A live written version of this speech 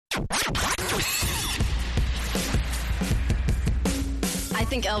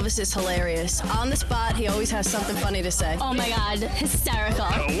think Elvis is hilarious. On the spot, he always has something funny to say. Oh my God, hysterical.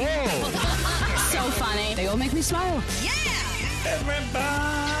 Hello. So funny. They all make me smile. Yeah!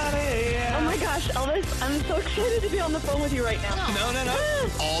 Everybody. Oh my gosh, Elvis, I'm so excited to be on the phone with you right now. No.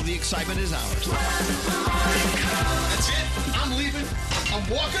 All the excitement is ours. That's it. I'm leaving. I'm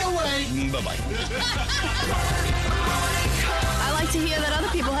walking away. Bye-bye. I like to hear that other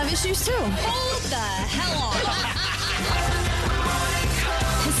people have issues too. Hold the hell on.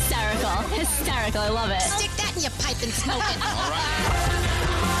 Hysterical. I love it. Stick that in your pipe and smoke it. All right.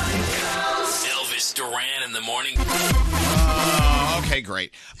 Elvis Duran in the morning. Okay,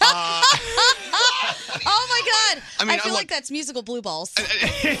 great. Oh my God. I feel look, like that's musical blue balls.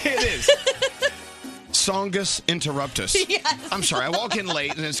 it is. Songus Interruptus. Yes. I'm sorry, I walk in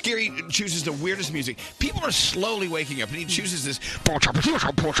late, and then Scary chooses the weirdest music. People are slowly waking up, and he chooses this. It's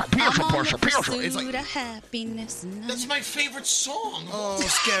like, happiness. that's my favorite song. Oh,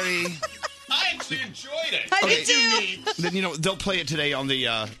 Scary. I actually enjoyed it. I did too. Then, they'll play it today on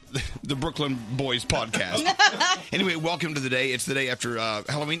the Brooklyn Boys podcast. Anyway, welcome to the day. It's the day after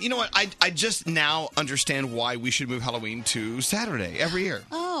Halloween. You know what? I just now understand why we should move Halloween to Saturday every year.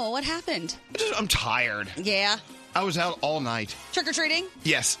 Oh, what happened? I'm tired. Yeah. I was out all night. Trick-or-treating?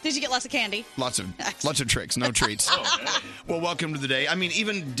 Yes. Did you get lots of candy? Lots of tricks, no treats. Well, welcome to the day. I mean,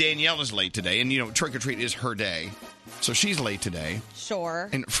 even Danielle is late today, and trick or treat is her day, so she's late today. Sure.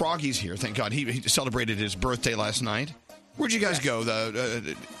 And Froggy's here. Thank God, he celebrated his birthday last night. Where'd you guys go?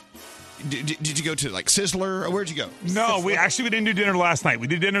 Did you go to like Sizzler, or where'd you go? No, we didn't do dinner last night. We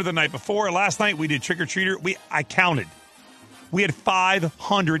did dinner the night before. Last night we did trick or treater. I counted. We had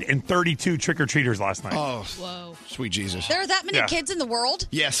 532 trick-or-treaters last night. Oh, whoa. Sweet Jesus. There are that many kids in the world?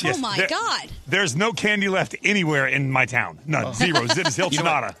 Yes. Oh, my God. There's no candy left anywhere in my town. None. Zero. Zilch,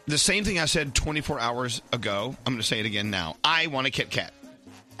 nada. The same thing I said 24 hours ago, I'm going to say it again now. I want a Kit Kat.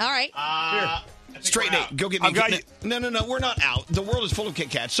 All right. Straight Nate, go get me a Kit Kat. No, we're not out. The world is full of Kit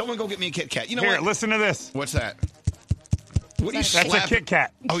Kats. Someone go get me a Kit Kat. You know what? Listen to this. What's that? What are you That's slapping? a Kit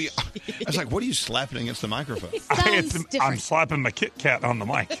Kat. Oh, yeah. I was like, what are you slapping against the microphone? I'm slapping my Kit Kat on the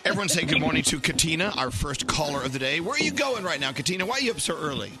mic. Everyone say good morning to Katina, our first caller of the day. Where are you going right now, Katina? Why are you up so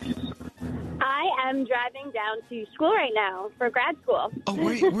early? I am driving down to school right now for grad school. Oh,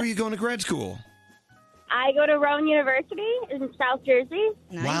 where are you going to grad school? I go to Rowan University in South Jersey.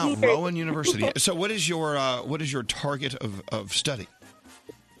 Wow, Rowan University. So what is your target of study?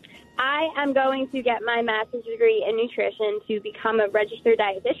 I am going to get my master's degree in nutrition to become a registered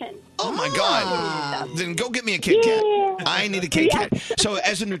dietitian. Oh, my God. Then go get me a Kit Kat. I need a Kit Kat. So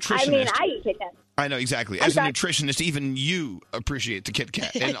as a nutritionist. I eat Kit Kat. I know, exactly. As a nutritionist, even you appreciate the Kit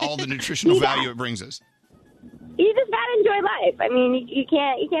Kat and all the nutritional value it brings us. You just got to enjoy life. I mean, you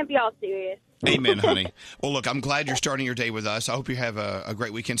can't be all serious. Amen, honey. Well, look, I'm glad you're starting your day with us. I hope you have a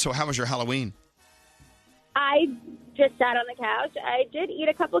great weekend. So how was your Halloween? I just sat on the couch. I did eat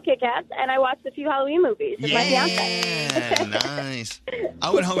a couple Kit Kats, and I watched a few Halloween movies with my fiance. Yeah, nice. I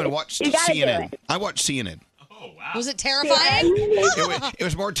went home and watched CNN. I watched CNN. Oh, wow. Was it terrifying? It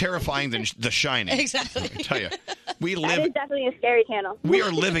was more terrifying than The Shining. Exactly. I tell you. That is definitely a scary channel. We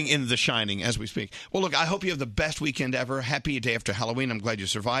are living in The Shining as we speak. Well, look, I hope you have the best weekend ever. Happy day after Halloween. I'm glad you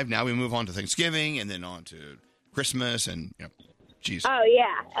survived. Now we move on to Thanksgiving and then on to Christmas and, geez. Oh,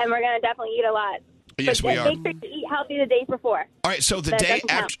 yeah. And we're going to definitely eat a lot. Yes, we are. Make sure to eat healthy the days before. All right, so the day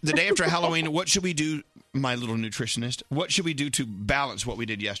after Halloween, what should we do, my little nutritionist? What should we do to balance what we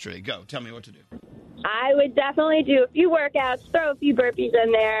did yesterday? Go. Tell me what to do. I would definitely do a few workouts, throw a few burpees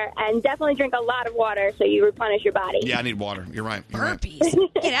in there, and definitely drink a lot of water so you replenish your body. Yeah, I need water. You're right. Burpees?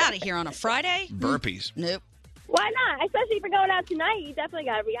 Get out of here on a Friday. Burpees. Nope. Why not? Especially if you're going out tonight, you definitely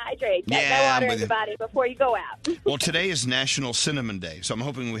got to rehydrate. Get that Yeah, water I'm in with your you. body before you go out. Well, today is National Cinnamon Day, so I'm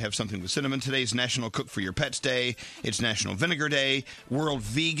hoping we have something with cinnamon. Today is National Cook for Your Pets Day. It's National Vinegar Day, World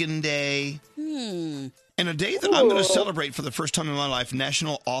Vegan Day, and a day that I'm going to celebrate for the first time in my life,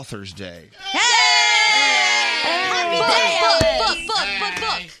 National Authors Day. Book.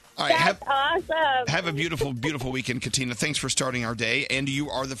 All right, That's awesome. have a beautiful, beautiful weekend, Katina. Thanks for starting our day, and you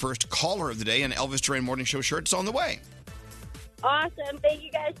are the first caller of the day, and Elvis Duran Morning Show shirt's on the way. Awesome. Thank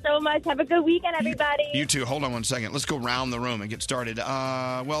you guys so much. Have a good weekend, everybody. You too. Hold on one second. Let's go round the room and get started.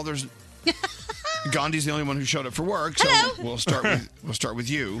 Well, there's... Gandhi's the only one who showed up for work, so we'll start with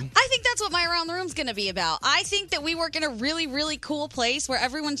you. I think that's what my Around the Room's going to be about. I think that we work in a really, really cool place where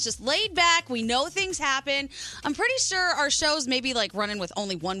everyone's just laid back. We know things happen. I'm pretty sure our show's maybe like running with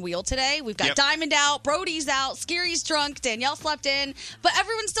only one wheel today. We've got Diamond out, Brody's out, Scary's drunk, Danielle slept in, but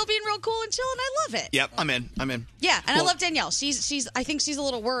everyone's still being real cool and chill, and I love it. Yep, I'm in. Yeah, and I love Danielle. I think she's a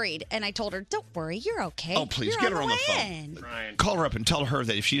little worried, and I told her, "Don't worry, you're okay." Oh, please You're get her on the way phone. in." Call her up and tell her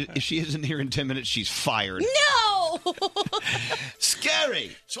that if she isn't here in 10 minutes, she's fired. No.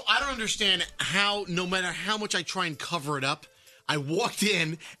 Scary. So I don't understand how, no matter how much I try and cover it up, I walked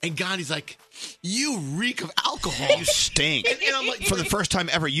in and Gandhi's like, "You reek of alcohol. You stink." And I'm like, for the first time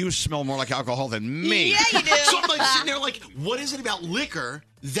ever, you smell more like alcohol than me. Yeah, you do. So I'm like sitting there like, what is it about liquor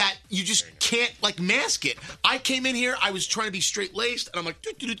that you just can't like mask it? I came in here, I was trying to be straight laced, and I'm like,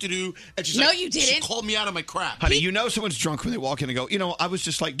 do. And she's No, like, you didn't. She called me out of my crap. Honey, you know someone's drunk when they walk in and go, I was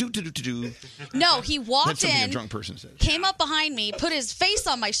just like, do. No, he That's walked something in, a drunk person says. came up behind me, put his face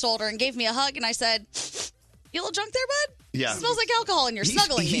on my shoulder, and gave me a hug, and I said, "You a little drunk there, bud? Yeah. It smells like alcohol, and you're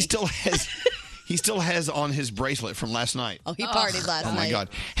snuggling He me." still has on his bracelet from last night. Oh, he partied last night. Oh, my God.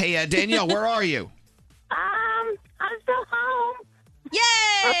 Hey, Danielle, where are you? I'm still home.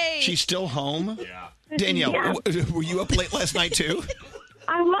 Yay! She's still home? Yeah. Danielle, were you up late last night, too?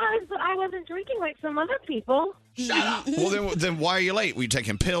 I was, but I wasn't drinking like some other people. Shut up. Well, then why are you late? Were you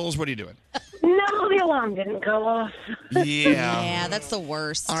taking pills? What are you doing? No, the alarm didn't go off. Yeah, that's the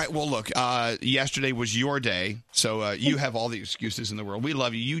worst. All right, well, look, yesterday was your day, so you have all the excuses in the world. We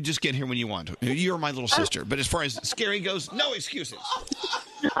love you. You just get here when you want to. You're my little sister. But as far as Scary goes, no excuses.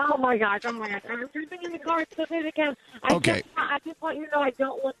 Oh, my gosh. I'm drinking in the car as quickly as I can. I just want you to know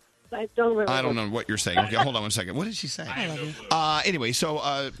I don't know what you're saying. Okay, hold on 1 second. What did she say? I love you. Anyway, so...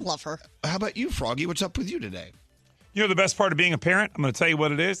 love her. How about you, Froggy? What's up with you today? You know the best part of being a parent? I'm going to tell you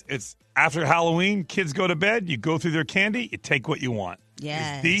what it is. It's after Halloween, kids go to bed, you go through their candy, you take what you want.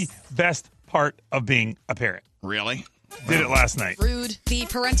 Yes. It's the best part of being a parent. Really? Did it last night. Rude. The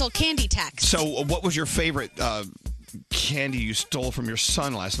parental candy tax. So what was your favorite candy you stole from your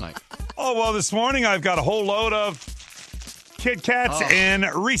son last night? Oh, well, this morning I've got a whole load of Kit Kats and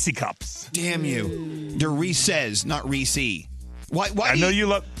Reese Cups. Damn you. They're Reese's, not Reese. Why I know you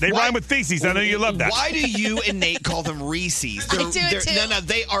love. They rhyme with feces. I know you love that. Why do you and Nate call them Reese's? I do it too. No,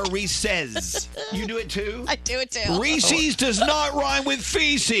 they are Reese's. You do it too? I do it too. Reese's does not rhyme with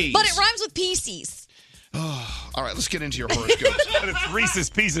feces. But it rhymes with PCs. All right, let's get into your horoscopes. But it's Reese's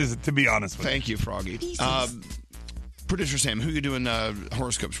Pieces, to be honest with you. Thank you, Froggy. Producer Sam, who you doing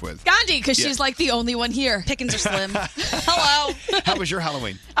horoscopes with? Gandhi, because she's like the only one here. Pickings are slim. Hello. How was your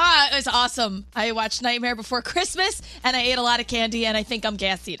Halloween? It was awesome. I watched Nightmare Before Christmas, and I ate a lot of candy, and I think I'm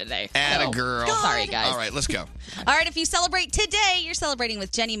gassy today. Atta girl. Sorry, guys. All right, let's go. All right, if you celebrate today, you're celebrating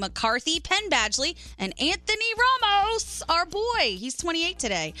with Jenny McCarthy, Penn Badgley, and Anthony Ramos, our boy. He's 28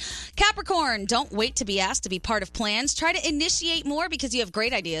 today. Capricorn, don't wait to be asked to be part of plans. Try to initiate more because you have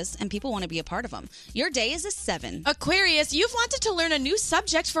great ideas and people want to be a part of them. Your day is a 7. Aquarius, you've wanted to learn a new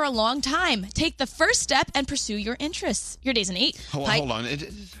subject for a long time. Take the first step and pursue your interests. Your day's an 8. Hold on.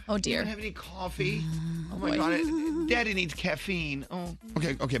 Oh, dear. You don't have any coffee? Oh, my God. Daddy needs caffeine. Oh.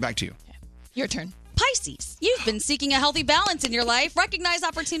 Okay, back to you. Your turn. Pisces, you've been seeking a healthy balance in your life. Recognize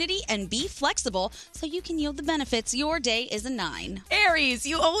opportunity and be flexible so you can yield the benefits. Your day is a 9. Aries,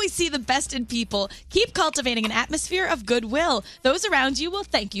 you always see the best in people. Keep cultivating an atmosphere of goodwill. Those around you will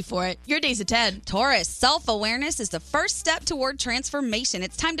thank you for it. Your day's a 10. Taurus, self-awareness is the first step toward transformation.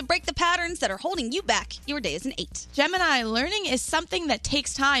 It's time to break the patterns that are holding you back. Your day is an 8. Gemini, learning is something that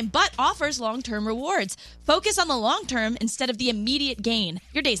takes time but offers long-term rewards. Focus on the long term instead of the immediate gain.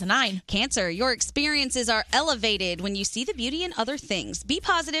 Your day's a 9. Cancer, your experiences are elevated when you see the beauty in other things. Be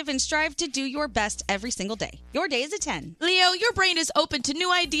positive and strive to do your best every single day. Your day is a 10. Leo, your brain is open to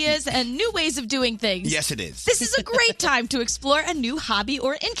new ideas and new ways of doing things. Yes, it is. This is a great time to explore a new hobby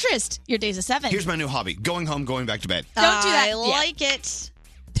or interest. Your day's a 7. Here's my new hobby. Going home, going back to bed. Don't do that. I like it.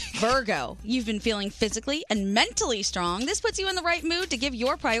 Virgo, you've been feeling physically and mentally strong. This puts you in the right mood to give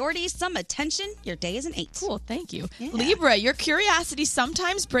your priorities some attention. Your day is an 8. Cool, thank you. Yeah. Libra, your curiosity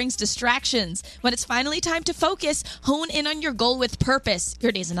sometimes brings distractions. When it's finally time to focus, hone in on your goal with purpose.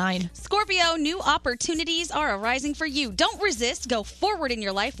 Your day's a 9. Scorpio, new opportunities are arising for you. Don't resist. Go forward in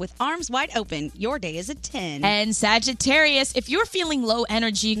your life with arms wide open. Your day is a 10. And Sagittarius, if you're feeling low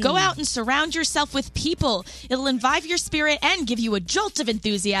energy, go out and surround yourself with people. It'll revive your spirit and give you a jolt of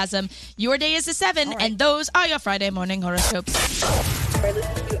enthusiasm. Your day is a 7, right. And those are your Friday morning horoscopes. I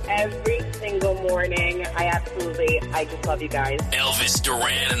listen to you every single morning. I just love you guys. Elvis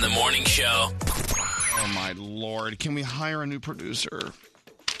Duran in the morning show. Oh, my Lord. Can we hire a new producer?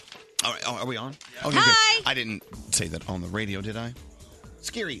 All right, are we on? Yeah. Okay, Hi. Good. I didn't say that on the radio, did I?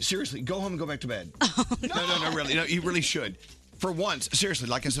 Scary, seriously, go home and go back to bed. No, really. No, you really should. For once, seriously,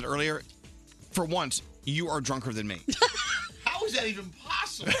 like I said earlier, for once, you are drunker than me. How is that even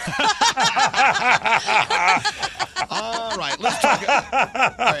possible? All right, let's talk.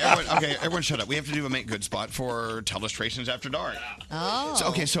 All right, everyone shut up. We have to do a make good spot for Telestrations After Dark. Oh.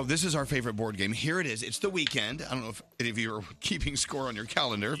 So this is our favorite board game. Here it is. It's the weekend. I don't know if any of you are keeping score on your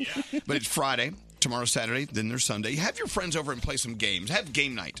calendar, but it's Friday. Tomorrow's Saturday, then there's Sunday. Have your friends over and play some games. Have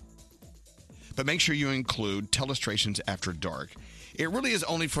game night. But make sure you include Telestrations After Dark. It really is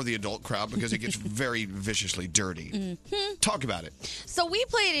only for the adult crowd because it gets very viciously dirty. Mm-hmm. Talk about it. So we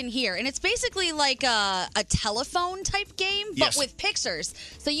play it in here, and it's basically like a telephone type game, but Yes. with pictures.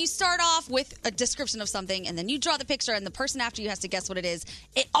 So you start off with a description of something, and then you draw the picture, and the person after you has to guess what it is.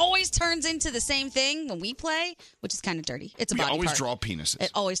 It always turns into the same thing when we play, which is kind of dirty. It's a We body always part. draw penises.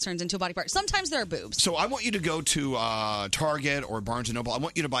 It always turns into a body part. Sometimes there are boobs. So I want you to go to Target or Barnes & Noble. I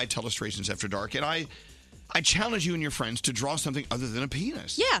want you to buy Telestrations After Dark, and I challenge you and your friends to draw something other than a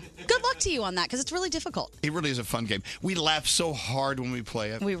penis. Yeah, good luck to you on that, because it's really difficult. It really is a fun game. We laugh so hard when we play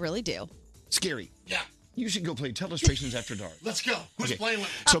it. We really do. Scary. Yeah. You should go play Telestrations After Dark. Let's go. Who's Okay. playing with?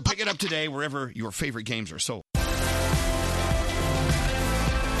 So pick it up today wherever your favorite games are sold.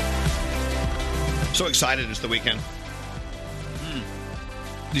 So excited it's the weekend.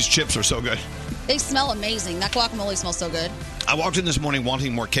 These chips are so good. They smell amazing. That guacamole smells so good. I walked in this morning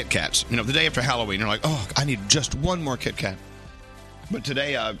wanting more Kit Kats. You know, the day after Halloween, you're like, oh, I need just one more Kit Kat. But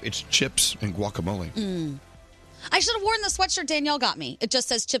today, it's chips and guacamole. I should have worn the sweatshirt Danielle got me. It just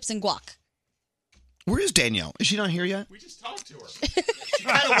says chips and guac. Where is Danielle? Is she not here yet? We just talked to her. She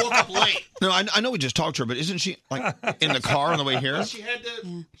kind of woke up late. No, I know we just talked to her, but isn't she like in the car on the way here? She had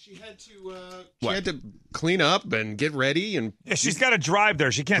to. She had to. She had to clean up and get ready, and Yeah, she's got to drive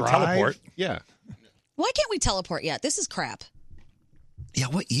there. She can't teleport. Yeah. Why can't we teleport yet? This is crap. Yeah,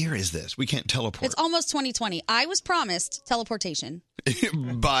 what year is this? We can't teleport. It's almost 2020. I was promised teleportation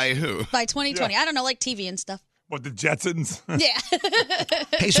By who? by 2020. I don't know, like TV and stuff. What, the Jetsons? Yeah.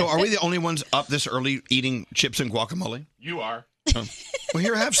 Hey, so are we the only ones up this early eating chips and guacamole? You are. Oh. Well,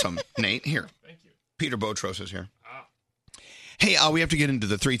 here, have some, Nate. Here. Thank you. Peter Botros is here. Hey, we have to get into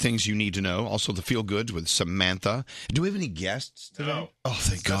the 3 things you need to know. Also, the feel goods with Samantha. Do we have any guests today? No. Oh,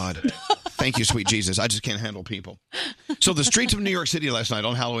 thank God. Thank you, sweet Jesus. I just can't handle people. So the streets of New York City last night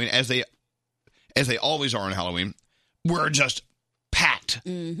on Halloween, as they always are on Halloween, were just packed.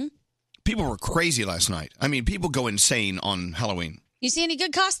 Mm-hmm. People were crazy last night. I mean, people go insane on Halloween. You see any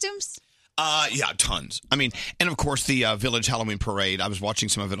good costumes? Yeah, tons. I mean, and of course the Village Halloween Parade. I was watching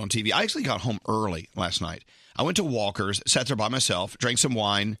some of it on TV. I actually got home early last night. I went to Walker's, sat there by myself, drank some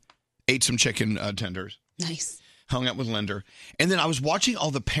wine, ate some chicken tenders. Nice. Hung out with Linder. And then I was watching all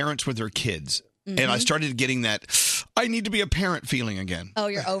the parents with their kids. Mm-hmm. And I started getting that, I need to be a parent feeling again. Oh,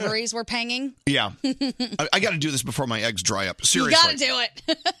 your ovaries were panging? Yeah. I got to do this before my eggs dry up. Seriously. You got to do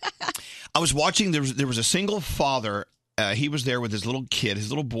it. I was watching, there was a single father. He was there with his little kid. His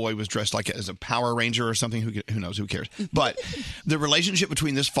little boy was dressed like as a Power Ranger or something. Who knows? Who cares? But the relationship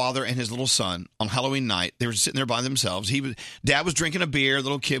between this father and his little son on Halloween night, they were sitting there by themselves. Dad was drinking a beer.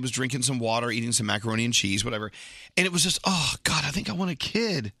 Little kid was drinking some water, eating some macaroni and cheese, whatever. And it was just, oh, God, I think I want a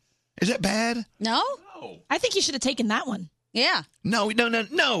kid. Is that bad? No? I think you should have taken that one. Yeah. No. You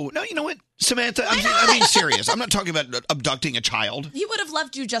know what, Samantha? I'm being serious. I'm not talking about abducting a child. He would have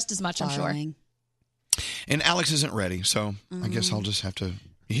loved you just as much, I'm sure. Darling. And Alex isn't ready, so I guess I'll just have to.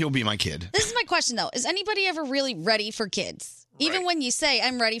 He'll be my kid. This is my question, though. Is anybody ever really ready for kids? Even when you say,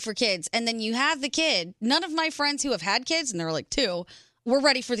 I'm ready for kids, and then you have the kid, none of my friends who have had kids, and there were like 2, were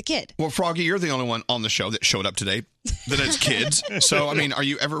ready for the kid. Well, Froggy, you're the only one on the show that showed up today that has kids. So, I mean, are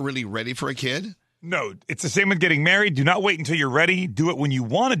you ever really ready for a kid? No, it's the same with getting married. Do not wait until you're ready. Do it when you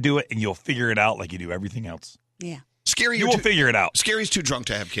want to do it, and you'll figure it out like you do everything else. Yeah. Scary, You will figure it out. Scary's too drunk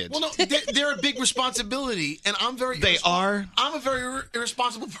to have kids. Well, no, they're a big responsibility, and I'm very. They are? I'm a very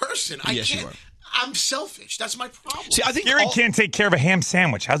irresponsible person. Yes, you can't. are. I'm selfish. That's my problem. See, I think Gary can't take care of a ham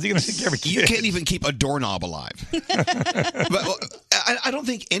sandwich. How's he going to take care of a kid? you can't even keep a doorknob alive. But I don't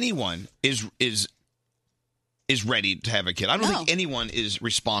think anyone is ready to have a kid. I don't think anyone is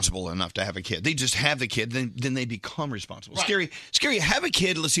responsible enough to have a kid. They just have the kid, then they become responsible. Right. Scary, have a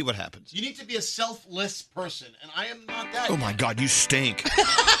kid. Let's see what happens. You need to be a selfless person, and I am not that. Oh my God, you stink.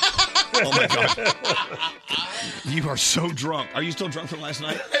 Oh my God. You are so drunk. Are you still drunk from last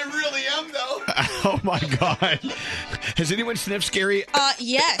night? I really am, though. Oh my God. Has anyone sniffed Scary?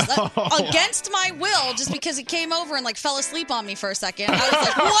 Yes. Against my will, just because it came over and like fell asleep on me for a second. I was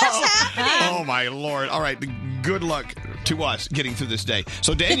like, what's happening? Oh my Lord. All right. Good luck to us getting through this day.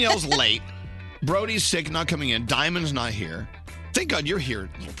 So Danielle's late. Brody's sick, not coming in. Diamond's not here. Thank God you're here,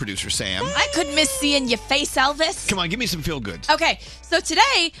 little producer Sam. I couldn't miss seeing your face, Elvis. Come on, give me some feel-goods. Okay, so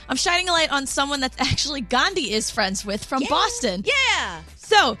today I'm shining a light on someone that actually Gandhi is friends with from Boston. Yeah.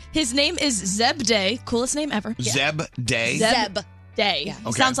 So his name is Zeb Day. Coolest name ever. Zeb Day? Zeb Day. Yeah.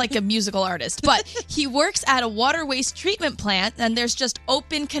 Okay. Sounds like a musical artist. But he works at a water waste treatment plant, and there's just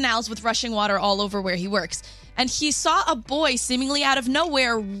open canals with rushing water all over where he works. And he saw a boy seemingly out of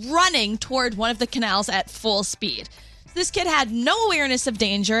nowhere running toward one of the canals at full speed. This kid had no awareness of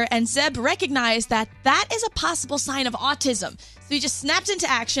danger, and Zeb recognized that that is a possible sign of autism. So he just snapped into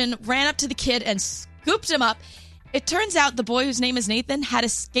action, ran up to the kid, and scooped him up. It turns out the boy, whose name is Nathan, had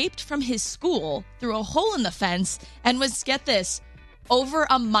escaped from his school through a hole in the fence and was, get this, over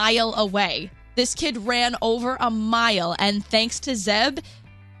a mile away. This kid ran over a mile, and thanks to Zeb,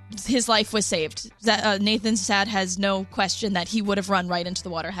 his life was saved. Nathan's dad has no question that he would have run right into the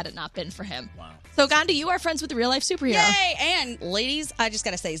water had it not been for him. Wow. So, Gandhi, you are friends with a real-life superhero. Yay! And, ladies, I just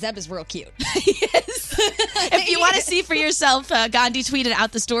got to say, Zeb is real cute. If you want to see for yourself, Gandhi tweeted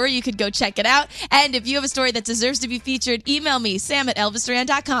out the story. You could go check it out. And if you have a story that deserves to be featured, email me,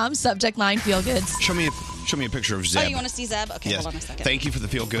 sam@elvisduran.com, subject line feel goods. Show me a picture of Zeb. Oh, you want to see Zeb? Okay, Yes. hold on a second. Thank you for the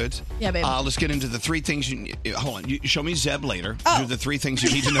feel goods. Yeah, baby. Let's get into the three things you hold on. You show me Zeb later. Do the three things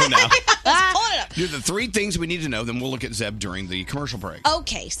you need to know now. Pulling it up. Do the three things we need to know, then we'll look at Zeb during the commercial break.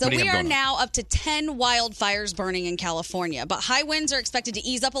 Okay, so What do you we have are going on? now up to 10 wildfires burning in California, but high winds are expected to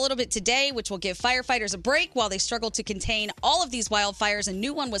ease up a little bit today, which will give firefighters a break while they struggle to contain all of these wildfires. A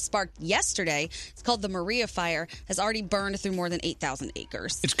new one was sparked yesterday. It's called the Maria Fire, has already burned through more than 8,000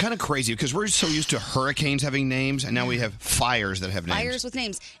 acres. It's kind of crazy because we're so used to hurricanes having names, and now we have fires that have names. Fires with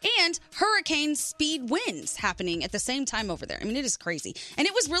names. And hurricane speed winds happening at the same time over there. I mean, it is crazy. And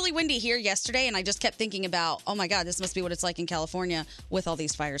it was really windy here yesterday, and I just kept thinking about, oh my God, this must be what it's like in California with all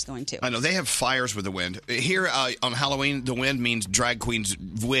these fires going too. I know they have fires with the wind. Here on Halloween, the wind means drag queens'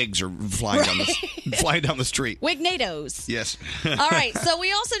 wigs are flying down the street. Wignados. Yes. All right. So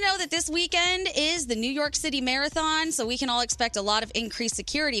we also know that this weekend is the New York City Marathon. So we can all expect a lot of increased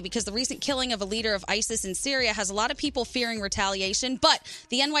security because the recent killing of a leader of ISIS in Syria has a lot of people fearing retaliation. But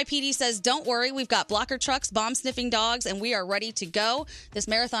the NYPD says, don't worry. We've got blocker trucks, bomb sniffing dogs, and we are ready to go. This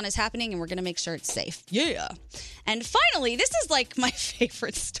marathon is happening and we're going to make sure it's safe. Yeah. And finally, this is like my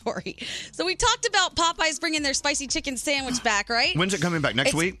favorite story. So we talked about Popeyes bringing their spicy chicken sandwich back, right? When's it coming back? Next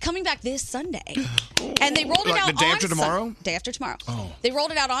It's week? coming back this Sunday. And they rolled it Like out the day on after tomorrow? Day after tomorrow. Oh. They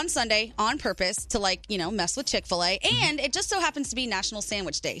rolled it out on Sunday on purpose to mess with Chick-fil-A. And it just so happens to be National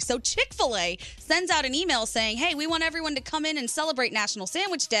Sandwich Day. So Chick-fil-A sends out an email saying, hey, we want everyone to come in and celebrate National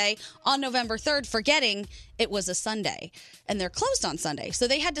Sandwich Day on November 3rd, forgetting it was a Sunday. And they're closed on Sunday. So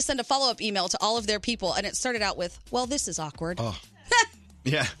they had to send a follow-up email to all of their people. And it started out with, well, this is awkward. Oh.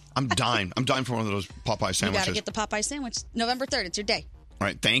 Yeah, I'm dying. I'm dying for one of those Popeye You sandwiches. got to get the Popeye sandwich. November 3rd, it's your day. All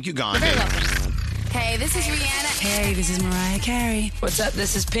right, thank you, Gandhi. Hey, this is Rihanna. Hey, this is Mariah Carey. What's up?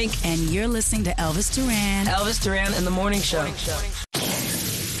 This is Pink, and you're listening to Elvis Duran. Elvis Duran in the Morning Show.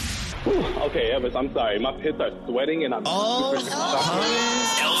 Okay, Elvis, I'm sorry. My pits are sweating and I'm Elvis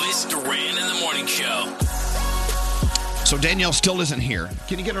Duran in the Morning Show. So Danielle still isn't here.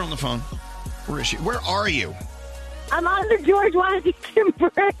 Can you get her on the phone? Where is she? Where are you? I'm on the George Washington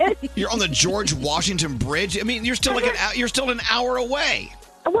Bridge. You're on the George Washington Bridge? I mean, you're still you're still an hour away.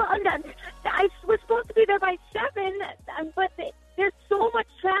 Well, I was supposed to be there by 7, but there's so much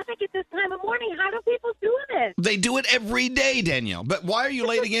traffic at this time of morning. How do people do this? They do it every day, Danielle. But why are you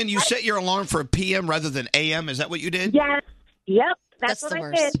late again? You set your alarm for PM rather than AM. Is that what you did? Yes. Yep. That's what the I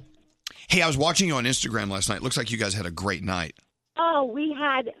worst. did. Hey, I was watching you on Instagram last night. Looks like you guys had a great night. Oh, we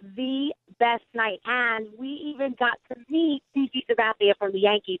had the best night, and we even got to meet P.J. Sabathia from the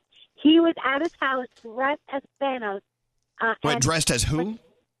Yankees. He was at his house dressed as Thanos. Wait, dressed as who?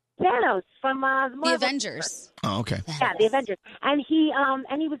 Thanos from the Marvel Avengers. Oh, okay. Yeah, the Avengers. And he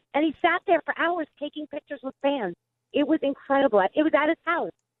sat there for hours taking pictures with fans. It was incredible. It was at his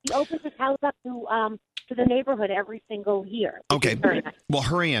house. He opens his house up to the neighborhood every single year. Okay. Well,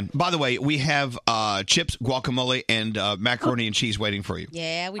 hurry in. By the way, we have chips, guacamole, and macaroni and cheese waiting for you.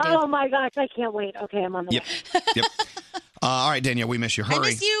 Yeah, we do. Oh, my gosh. I can't wait. Okay, I'm on the way. Yep. All right, Danielle, we miss you. Hurry. I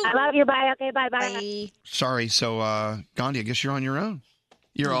miss you. I love you. Bye. Okay, bye. Sorry. So, Gandhi, I guess you're on your own.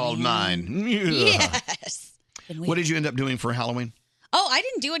 You're all mine. Yes. What did you end up doing for Halloween? Oh, I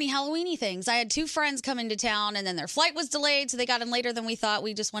didn't do any Halloween-y things. I had 2 friends come into town, and then their flight was delayed, so they got in later than we thought.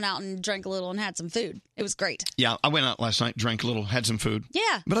 We just went out and drank a little and had some food. It was great. Yeah, I went out last night, drank a little, had some food.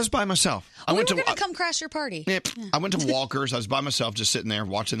 Yeah. But I was by myself. We were going to come crash your party. Yep. I went to Walker's. I was by myself, just sitting there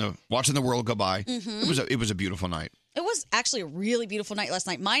watching the world go by. Mhm. It was a beautiful night. It was actually a really beautiful night last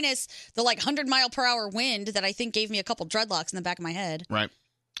night, minus the 100-mile-per-hour wind that I think gave me a couple dreadlocks in the back of my head. Right.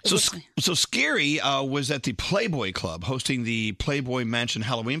 So Scary was at the Playboy Club hosting the Playboy Mansion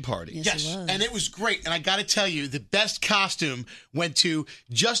Halloween party. Yes, and it was great. And I got to tell you, the best costume went to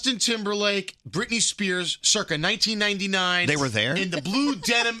Justin Timberlake, Britney Spears, circa 1999. They were there? In the blue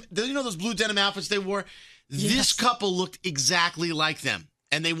denim. You know those blue denim outfits they wore? Yes. This couple looked exactly like them.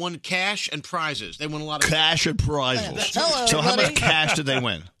 And they won cash and prizes. They won a lot of cash and prizes. So how much cash did they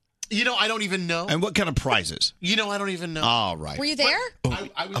win? I don't even know. And what kind of prizes? I don't even know. All right. Were you there?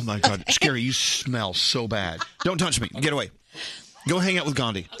 Oh my God. Scary, you smell so bad. Don't touch me. Get away. Go hang out with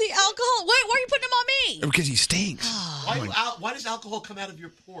Gandhi. The alcohol. Wait, why are you putting him on me? Because he stinks. Why does alcohol come out of your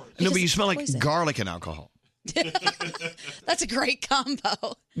pores? No, but you smell like garlic and alcohol. That's a great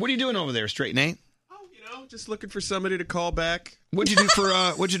combo. What are you doing over there, Straight Nate? Just looking for somebody to call back. What'd you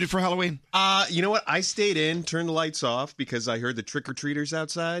do for Halloween? You know what? I stayed in, turned the lights off because I heard the trick-or-treaters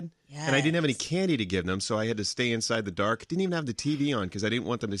outside. Yes. And I didn't have any candy to give them, so I had to stay inside the dark. Didn't even have the TV on because I didn't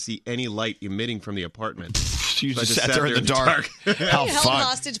want them to see any light emitting from the apartment. You just sat there in the dark. How held fun.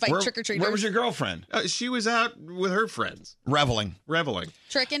 hostage by trick-or-treaters. Where was your girlfriend? She was out with her friends. Reveling.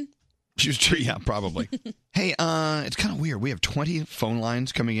 Tricking? She was, yeah, probably. Hey, it's kind of weird. We have 20 phone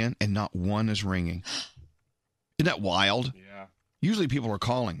lines coming in, and not one is ringing. Isn't that wild? Yeah. Usually people are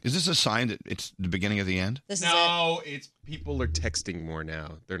calling. Is this a sign that it's the beginning of the end? It's people are texting more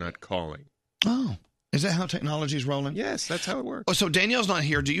now. They're not calling. Oh. Is that how technology's rolling? Yes, that's how it works. Oh, so Danielle's not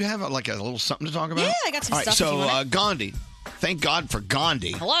here. Do you have a little something to talk about? Yeah, I got some All right, stuff. So Gandhi. Thank God for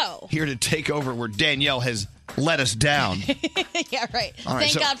Gandhi. Hello. Here to take over where Danielle has let us down. Yeah, right. All right,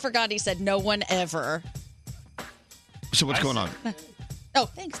 Thank God for Gandhi said no one ever. So what's going on? Oh,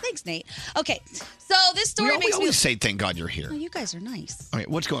 thanks, Nate. Okay, so this story We always say thank God you're here. Oh, you guys are nice. All right,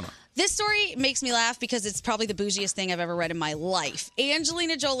 what's going on? This story makes me laugh because it's probably the bougiest thing I've ever read in my life.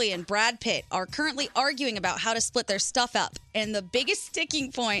 Angelina Jolie and Brad Pitt are currently arguing about how to split their stuff up, and the biggest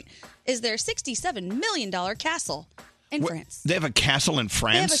sticking point is their $67 million castle in France. They have a castle in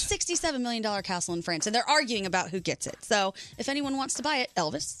France? They have a $67 million castle in France, and they're arguing about who gets it. So if anyone wants to buy it,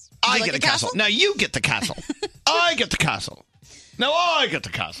 Elvis, I get a castle. Now you get the castle. I get the castle. No, I get the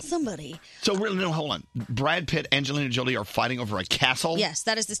castle. Somebody. So really, no, hold on. Brad Pitt, Angelina Jolie are fighting over a castle? Yes,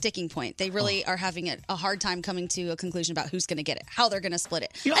 that is the sticking point. They really are having a hard time coming to a conclusion about who's going to get it, how they're going to split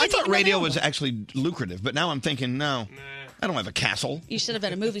it. I thought radio was actually lucrative, but now I'm thinking, no, I don't have a castle. You should have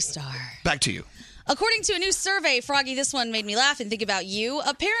been a movie star. Back to you. According to a new survey, Froggy, this one made me laugh and think about you.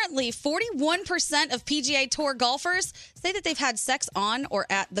 Apparently, 41% of PGA Tour golfers say that they've had sex on or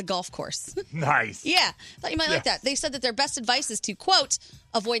at the golf course. Nice. Yeah, thought you might like that. They said that their best advice is to, quote,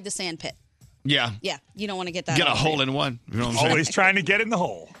 avoid the sand pit. Yeah. Yeah, you don't want to get that. Get a hole in one. You know what I'm Always saying? trying to get in the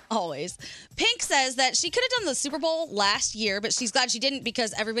hole. Always. Pink says that she could have done the Super Bowl last year, but she's glad she didn't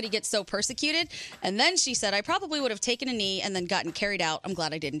because everybody gets so persecuted. And then she said, I probably would have taken a knee and then gotten carried out. I'm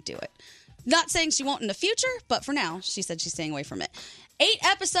glad I didn't do it. Not saying she won't in the future, but for now, she said she's staying away from it. 8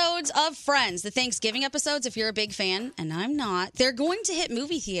 episodes of Friends, the Thanksgiving episodes, if you're a big fan, and I'm not, they're going to hit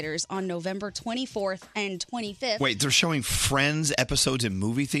movie theaters on November 24th and 25th. Wait, they're showing Friends episodes in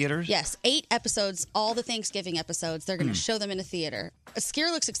movie theaters? Yes, 8 episodes, all the Thanksgiving episodes. They're going to show them in a theater. Scare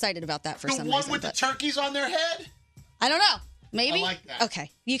looks excited about that for some reason. The one with the turkeys on their head? I don't know. Maybe? I like that. Okay.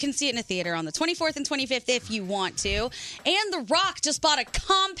 You can see it in a theater on the 24th and 25th if you want to. And The Rock just bought a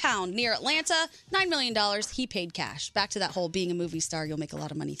compound near Atlanta. $9 million. He paid cash. Back to that whole being a movie star, you'll make a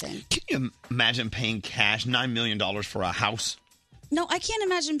lot of money thing. Can you imagine paying cash, $9 million for a house? No, I can't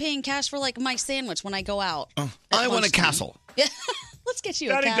imagine paying cash for, like, my sandwich when I go out. I want a castle. Yeah. Let's get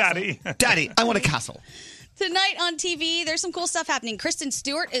you a castle. Daddy, I want a castle. Tonight on TV, there's some cool stuff happening. Kristen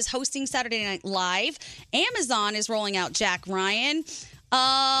Stewart is hosting Saturday Night Live. Amazon is rolling out Jack Ryan.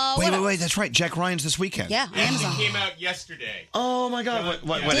 Wait. That's right. Jack Ryan's this weekend. Yeah, Amazon. It came out yesterday. Oh, my God.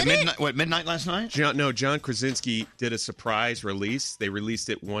 What, at midnight last night? John Krasinski did a surprise release. They released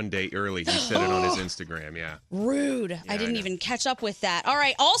it one day early. He said it on his Instagram, yeah. Rude. I didn't even catch up with that. All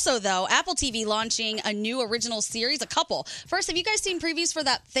right. Also, though, Apple TV launching a new original series, a couple. First, have you guys seen previews for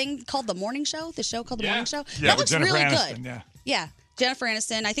that thing called The Morning Show? The show called The Morning Show? Yeah, that looks Jennifer really Aniston, good. Yeah. Jennifer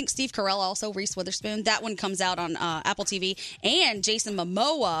Aniston. I think Steve Carell also, Reese Witherspoon. That one comes out on Apple TV. And Jason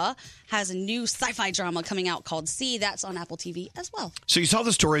Momoa has a new sci-fi drama coming out called See. That's on Apple TV as well. So you saw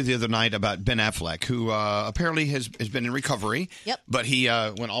the story the other night about Ben Affleck, who apparently has been in recovery. Yep. But he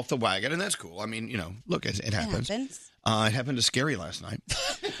went off the wagon, and that's cool. I mean, look, it happens. It happened to Scary last night.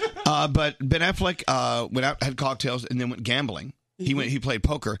 But Ben Affleck went out, had cocktails, and then went gambling. Mm-hmm. He played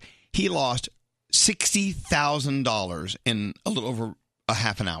poker. He lost $60,000 in a little over a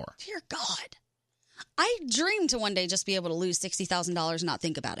half an hour. Dear God. I dream to one day just be able to lose $60,000 and not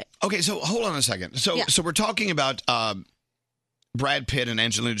think about it. Okay, so hold on a second. So we're talking about Brad Pitt and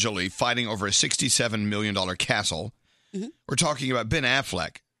Angelina Jolie fighting over a $67 million castle. Mm-hmm. We're talking about Ben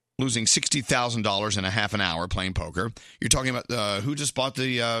Affleck losing $60,000 in a half an hour playing poker. You're talking about who just bought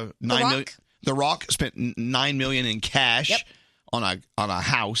the $9 million? The Rock spent $9 million in cash on a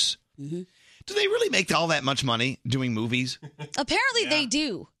house. Mm-hmm. Do they really make all that much money doing movies? Apparently they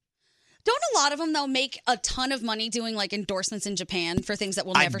do. Don't a lot of them, though, make a ton of money doing like endorsements in Japan for things that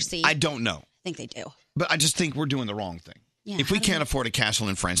we'll never see? I don't know. I think they do. But I just think we're doing the wrong thing. Yeah, if we can't afford a castle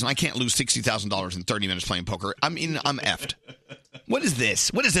in France and I can't lose $60,000 in 30 minutes playing poker, I mean, I'm effed. What is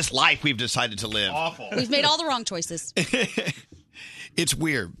this? What is this life we've decided to live? Awful. We've made all the wrong choices. It's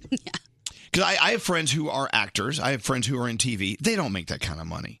weird. Yeah. Because I have friends who are actors. I have friends who are in TV. They don't make that kind of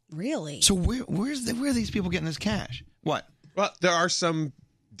money. Really? So where are these people getting this cash? What? Well, there are some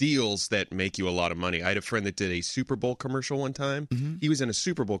deals that make you a lot of money. I had a friend that did a Super Bowl commercial one time. Mm-hmm. He was in a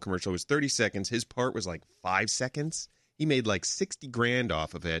Super Bowl commercial. It was 30 seconds. His part was like 5 seconds. He made like $60,000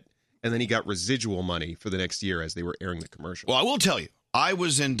 off of it, and then he got residual money for the next year as they were airing the commercial. Well, I will tell you, I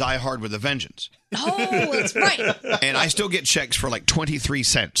was in Die Hard with a Vengeance. Oh, that's right. And I still get checks for like 23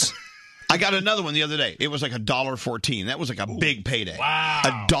 cents. I got another one the other day. It was like $1.14. That was like a big payday.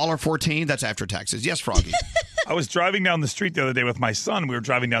 Wow. $1.14? That's after taxes. Yes, Froggy. I was driving down the street the other day with my son. We were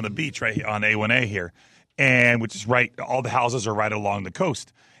driving down the beach right on A1A here, and which is right. All the houses are right along the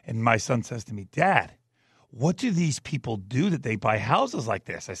coast. And my son says to me, "Dad, what do these people do that they buy houses like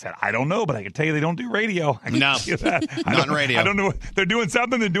this?" I said, "I don't know, but I can tell you they don't do radio." I can No, tell you that. not radio. I don't know. They're doing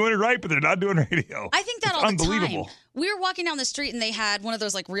something. They're doing it right, but they're not doing radio. I think that It's all unbelievable. the time. We were walking down the street and they had one of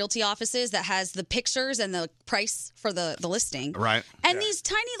those like realty offices that has the pictures and the price for the listing. Right. And these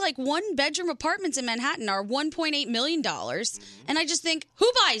tiny like 1-bedroom apartments in Manhattan are $1.8 million. And I just think, who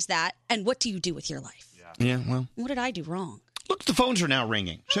buys that? And what do you do with your life? Yeah, well. What did I do wrong? Look, the phones are now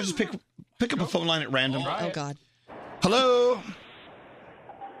ringing. Should I just pick up a phone line at random? Oh, God. Hello?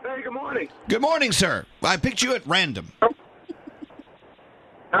 Hey, good morning. Good morning, sir. I picked you at random.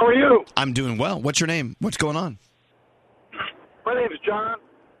 How are you? I'm doing well. What's your name? What's going on? My name's John.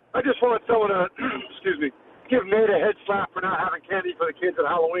 I just want someone to, excuse me, give Nate a head slap for not having candy for the kids at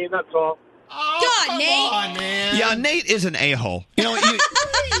Halloween, that's all. God, Nate. on, man. Yeah, Nate is an a-hole. You know,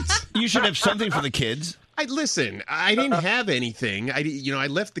 you should have something for the kids. Listen, I didn't have anything. I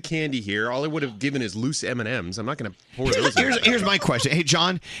left the candy here. All I would have given is loose M&Ms. I'm not going to pour those. Here's my question. Hey,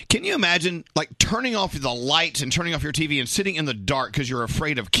 John, can you imagine like turning off the lights and turning off your TV and sitting in the dark because you're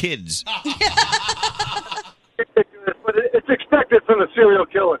afraid of kids? But it's expected from the serial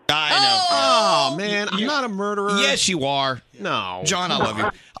killer. I know. Oh, man, I'm not a murderer. Yes, you are. No. John, I love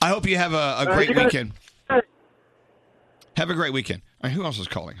you. I hope you have a great weekend. Have a great weekend. All right, who else is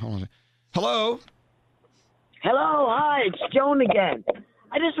calling? Hold on. Hello? Hello, hi, it's Joan again.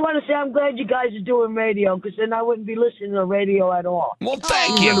 I just want to say I'm glad you guys are doing radio, because then I wouldn't be listening to radio at all. Well,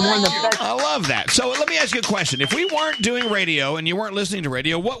 thank you. I love that. So let me ask you a question. If we weren't doing radio and you weren't listening to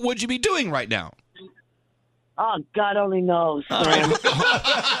radio, what would you be doing right now? Oh, God only knows. All right. Look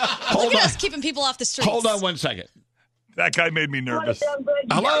at us keeping people off the streets. Hold on one second. That guy made me nervous.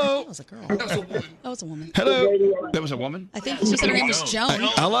 Hello? That was a girl. That was a woman. Hello? That was a woman? I think she said her name was Joan.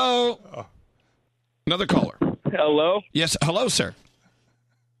 Hello? Another caller. Hello? Yes, hello, sir.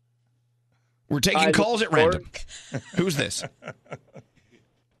 We're taking calls at random. Who's this?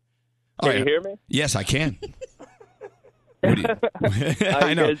 Can you hear me? Yes, I can. How I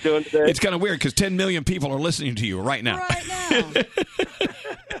you know. guys doing today? It's kind of weird because 10 million people are listening to you right now.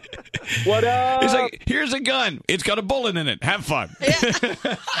 What up? It's like, here's a gun. It's got a bullet in it. Have fun.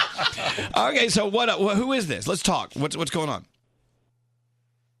 Okay, so who is this? Let's talk. What's going on?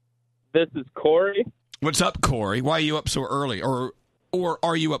 This is Corey. What's up, Corey? Why are you up so early? Or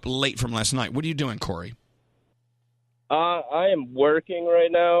are you up late from last night? What are you doing, Corey? I am working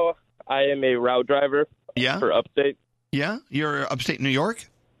right now. I am a route driver for Upstate. Yeah? You're upstate New York?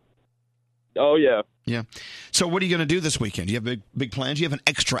 Oh, yeah. Yeah. So what are you going to do this weekend? Do you have big plans? You have an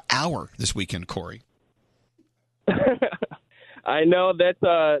extra hour this weekend, Corey. I know that's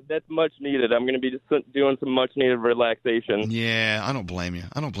much needed. I'm going to be just doing some much needed relaxation. Yeah, I don't blame you.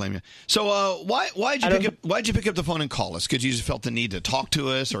 So why'd you pick up the phone and call us? Because you just felt the need to talk to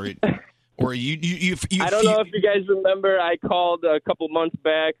us, or you I don't know if you guys remember. I called a couple months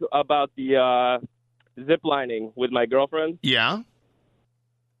back about the zip lining with my girlfriend. Yeah.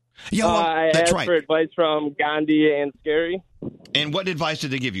 Yeah, I that's asked right. for advice from Gandhi and Scary. And what advice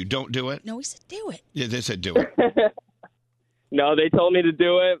did they give you? Don't do it? No, he said do it. Yeah, they said do it. No, they told me to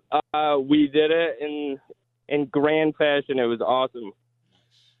do it. We did it in grand fashion. It was awesome.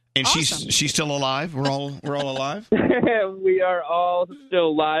 And she's still alive. We're all alive. We are all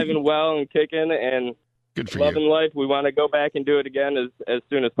still live and well and kicking and good for loving life. We want to go back and do it again as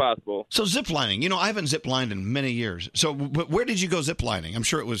soon as possible. So ziplining, I haven't ziplined in many years. So where did you go ziplining? I'm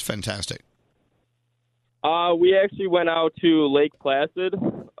sure it was fantastic. We actually went out to Lake Placid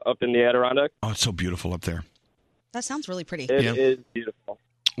up in the Adirondack. Oh, it's so beautiful up there. That sounds really pretty. It is beautiful.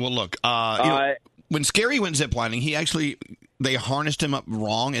 Well, look, when Scary went ziplining, they harnessed him up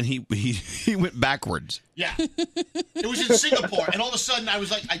wrong, and he went backwards. Yeah. It was in Singapore, and all of a sudden I was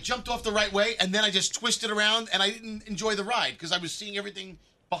like, I jumped off the right way, and then I just twisted around, and I didn't enjoy the ride because I was seeing everything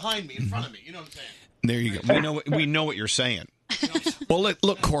behind me, in front of me. You know what I'm saying? There you go. We know what you're saying. Well,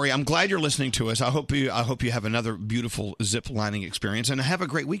 look, Corey, I'm glad you're listening to us. I hope you have another beautiful zip lining experience, and have a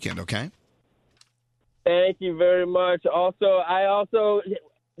great weekend. Okay. Thank you very much.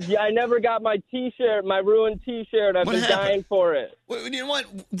 I never got my T-shirt, my ruined T-shirt. I've been dying for it. Well, you know what?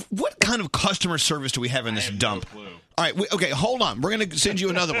 What kind of customer service do we have in this dump? No clue. All right, okay, hold on. We're going to send you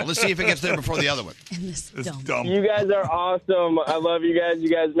another one. Let's see if it gets there before the other one. In this dump. You guys are awesome. I love you guys. You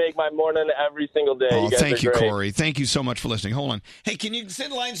guys make my morning every single day. Oh, you guys thank you, great. Corey. Thank you so much for listening. Hold on. Hey, can you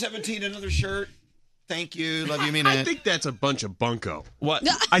send line 17 another shirt? Thank you. Love you, mean it. I think that's a bunch of bunko. What?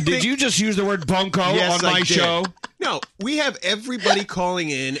 Did you just use the word bunko Yes, on my I did. show? No, we have everybody calling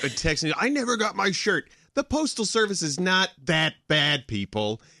in or texting. I never got my shirt. The Postal Service is not that bad,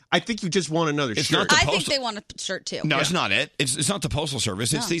 people. I think you just want another shirt. I think they want a shirt too. No, it's not it. It's not the Postal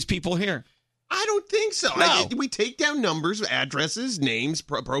Service. It's these people here. I don't think so. No. We take down numbers, addresses, names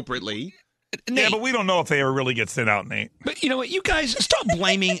appropriately. Yeah, but we don't know if they ever really get sent out, Nate. But you know what? You guys, stop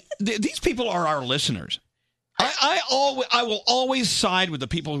blaming. These people are our listeners. I will always side with the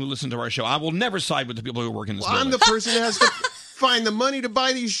people who listen to our show. I will never side with the people who work in this Well, I'm building. the person that has to find the money to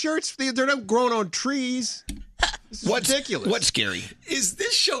buy these shirts. They're not growing on trees. This is ridiculous. What's scary? Is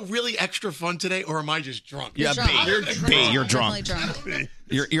this show really extra fun today, or am I just drunk? Yeah, you're drunk. Definitely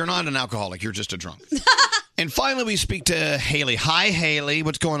drunk. You're not an alcoholic. You're just a drunk. And finally, we speak to Haley. Hi, Haley.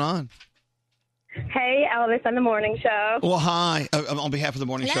 What's going on? Hey, Elvis on the morning show. Well, hi. On behalf of the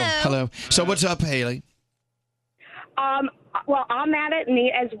morning show. Hello. So what's up, Haley? Well, I'm mad at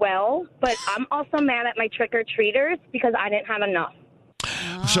me as well, but I'm also mad at my trick-or-treaters because I didn't have enough.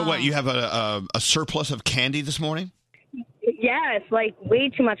 So what, you have a surplus of candy this morning? Yes, like way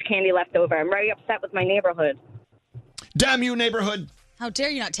too much candy left over. I'm very upset with my neighborhood. Damn you, neighborhood. How dare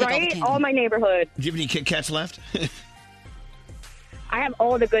you not take all the candy? All my neighborhood. Do you have any Kit Kats left? I have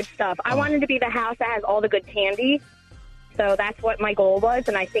all the good stuff. I wanted to be the house that has all the good candy. So that's what my goal was,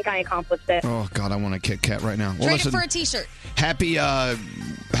 and I think I accomplished it. Oh, God, I want a Kit Kat right now. Well, Trade listen, it for a T-shirt. happy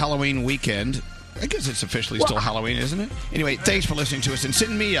Halloween weekend. I guess it's officially still Halloween, isn't it? Anyway, thanks for listening to us, and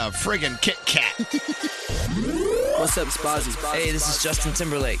send me a friggin' Kit Kat. What's up, Spazzy? Hey, this is Justin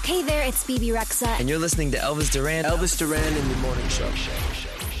Timberlake. Hey there, it's Phoebe Rexa. And you're listening to Elvis Duran. Elvis Duran in the Morning Show.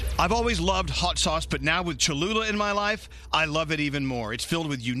 I've always loved hot sauce, but now with Cholula in my life, I love it even more. It's filled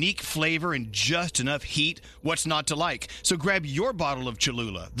with unique flavor and just enough heat. What's not to like? So grab your bottle of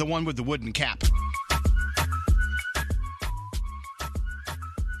Cholula, the one with the wooden cap.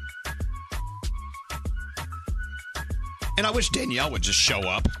 And I wish Danielle would just show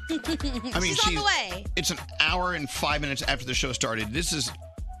up. I mean, she's on the way. It's an hour and 5 minutes after the show started. This is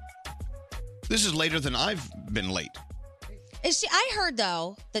later than I've been late. Is she? I heard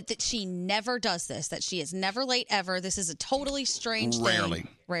though that she never does this. That she is never late ever. This is a totally strange thing.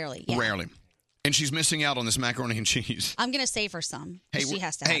 Rarely. Yeah. Rarely. And she's missing out on this macaroni and cheese. I'm gonna save her some. Hey, she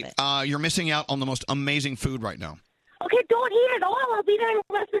has to have it. You're missing out on the most amazing food right now. Okay, don't eat it all. I'll be there in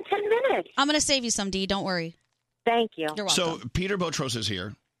less than 10 minutes. I'm gonna save you some, Dee. Don't worry. Thank you. You're welcome. So Peter Botros is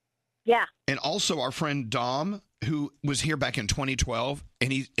here. Yeah. And also our friend Dom, who was here back in 2012,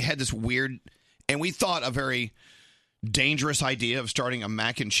 and he had this weird, and we thought a very dangerous idea of starting a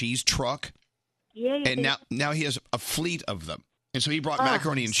mac and cheese truck. Yeah. And now he has a fleet of them. And so he brought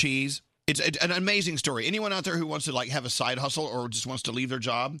macaroni and cheese. It's an amazing story. Anyone out there who wants to like have a side hustle or just wants to leave their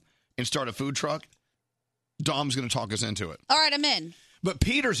job and start a food truck, Dom's going to talk us into it. All right, I'm in. But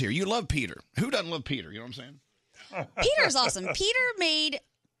Peter's here. You love Peter. Who doesn't love Peter? You know what I'm saying? Peter's awesome. Peter made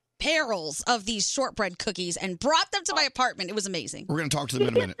barrels of these shortbread cookies and brought them to my apartment. It was amazing. We're going to talk to them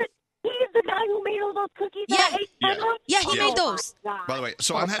in a minute. He's the guy who made all those cookies. Yeah, he made those. By the way,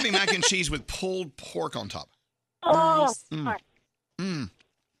 so I'm having mac and cheese with pulled pork on top. Oh,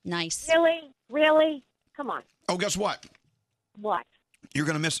 Nice. Really? Come on. Oh, guess what? What? You're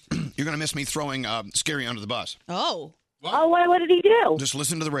gonna miss me throwing Scary under the bus. Oh. Oh, what did he do? Just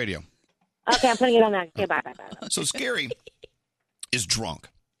listen to the radio. Okay, I'm putting it on that. Okay, bye. So Scary is drunk.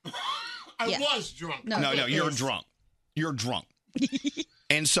 I was drunk. No, you're drunk. You're drunk.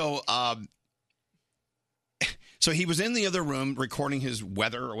 And so, so he was in the other room recording his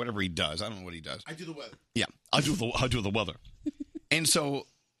weather or whatever he does. I don't know what he does. I do the weather. Yeah, I do the weather. And so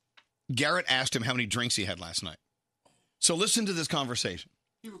Garrett asked him how many drinks he had last night. So listen to this conversation.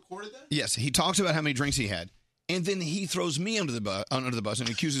 He recorded that? Yes, he talks about how many drinks he had, and then he throws me under the bus and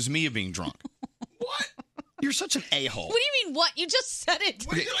accuses me of being drunk. What? You're such an a-hole. What do you mean, what? You just said it.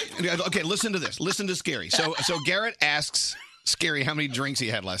 Okay, listen to this. Listen to Scary. So Garrett asks Scary how many drinks he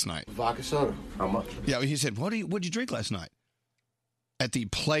had last night. Vodka soda. How much? Yeah, he said, what'd you drink last night? At the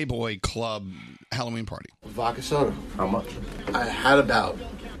Playboy Club Halloween party. Vodka soda. How much? I had about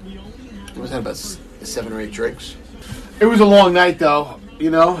 7 or 8 drinks. It was a long night, though. You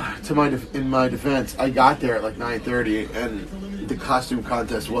know, in my defense, I got there at like 9:30, and the costume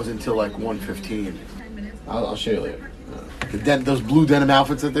contest wasn't until like 1:15. I'll show you later. Those blue denim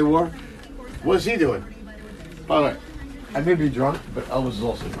outfits that they wore. What's he doing? By the way, I may be drunk, but Elvis is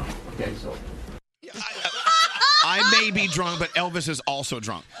also drunk. Okay, so. I may be drunk, but Elvis is also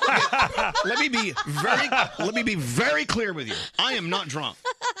drunk. Let me be very clear with you. I am not drunk.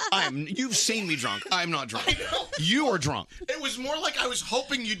 You've seen me drunk. I am not drunk. You are drunk. It was more like I was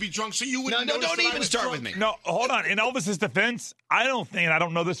hoping you'd be drunk, so you wouldn't. No, don't even start with me. No, hold on. In Elvis's defense, I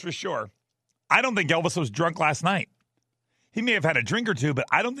don't know this for sure. I don't think Elvis was drunk last night. He may have had a drink or two, but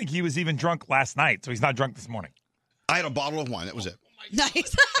I don't think he was even drunk last night, so he's not drunk this morning. I had a bottle of wine. That was it.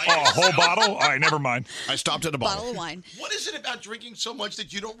 Nice. Oh, a whole bottle? All right, never mind. I stopped at a bottle. Bottle of wine. What is it about drinking so much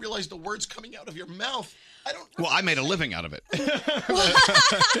that you don't realize the words coming out of your mouth? Well, I made a living out of it.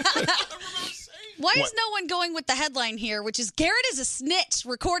 Why is no one going with the headline here, which is Garrett is a snitch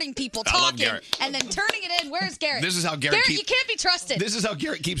recording people I love talking Garrett. and then turning it in? Where's Garrett? This is how Garrett you can't be trusted. This is how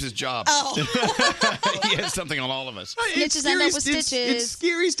Garrett keeps his job. Oh. He has something on all of us. Snitches end up with stitches. It's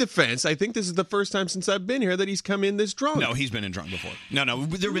Scary's defense. I think this is the first time since I've been here that he's come in this drunk. No, he's been in drunk before. No.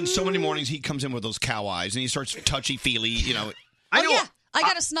 There have been so many mornings he comes in with those cow eyes and he starts touchy-feely, you know. I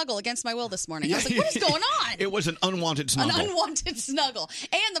got a snuggle against my will this morning. I was like, what is going on? It was an unwanted snuggle. An unwanted snuggle.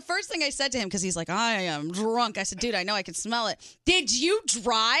 And the first thing I said to him, because he's like, I am drunk. I said, dude, I know I can smell it. Did you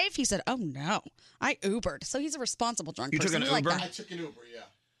drive? He said, oh, no. I Ubered. So he's a responsible drunk You person. took an Like Uber? that. I took an Uber, yeah.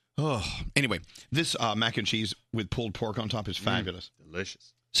 Oh, anyway, this mac and cheese with pulled pork on top is fabulous.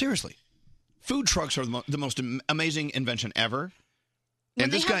 Delicious. Seriously. Food trucks are the most amazing invention ever. When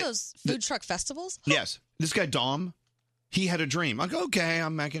And they this have guy, those food truck festivals? yes, this guy Dom, he had a dream. I go, okay,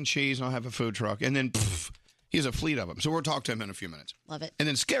 I'm mac and cheese, and I'll have a food truck, and then he has a fleet of them. So we'll talk to him in a few minutes. Love it. And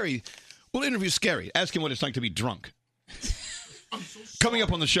then Scary, we'll interview Scary. Ask him what it's like to be drunk. Coming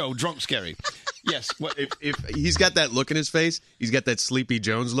up on the show, Drunk Scary. Yes. What if he's got that look in his face? He's got that Sleepy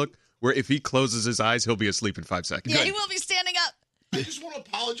Jones look, where if he closes his eyes, he'll be asleep in 5 seconds. Yeah, he will be standing up. I just want to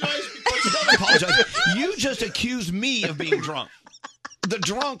apologize because Don't apologize. You just accused me of being drunk. The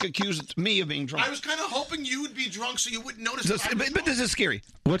drunk accused me of being drunk. I was kind of hoping you would be drunk so you wouldn't notice. But this is Scary.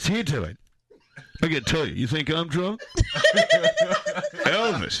 What's he doing? I can tell you. You think I'm drunk?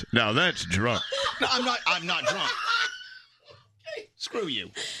 Elvis. Now that's drunk. No, I'm not drunk. Screw you.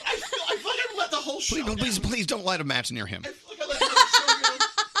 I feel like I've let the whole show. Please don't light a match near him.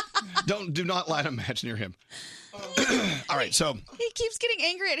 Do not light a match near him. All right, so He keeps getting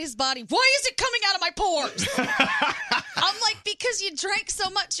angry at his body. Why is it coming out of my pores? I'm like, because you drank so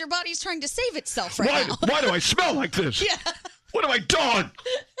much, your body's trying to save itself right now. why do I smell like this? Yeah. What have I done?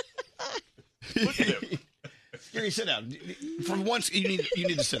 Scary, sit down. For once, you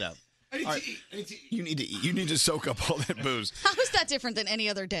need to sit down. I need All to right. eat. I need to eat. You need to eat. You need to soak up all that booze. How is that different than any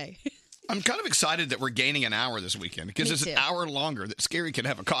other day? I'm kind of excited that we're gaining an hour this weekend because Me it's an too. hour longer that Scary can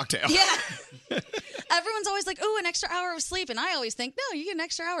have a cocktail. Yeah. Everyone's always like, ooh, an extra hour of sleep. And I always think, no, you get an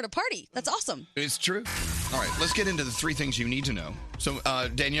extra hour to party. That's awesome. It's true. All right, let's get into the 3 things you need to know. So,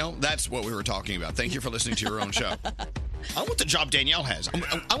 Danielle, that's what we were talking about. Thank you for listening to your own show. I want the job Danielle has.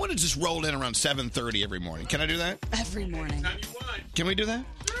 I want to just roll in around 7:30 every morning. Can I do that? Every morning. Can we do that?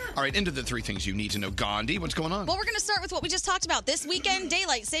 All right, into the 3 things you need to know. Gandhi, what's going on? Well, we're going to start with what we just talked about. This weekend,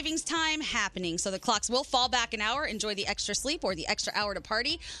 daylight savings time happening. So the clocks will fall back an hour. Enjoy the extra sleep or the extra hour to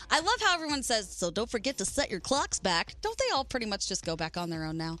party. I love how everyone says, so don't forget to set your clocks back. Don't they all pretty much just go back on their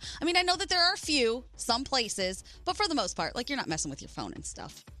own now? I mean, I know that there are a few, some places, but for the most part, like you're not messing with your phone and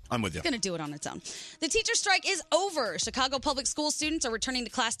stuff. I'm with you. It's going to do it on its own. The teacher strike is over. Chicago public school students are returning to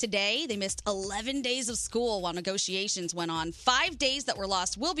class today. They missed 11 days of school while negotiations went on. 5 days that were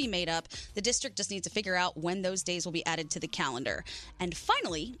lost will be made up. The district just needs to figure out when those days will be added to the calendar. And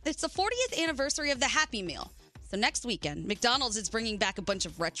finally, it's the 40th anniversary of the Happy Meal. So next weekend, McDonald's is bringing back a bunch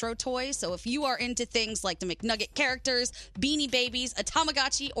of retro toys. So if you are into things like the McNugget characters, Beanie Babies, a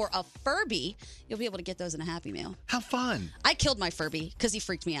Tamagotchi, or a Furby, you'll be able to get those in a Happy Meal. How fun. I killed my Furby because he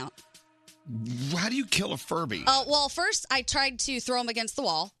freaked me out. How do you kill a Furby? Well, first I tried to throw him against the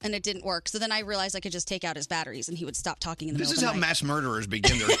wall, and it didn't work. So then I realized I could just take out his batteries, and he would stop talking in the This middle is of how the night. mass murderers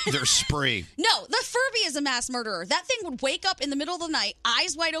begin their spree. No, the Furby is a mass murderer. That thing would wake up in the middle of the night,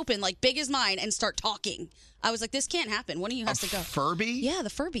 eyes wide open, like big as mine, and start talking. I was like, this can't happen. One of you has to go. Furby? Yeah, the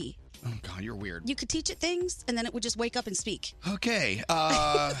Furby. Oh, God, you're weird. You could teach it things, and then it would just wake up and speak. Okay.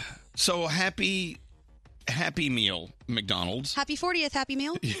 So happy Meal, McDonald's. Happy 40th Happy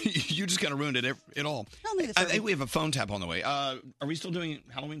Meal. You just kind of ruined it all. Only the I Furby. think we have a phone tap on the way. Are we still doing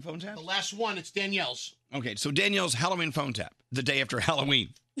Halloween phone tap? The last one, it's Danielle's. Okay, so Danielle's Halloween phone tap, the day after Halloween.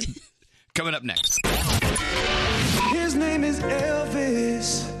 Coming up next. His name is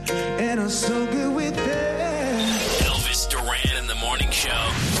Elvis, and I'm so good with that. Elvis Duran in the morning show.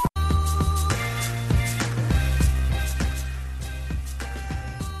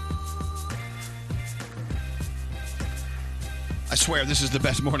 I swear, this is the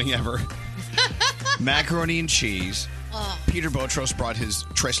best morning ever. Macaroni and cheese. Oh, Peter Botros brought his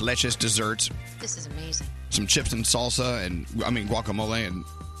tres leches desserts. this is amazing. Some chips and salsa, and guacamole and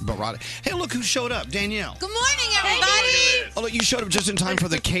burrata. Hey, look who showed up, Danielle. Good morning, everybody. Oh, look, you showed up just in time for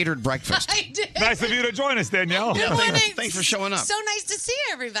the catered breakfast. I did. Nice of you to join us, Danielle. Yeah, thanks for showing up. So nice to see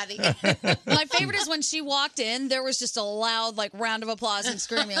everybody. My favorite is when she walked in, there was just a loud, round of applause and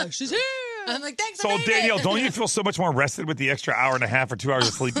screaming, like, she's here. I'm like, thanks for So, being Danielle, here. don't you feel so much more rested with the extra hour and a half or 2 hours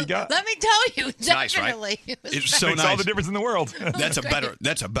of sleep you got? Let me tell you, It's nice, right? definitely. It was It's so Makes nice. all the difference in the world. That's a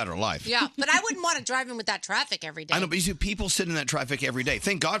great. better life. Yeah, but I wouldn't want to drive in with that traffic every day. I know, but you see, people sit in that traffic every day.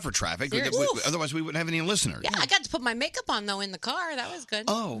 Thank God for traffic. Seriously. Otherwise, we wouldn't have any listeners. Yeah, I got to put my makeup on though in the car. That was good.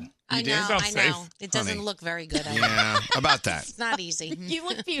 Oh, I you know, did? Sounds I safe, know. It doesn't honey. look very good. Yeah, about that. It's not easy. You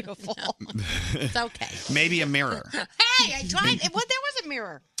look beautiful. It's okay. Maybe a mirror. Hey, I tried. There was a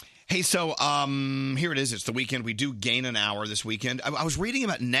mirror. Hey, so here it is. It's the weekend. We do gain an hour this weekend. I was reading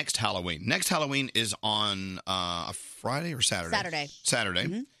about next Halloween. Next Halloween is on a Friday or Saturday?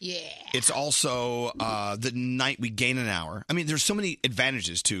 Saturday. Yeah. It's also the night we gain an hour. I mean, there's so many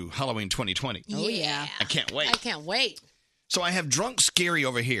advantages to Halloween 2020. Oh, yeah. I can't wait. I can't wait. So I have drunk Scary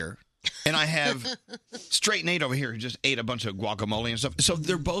over here, and I have straight Nate over here who just ate a bunch of guacamole and stuff. So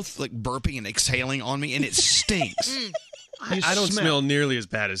they're both burping and exhaling on me, and it stinks. I don't smell nearly as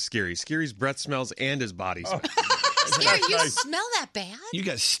bad as Scary. Scary's breath smells and his body smells. Scary, you smell that bad? You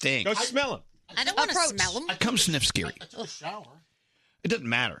guys stink. Go smell him. I don't want to smell them. Come sniff Scary. Shower. It doesn't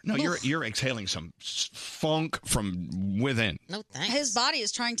matter. No, you're exhaling some funk from within. No thanks. His body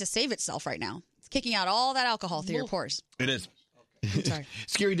is trying to save itself right now. It's kicking out all that alcohol through your pores. It is. Sorry.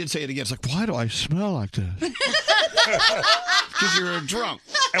 Scary did say it again. It's like, why do I smell like this? Because you're drunk.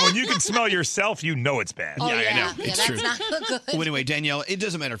 And when you can smell yourself, you know it's bad. Oh, I know. Yeah, It's that's true. not good. Well, anyway, Danielle, it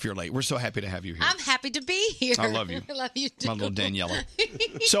doesn't matter if you're late. We're so happy to have you here. I'm happy to be here. I love you. I love you too. My little Daniela.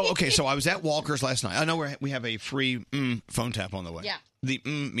 So I was at Walker's last night. I know we have a free phone tap on the way. Yeah. The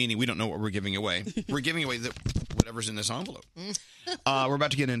meaning we don't know what we're giving away. We're giving away whatever's in this envelope. We're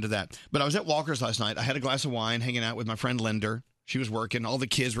about to get into that. But I was at Walker's last night. I had a glass of wine hanging out with my friend Linder. She was working. All the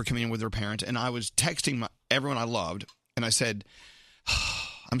kids were coming in with their parents. And I was texting everyone I loved. And I said,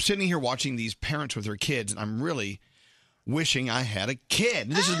 I'm sitting here watching these parents with their kids, and I'm really wishing I had a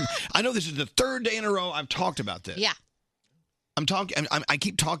kid. I know this is the third day in a row I've talked about this. Yeah. I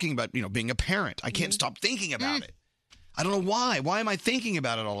keep talking about, being a parent. I can't stop thinking about it. I don't know why. Why am I thinking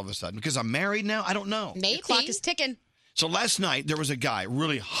about it all of a sudden? Because I'm married now? I don't know. Maybe. The clock is ticking. So last night, there was a guy,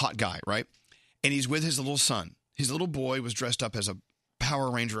 really hot guy, right? And he's with his little son. His little boy was dressed up as a Power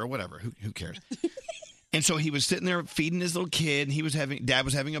Ranger or whatever. Who cares? And so he was sitting there feeding his little kid. And Dad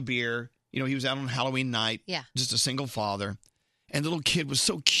was having a beer. He was out on Halloween night. Yeah. Just a single father. And the little kid was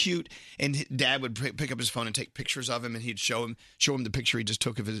so cute. And Dad would pick up his phone and take pictures of him. And he'd show him the picture he just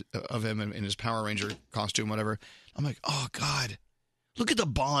took of him in his Power Ranger costume, whatever. I'm like, oh, God. Look at the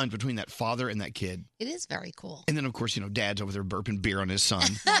bond between that father and that kid. It is very cool. And then, of course, Dad's over there burping beer on his son.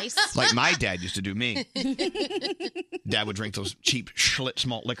 Nice. Like my dad used to do me. Dad would drink those cheap Schlitz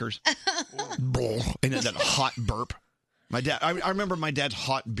malt liquors. And then that hot burp. I remember my dad's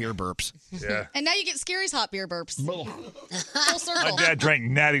hot beer burps. Yeah. And now you get Scary's hot beer burps. Full circle. My dad drank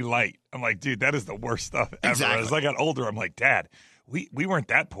Natty Light. I'm like, dude, that is the worst stuff ever. Exactly. As I got older, I'm like, Dad, We weren't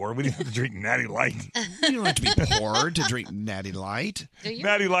that poor. We didn't have to drink Natty Light. You don't have to be poor to drink Natty Light.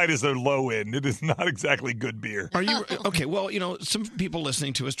 Natty Light is the low end. It is not exactly good beer. Are you okay? Well, some people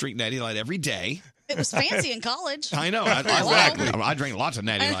listening to us drink Natty Light every day. It was fancy in college. I know. I drink lots of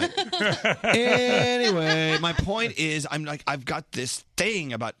Natty Light. Anyway, my point is, I've got this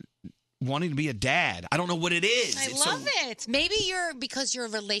thing about wanting to be a dad. I don't know what it is. I love it. Maybe because your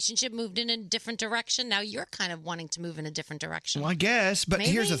relationship moved in a different direction. Now you're kind of wanting to move in a different direction. Well, I guess, but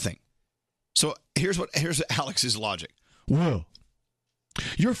Maybe. here's the thing. So here's Alex's logic. Well,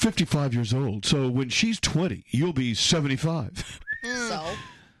 you're 55 years old, so when she's 20, you'll be 75. So?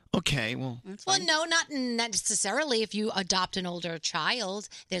 Okay, well. Well, no, not necessarily. If you adopt an older child,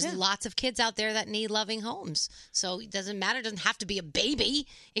 there's lots of kids out there that need loving homes. So it doesn't matter. It doesn't have to be a baby.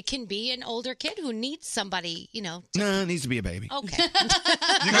 It can be an older kid who needs somebody, No, it needs to be a baby. Okay.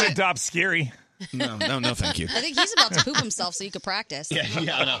 You can adopt Scary. No, thank you. I think he's about to poop himself so you could practice. Yeah,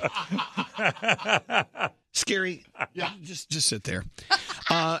 I know. Scary. Yeah, just sit there.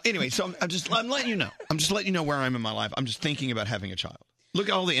 Anyway, so I'm letting you know. I'm just letting you know where I'm in my life. I'm just thinking about having a child. Look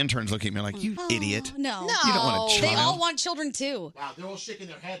at all the interns looking at me like, you idiot. No. You don't want a child. They all want children, too. Wow, they're all shaking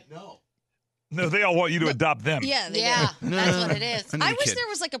their head. No. No, they all want you to adopt them. Yeah, they do. That's what it is. I wish there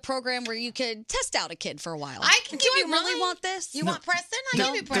was like a program where you could test out a kid for a while. I can Do give I you really mine. want this? You want Preston? I'll give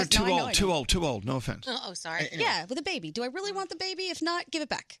you They're Preston. too old. No offense. Oh, sorry. Yeah, with a baby. Do I really want the baby? If not, give it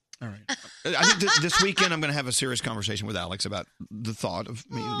back. All right. I think this weekend I'm going to have a serious conversation with Alex about the thought of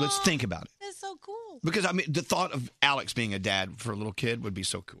let's think about it. That's so cool. Because the thought of Alex being a dad for a little kid would be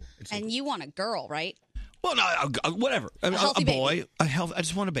so cool. And you want a girl, right? Well, no, whatever. A healthy boy, I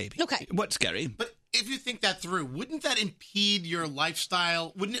just want a baby. Okay. What's scary? But if you think that through, wouldn't that impede your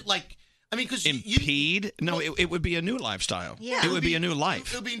lifestyle? Wouldn't it because impede? No, it would be a new lifestyle. Yeah. It would be a new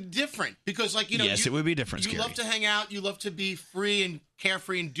life. It would be different because, yes, it would be different. You Scary. love to hang out. You love to be free and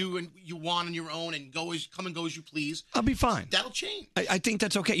carefree and do what you want on your own and come and go as you please. I'll be fine. That'll change. I think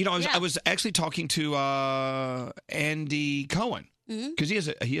that's okay. I was actually talking to Andy Cohen because he has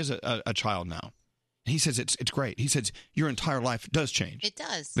a child now. He says it's great. He says your entire life does change. It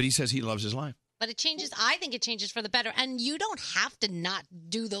does. But he says he loves his life. But it changes. I think it changes for the better. And you don't have to not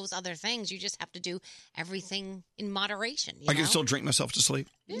do those other things. You just have to do everything in moderation. I can still drink myself to sleep.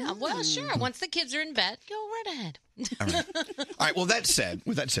 Yeah, well, sure. Once the kids are in bed, go right ahead. All right. Well, with that said,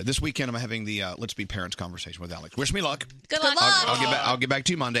 this weekend I'm having the Let's Be Parents conversation with Alex. Wish me luck. Good luck. I'll get back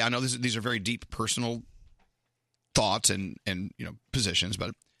to you Monday. I know these are very deep personal thoughts and positions,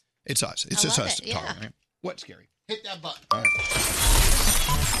 but it's us. It's just us talking. Right? What's scary? Hit that button. All right.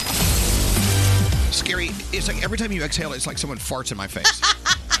 Scary. It's like every time you exhale, it's like someone farts in my face.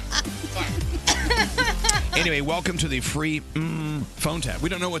 Anyway, welcome to the free phone tap. We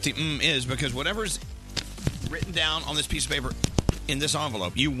don't know what the is because whatever's written down on this piece of paper in this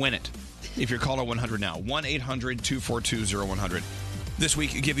envelope, you win it. If you're caller 100 now, 1-800-242-0100. This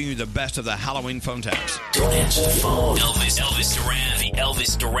week, giving you the best of the Halloween phone taps. Don't answer the phone. Elvis Duran, the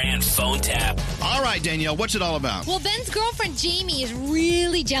Elvis Duran phone tap. All right, Danielle, what's it all about? Well, Ben's girlfriend, Jamie, is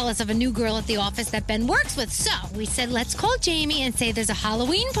really jealous of a new girl at the office that Ben works with. So we said, let's call Jamie and say there's a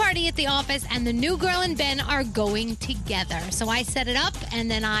Halloween party at the office and the new girl and Ben are going together. So I set it up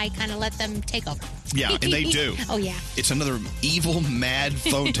and then I kind of let them take over. Yeah, and they do. Oh, yeah. It's another evil, mad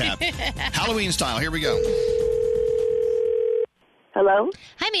phone tap. Halloween style. Here we go. Hello?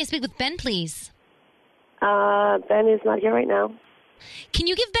 Hi, may I speak with Ben, please? Ben is not here right now. Can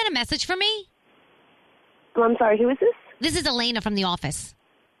you give Ben a message for me? Oh, I'm sorry, who is this? This is Elena from the office.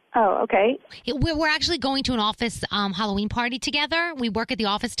 Oh, okay. We're actually going to an office Halloween party together. We work at the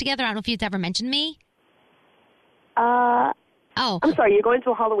office together. I don't know if you've ever mentioned me. I'm sorry, you're going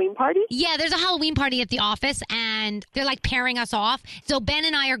to a Halloween party? Yeah, there's a Halloween party at the office, and they're like pairing us off. So Ben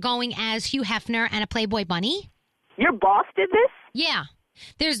and I are going as Hugh Hefner and a Playboy bunny. Your boss did this? Yeah.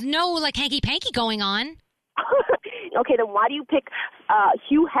 There's no, hanky-panky going on. Okay, then why do you pick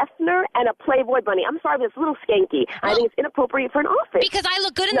Hugh Hefner and a Playboy bunny? I'm sorry, but it's a little skanky. I think it's inappropriate for an office. Because I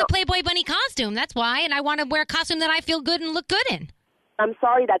look good in the Playboy bunny costume. That's why. And I want to wear a costume that I feel good and look good in. I'm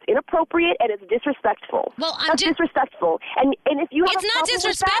sorry, that's inappropriate and it's disrespectful. Well, that's disrespectful. And if you have it's not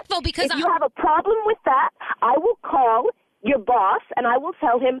disrespectful because if you have a problem with that, I will call your boss, and I will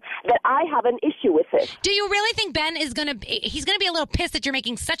tell him that I have an issue with it. Do you really think Ben is he's going to be a little pissed that you're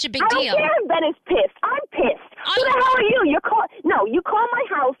making such a big deal? I don't care if Ben is pissed. I'm pissed. Who the hell are you? You call my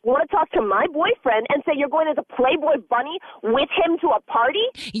house, you want to talk to my boyfriend, and say you're going as a Playboy bunny with him to a party?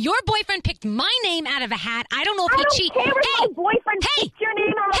 Your boyfriend picked my name out of a hat. I don't know if he cheated. I don't care if my boyfriend picked your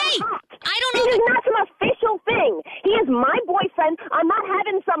name out of a hat. I don't know. This is not some official thing. He is my boyfriend. I'm not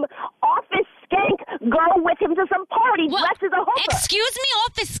having some office skank go with him to some party dressed as a hooker. Excuse me,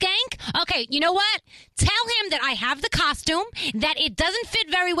 office skank? Okay, you know what? Tell him that I have the costume, that it doesn't fit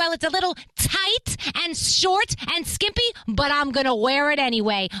very well. It's a little tight and short and skimpy, but I'm going to wear it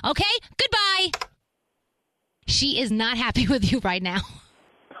anyway. Okay? Goodbye. She is not happy with you right now.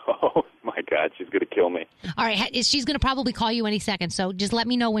 Oh, my God. She's going to kill me. All right. She's going to probably call you any second, so just let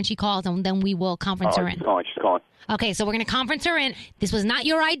me know when she calls, and then we will conference her in. She's calling. Okay, so we're going to conference her in. This was not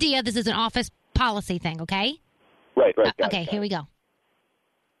your idea. This is an office policy thing, okay? Right. Okay, here we go.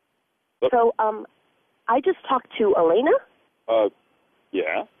 So, I just talked to Elena.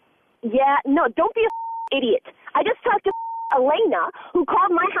 Yeah? Yeah, no, don't be a idiot. I just talked to Elena, who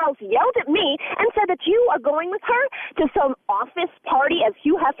called my house, yelled at me, and said that you are going with her to some office party as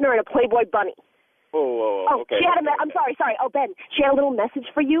Hugh Hefner and a Playboy bunny. Oh, okay. She had I'm sorry. Oh, Ben, she had a little message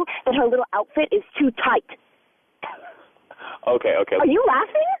for you that her little outfit is too tight. Okay. Are you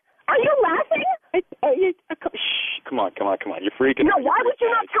laughing? Shh, come on. You're freaking No, out. why would you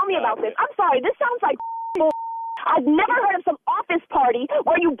not tell me about this? I'm sorry, this sounds like bull. I've never heard of some office party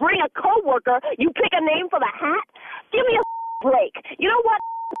where you bring a coworker, you pick a name for the hat. Give me a break. You know what?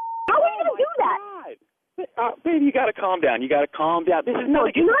 How are you going to do that? Baby, you got to calm down. This is No,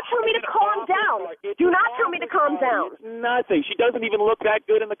 nothing. do not tell me to calm down. Do not tell me to calm down. It's nothing. She doesn't even look that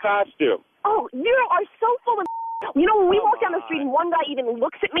good in the costume. Oh, you are so full of. You know, when we walk down the street and one guy even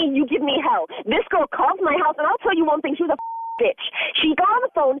looks at me, you give me hell. This girl calls my house, and I'll tell you one thing. She was a bitch. She got on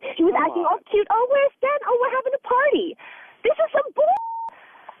the phone. She was acting all cute. Oh, where's Ben? Oh, we're having a party. This is some bull.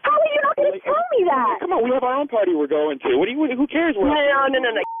 How are you not going to tell me that? Come on, we have our own party we're going to. Who cares? No.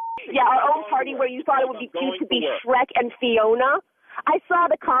 Yeah, our own party where you thought it would be cute to be Shrek and Fiona. I saw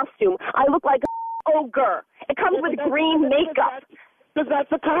the costume. I look like an ogre. It comes with green makeup. Because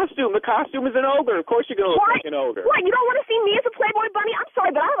that's the costume. The costume is an ogre. Of course you're going to look like an ogre. What? You don't want to see me as a Playboy bunny? I'm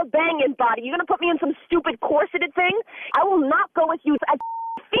sorry, but I have a banging body. You're going to put me in some stupid corseted thing? I will not go with you as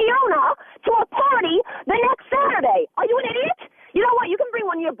Fiona to a party the next Saturday. Are you an idiot? You know what? You can bring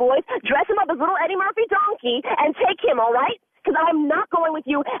one of your boys, dress him up as little Eddie Murphy donkey, and take him, all right? Because I'm not going with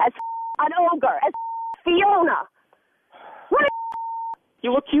you as an ogre, as Fiona. What? You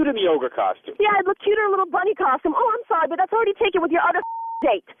look cute in the ogre costume. Yeah, I look cute in a little bunny costume. Oh, I'm sorry, but that's already taken with your other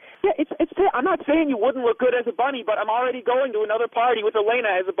date. Yeah, I'm not saying you wouldn't look good as a bunny, but I'm already going to another party with Elena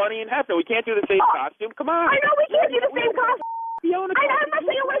as a bunny and Hefner. We can't do the same costume. Come on. I know we can't do the same costume. I'm not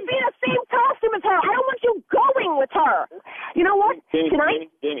saying I want to be in the same costume as her. I don't want you going with her. You know what? Jamie,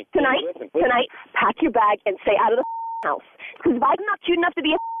 Tonight, pack your bag and stay out of the house. Because if I'm not cute enough to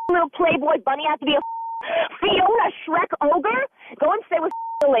be a little Playboy bunny, I have to be a Fiona Shrek ogre. Go and stay with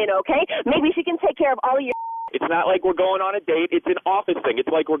Elena, okay? Maybe she can take care of all of your. It's not like we're going on a date. It's an office thing. It's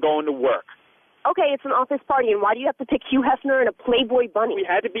like we're going to work. Okay, it's an office party, and why do you have to pick Hugh Hefner and a Playboy bunny? We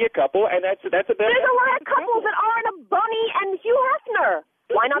had to be a couple, and that's a bit. There's a lot of couples that aren't a bunny and Hugh Hefner.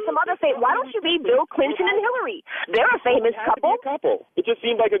 Why not some other famous? Why don't you be Bill Clinton and Hillary? They're a famous couple. It just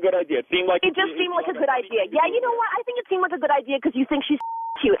seemed like a good idea. It just seemed like a good idea. Yeah, you know what? I think it seemed like a good idea because you think she's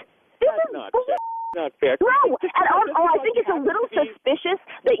cute. This is not fair. No, and I think it's a little suspicious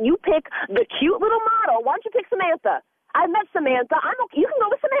that you pick the cute little model. Why don't you pick Samantha? I met Samantha. I'm okay. You can go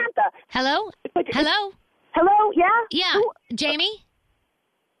with Samantha. Hello? Hello? Yeah? Yeah. Jamie?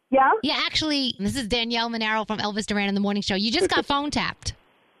 Yeah? Yeah, actually, this is Danielle Monaro from Elvis Duran in the Morning Show. You just got phone tapped.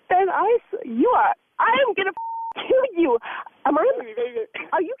 Ben, I am going to kill you.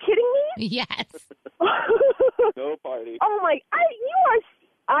 Are you kidding me? Yes. No party. Oh, my.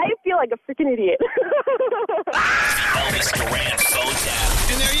 I feel like a freaking idiot. Elvis Duran phone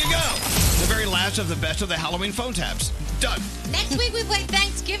tap. And there you go. The very last of the best of the Halloween phone taps. Done. Next week we play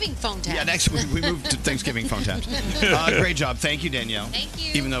Thanksgiving phone tap. Yeah, next week we move to Thanksgiving phone taps. Great job. Thank you, Danielle. Thank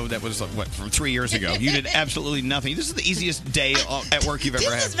you. Even though that was, from 3 years ago. You did absolutely nothing. This is the easiest day at work you've ever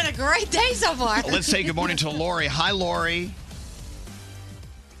had. This has been a great day so far. Let's say good morning to Lori. Hi, Lori.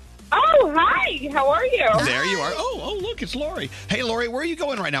 Oh, hi. How are you? There you are. Oh, look, it's Lori. Hey, Lori, where are you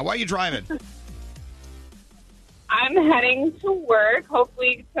going right now? Why are you driving? I'm heading to work.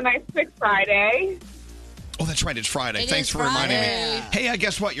 Hopefully tonight's Quick Friday. Oh, that's right. It's Friday. It Thanks is for reminding me. Friday. Hey,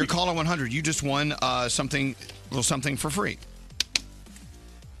 guess what? You're caller 100. You just won something for free.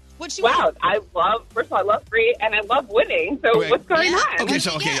 Wow, first of all, I love free and I love winning. So what's going on?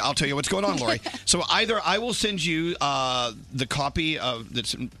 Okay, I'll tell you what's going on, Lori. So either I will send you the copy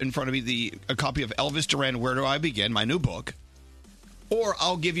that's in front of me, a copy of Elvis Duran, Where Do I Begin, my new book, or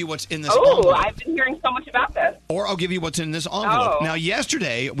I'll give you what's in this envelope. I've been hearing so much about this. Or I'll give you what's in this envelope. Oh. Now,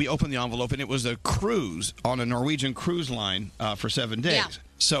 yesterday, we opened the envelope, and it was a cruise on a Norwegian cruise line for 7 days. Yeah.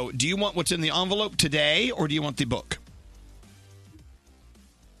 So do you want what's in the envelope today, or do you want the book?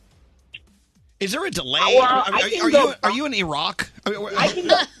 Is there a delay? Well, Are you in Iraq? I can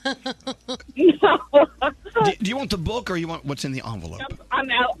go. Do you want the book or you want what's in the envelope? I'm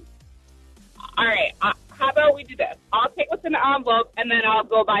out. All right. How about we do this? I'll take what's in the envelope, and then I'll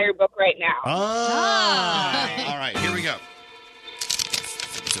go buy your book right now. All right, here we go.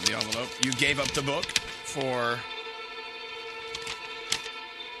 It's in the envelope. You gave up the book for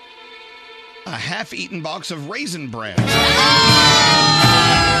a half-eaten box of Raisin Bran.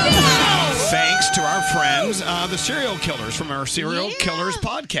 Thanks to our friends, the Serial Killers from our Serial Killers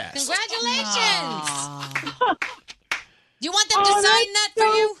podcast. Congratulations. Do you want them to sign that for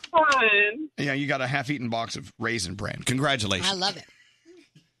you? Fun. Yeah, you got a half-eaten box of Raisin Bran. Congratulations. I love it.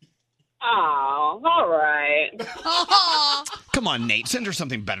 Oh, all right. Come on, Nate. Send her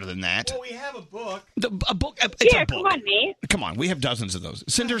something better than that. Well, we have a book. A book? It's a book. Come on, Nate. Come on, we have dozens of those.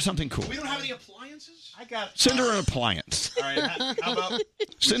 Send her something cool. We don't have any appliances? I got. Send her an appliance. All right. How about?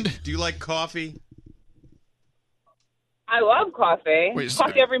 Do you like coffee? I love coffee. Wait,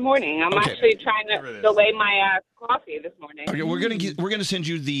 Coffee every morning. I'm Okay. actually trying to delay my coffee this morning. Okay, we're gonna send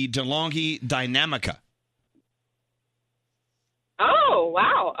you the DeLonghi Dynamica. Oh,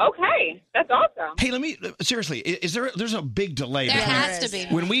 wow. Okay. That's awesome. Hey, seriously, there's a big delay. There between- has to be.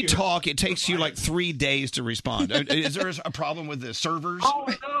 When we talk, it takes you like 3 days to respond. Is there a problem with the servers? Oh,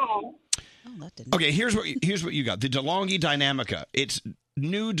 no. Okay, here's what you got. The DeLonghi Dynamica. It's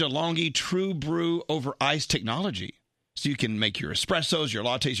new DeLonghi True Brew over ice technology. So you can make your espressos, your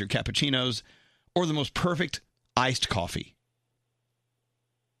lattes, your cappuccinos, or the most perfect iced coffee.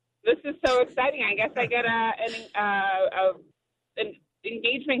 This is so exciting. I guess I get an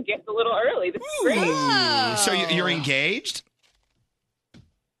engagement gift a little early. This is great. So you're engaged?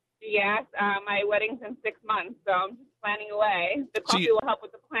 Yes. My wedding's in 6 months, so I'm just planning away. The coffee will help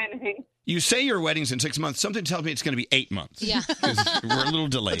with the planning. You say your wedding's in 6 months. Something tells me it's going to be 8 months. Yeah. 'Cause we're a little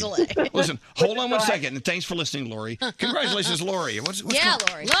delayed. Listen, hold on one second. And thanks for listening, Lori. Congratulations, Lori. What's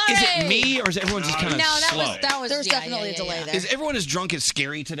Lori. Is it me or is everyone just kind of slow? There's definitely a delay there. Is everyone as drunk as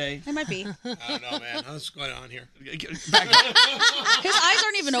Scary today? It might be. I don't know, man. What's going on here? His eyes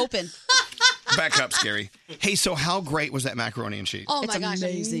aren't even open. Back up, Scary. Hey, so how great was that macaroni and cheese? Oh, my gosh.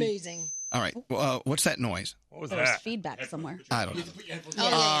 Amazing. All right. Well, what's that noise? What was that? Feedback somewhere. I don't know.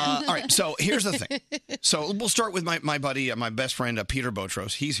 Oh, All right. So here's the thing. So we'll start with my buddy, my best friend, Peter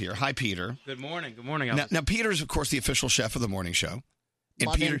Botros. He's here. Hi, Peter. Good morning. Good morning. Now, Peter's, of course, the official chef of the morning show. And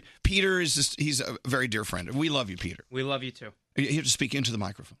Love him. Peter is he's a very dear friend. We love you, Peter. We love you too. You have to speak into the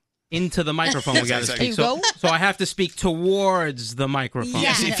microphone. Into the microphone, we got to speak. So I have to speak towards the microphone.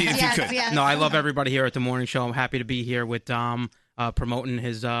 Yes, if you could. Yes. No, I love everybody here at the morning show. I'm happy to be here with Dom, promoting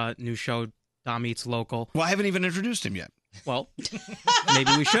his new show, Dom Eats Local. Well, I haven't even introduced him yet. Well,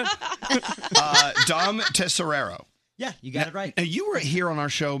 maybe we should. Dom Tesserero. Yeah, you got it right. Now, you were here on our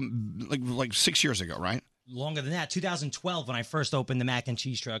show like 6 years ago, right? Longer than that, 2012, when I first opened the mac and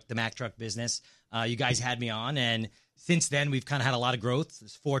cheese truck, the Mac Truck business. You guys had me on, and since then, we've kind of had a lot of growth.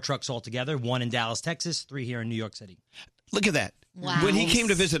 There's 4 trucks altogether, 1 in Dallas, Texas, 3 here in New York City. Look at that. Wow. When he came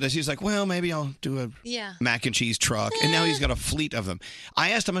to visit us, he's like, well, maybe I'll do a mac and cheese truck. And now he's got a fleet of them.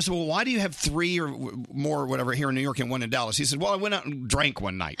 I asked him, I said, well, why do you have 3 or more, whatever, here in New York and 1 in Dallas? He said, well, I went out and drank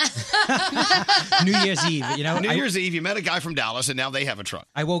one night. New Year's Eve, New Year's Eve, you met a guy from Dallas, and now they have a truck.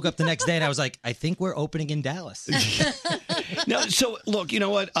 I woke up the next day, and I was like, I think we're opening in Dallas. No, so look, you know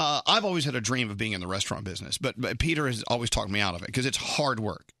what? I've always had a dream of being in the restaurant business, but Peter has always talked me out of it because it's hard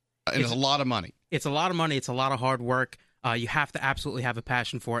work. And it's a lot of money. It's a lot of money. It's a lot of hard work. You have to absolutely have a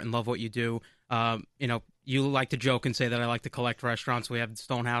passion for it and love what you do. You like to joke and say that I like to collect restaurants. We have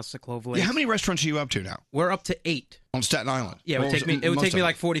Stonehouse at Clover Lakes. Yeah, how many restaurants are you up to now? We're up to 8. On Staten Island? Yeah, it would take me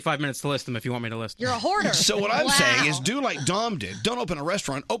like 45 minutes to list them if you want me to list them. You're a hoarder. So what I'm saying is do like Dom did. Don't open a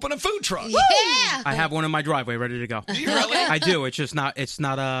restaurant, open a food truck. Yeah. I have one in my driveway ready to go. Do you really? I do. It's just not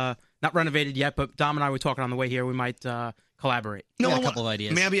renovated yet, but Dom and I were talking on the way here. We might collaborate. Got a couple of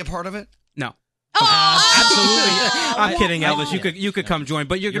ideas. May I be a part of it? No. Absolutely. I'm kidding, Elvis. You could come join,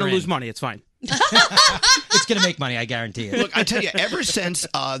 but you're going to lose money. It's fine. It's going to make money, I guarantee it. Look, I tell you, ever since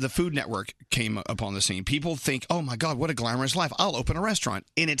the Food Network came upon the scene, people think, oh, my God, what a glamorous life. I'll open a restaurant.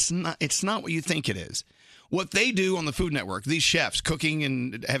 And it's not what you think it is. What they do on the Food Network, these chefs cooking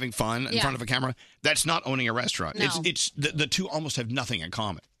and having fun in front of a camera, that's not owning a restaurant. No. It's the two almost have nothing in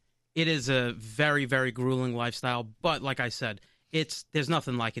common. It is a very, very grueling lifestyle, but like I said, there's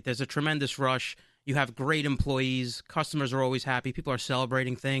nothing like it. There's a tremendous rush. You have great employees. Customers are always happy. People are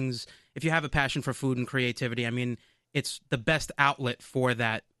celebrating things. If you have a passion for food and creativity, I mean, it's the best outlet for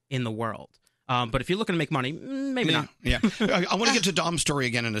that in the world. But if you're looking to make money, maybe not. Yeah. I want to get to Dom's story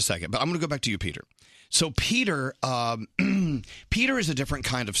again in a second, but I'm going to go back to you, Peter. So Peter, Peter is a different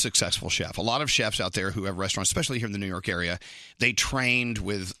kind of successful chef. A lot of chefs out there who have restaurants, especially here in the New York area, they trained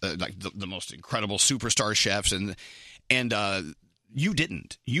with like the most incredible superstar chefs, and you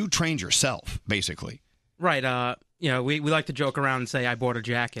didn't. You trained yourself, basically. Right. We like to joke around and say I bought a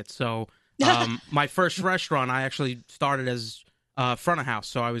jacket. So my first restaurant, I actually started as front of house.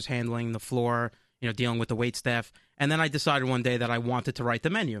 So I was handling the floor, dealing with the wait staff. And then I decided one day that I wanted to write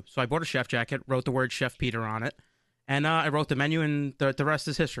the menu. So I bought a chef jacket, wrote the word Chef Peter on it, and I wrote the menu, and the rest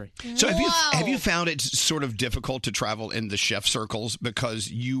is history. So have you found it sort of difficult to travel in the chef circles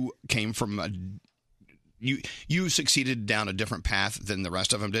because you came from you succeeded down a different path than the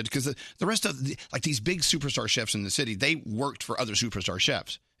rest of them did? Because the rest of like these big superstar chefs in the city, they worked for other superstar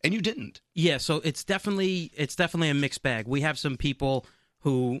chefs, and you didn't. Yeah, so it's definitely a mixed bag. We have some people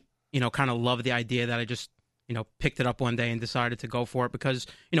who kind of love the idea that I just picked it up one day and decided to go for it because,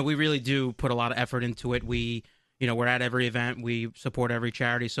 we really do put a lot of effort into it. We, we're at every event. We support every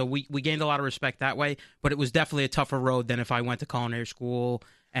charity. So we gained a lot of respect that way. But it was definitely a tougher road than if I went to culinary school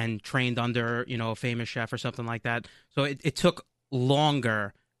and trained under, a famous chef or something like that. So it took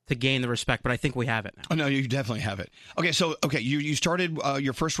longer to gain the respect, but I think we have it now. Oh, no, you definitely have it. Okay, you started,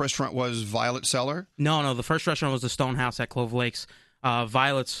 your first restaurant was Violet Cellar? No, the first restaurant was the Stone House at Clove Lakes.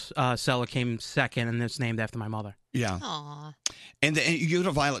 Violet's Cellar came second, and it's named after my mother. Yeah. Aww. And you go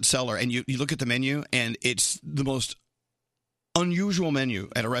to Violet Cellar, and you look at the menu, and it's the most unusual menu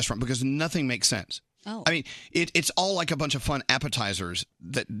at a restaurant because nothing makes sense. Oh. I mean, it's all like a bunch of fun appetizers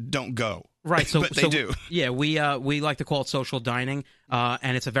that don't go. Right, so but they do. Yeah, we like to call it social dining,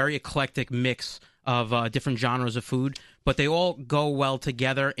 and it's a very eclectic mix of different genres of food, but they all go well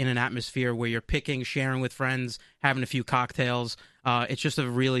together in an atmosphere where you're picking, sharing with friends, having a few cocktails. It's just a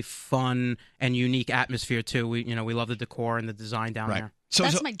really fun and unique atmosphere too. We love the decor and the design down there. So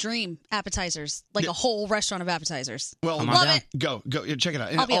That's my dream. Appetizers, like a whole restaurant of appetizers. Well, love it. Go check it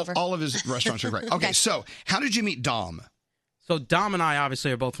out. I'll be over. All of his restaurants are great. Okay, so how did you meet Dom? So Dom and I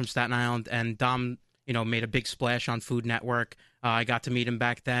obviously are both from Staten Island, and Dom, made a big splash on Food Network. I got to meet him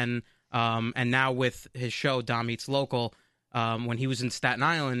back then, and now with his show Dom Eats Local, when he was in Staten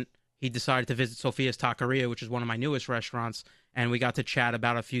Island, he decided to visit Sophia's Taqueria, which is one of my newest restaurants, and we got to chat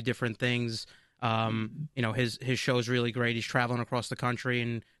about a few different things. His show's really great. He's traveling across the country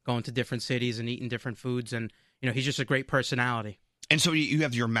and going to different cities and eating different foods, and he's just a great personality. And so you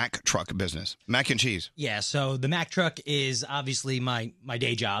have your Mac truck business, mac and cheese. Yeah, so the Mac truck is obviously my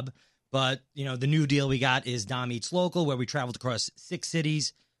day job, but the new deal we got is Dom Eats Local, where we traveled across 6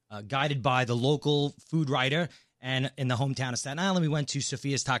 cities, guided by the local food writer. And in the hometown of Staten Island, we went to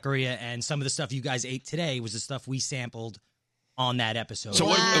Sophia's Taqueria, and some of the stuff you guys ate today was the stuff we sampled on that episode. So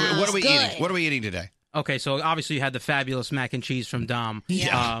what are we eating? What are we eating today? Okay, so obviously you had the fabulous mac and cheese from Dom,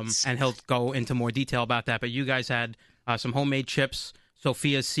 and he'll go into more detail about that. But you guys had some homemade chips,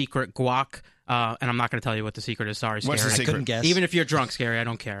 Sophia's secret guac, and I'm not going to tell you what the secret is. Sorry, Scary. What's the secret? I couldn't guess. Even if you're drunk, Scary, I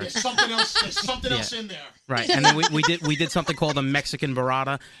don't care. There's something else. There's something else in there. Right, and then we did something called a Mexican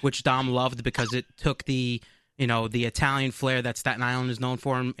burrata, which Dom loved because it took the Italian flair that Staten Island is known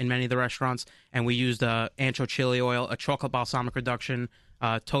for in many of the restaurants, and we used ancho chili oil, a chocolate balsamic reduction,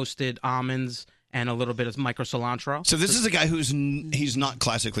 toasted almonds, and a little bit of micro cilantro. So this is a guy he's not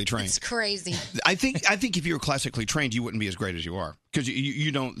classically trained. It's crazy. I think if you were classically trained, you wouldn't be as great as you are because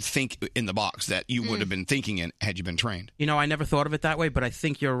you don't think in the box that you would have been thinking in had you been trained. I never thought of it that way, but I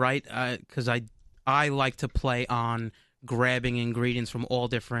think you're right because I like to play on grabbing ingredients from all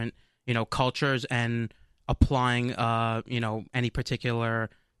different cultures and applying any particular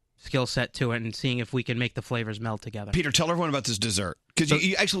skill set to it and seeing if we can make the flavors meld together. Peter, tell everyone about this dessert because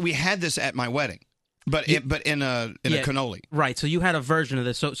actually we had this at my wedding, but in a cannoli. Right. So you had a version of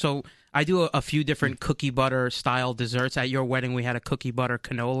this. So I do a few different cookie butter style desserts. At your wedding, we had a cookie butter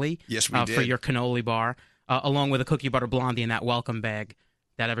cannoli. Yes, we did. For your cannoli bar, along with a cookie butter blondie in that welcome bag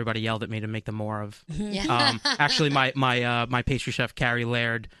that everybody yelled at me to make them more of. Yeah. Actually, my pastry chef Carrie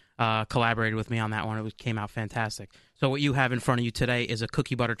Laird collaborated with me on that one. It came out fantastic. So what you have in front of you today is a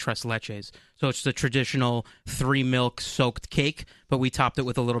cookie butter tres leches. So it's the traditional 3-milk soaked cake, but we topped it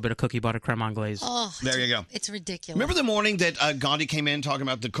with a little bit of cookie butter creme anglaise. Oh, there you go. It's ridiculous. Remember the morning that Gandhi came in talking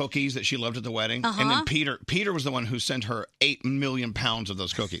about the cookies that she loved at the wedding? Uh-huh. And then Peter was the one who sent her 8 million pounds of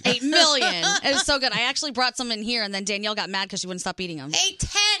those cookies. 8 million. It was so good. I actually brought some in here, and then Danielle got mad because she wouldn't stop eating them.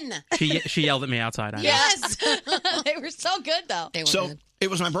 8-10. She yelled at me outside. Yes. They were so good, though. They were So good.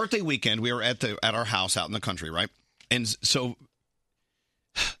 it was my birthday weekend. We were at our house out in the country, right? And so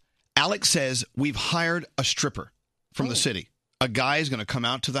Alex says we've hired a stripper from the city. a guy is going to come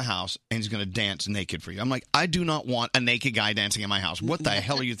out to the house and he's going to dance naked for you. I'm like, I do not want a naked guy dancing in my house. What the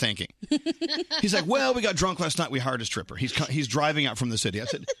hell are you thinking? He's like, well, we got drunk last night. We hired a stripper. He's driving out from the city. I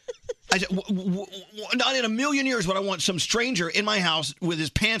said, not in a million years would I want some stranger in my house with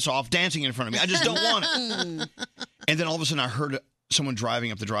his pants off dancing in front of me. I just don't want it. And then all of a sudden I heard someone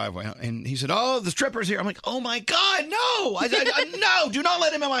driving up the driveway, and he said, oh, the stripper's here. I'm like, oh, my God, no. No, do not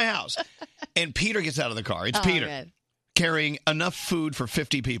let him in my house. And Peter gets out of the car. It's Peter. Good. Carrying enough food for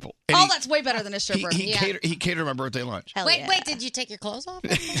 50 people. And That's way better than a stripper. He catered my birthday lunch. Wait, did you take your clothes off?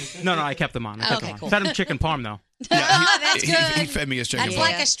 No, I kept them on. Okay, cool. Fed him chicken parm, though. That's good. He fed me his chicken That's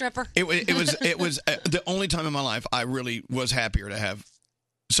parm. like a stripper. It was the only time in my life I really was happier to have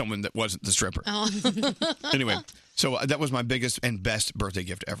someone that wasn't the stripper. Oh. Anyway, so that was my biggest and best birthday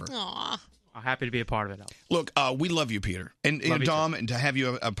gift ever. Aw. I'm happy to be a part of it. Look, we love you, Peter. And Love you Dom, and to have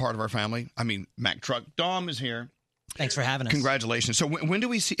you a part of our family. I mean, Mac Truck, Dom is here. Thanks for having us. Congratulations. So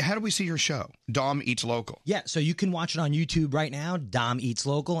how do we see your show? Dom Eats Local. Yeah, so you can watch it on YouTube right now, Dom Eats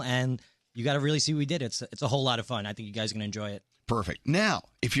Local, and you got to really see what we did. It's a whole lot of fun. I think you guys are going to enjoy it. Perfect. Now,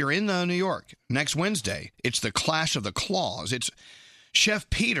 if you're in New York, next Wednesday, it's the Clash of the Claws. It's Chef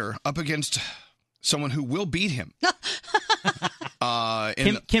Peter up against someone who will beat him.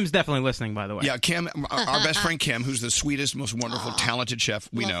 Kim's definitely listening, by the way. Yeah, Kim, our best friend Kim, who's the sweetest, most wonderful, talented chef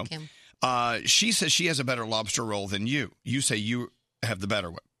we know. Kim. She says she has a better lobster roll than you. You say you have the better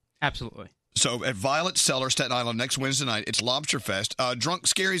one. Absolutely. So at Violet Cellar, Staten Island, next Wednesday night, it's Lobster Fest. Drunk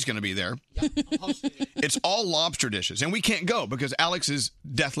Scary's going to be there. It's all lobster dishes. And we can't go because Alex is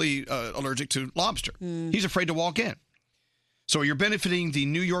deathly allergic to lobster. He's afraid to walk in. So you're benefiting the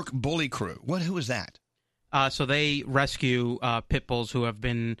New York Bully Crew. Who is that? So they rescue pit bulls who have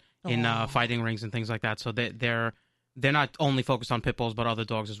been in fighting rings and things like that. So they're not only focused on pit bulls, but other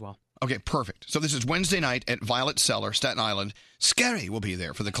dogs as well. Okay, perfect. So this is Wednesday night at Violet Cellar, Staten Island. Scary will be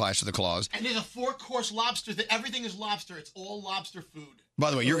there for the Clash of the Claws. And there's a 4-course lobster. Everything is lobster. It's all lobster food. By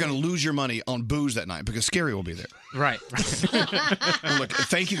the way, you're going to lose your money on booze that night because Scary will be there. Right. Well, look,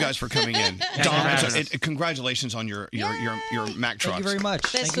 thank you guys for coming in. Dom, congratulations on your Mack trucks. Thank you very much.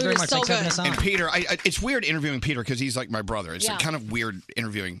 This Thank you food very is much. so Thanks for having good. us on. And Peter, it's weird interviewing Peter because he's like my brother. It's Yeah. kind of weird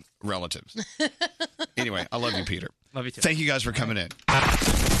interviewing relatives. Anyway, I love you, Peter. Love you too. Thank you guys for coming in.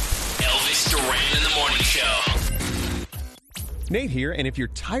 Elvis Duran in the morning show. Nate here, and if you're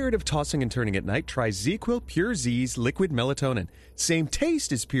tired of tossing and turning at night, try ZzzQuil Pure Z's liquid melatonin. Same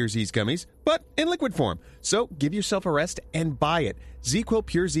taste as Pure Z's gummies, but in liquid form. So give yourself a rest and buy it. ZzzQuil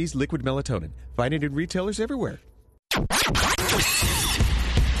Pure Z's liquid melatonin. Find it in retailers everywhere.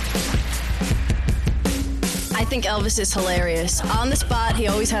 I think Elvis is hilarious. On the spot, he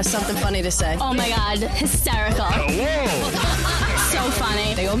always has something funny to say. Oh my God, hysterical. So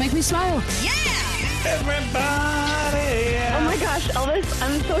funny. They all make me smile. Everybody. Oh my gosh, Elvis,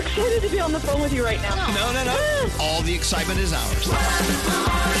 I'm so excited to be on the phone with you right now. No. All the excitement is ours.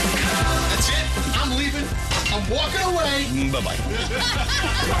 That's it. I'm leaving. I'm walking away. Bye-bye.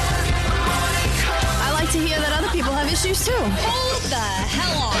 I like to hear that other people have issues too. Hold the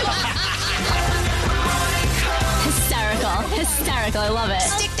hell on. Hysterical. I love it.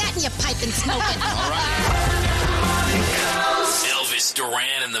 Stick that in your pipe and smoke it. Elvis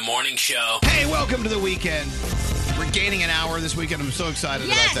Duran in the morning show. Hey, welcome to the weekend. We're gaining an hour this weekend. I'm so excited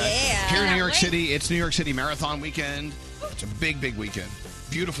about that. Yeah. Here in New York City, it's New York City Marathon weekend. It's a big weekend.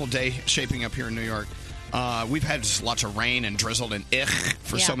 Beautiful day shaping up here in New York. We've had just lots of rain and drizzle and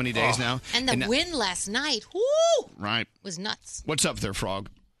for so many days now. And the wind last night, right, was nuts. What's up there, Frog?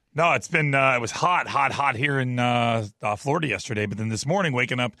 No, it's been it was hot here in Florida yesterday, but then this morning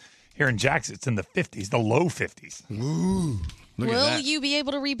waking up here in Jackson, it's in the 50s, the low 50s. Ooh, look at Will that. you be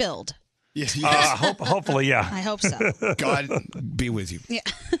able to rebuild? Yes. Hopefully, yeah. I hope so. God be with you. Yeah.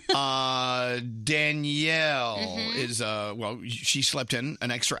 Danielle is she slept in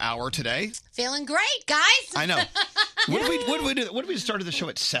an extra hour today. Feeling great, guys. I know. What do we do? What if we started the show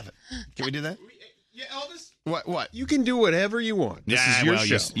at 7? Can we do that? Yeah, Elvis? What? You can do whatever you want. This is your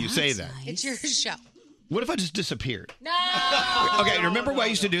show. You say that. It's your show. What if I just disappeared? No. Okay, remember when I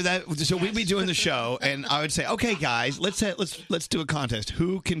used to do that? So we'd be doing the show, and I would say, "Okay, guys, let's do a contest.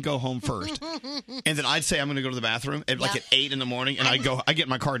 Who can go home first?" And then I'd say I'm going to go to the bathroom at 8 in the morning, and I get in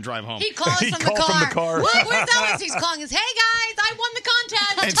my car and drive home. He calls from the car. Look, where's Elvis? He's calling us. Hey guys, I won the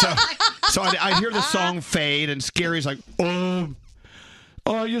contest. And so I'd hear the song fade, and Scary's like,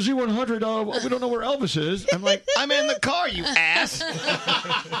 you Z100, we don't know where Elvis is. I'm like, I'm in the car, you ass.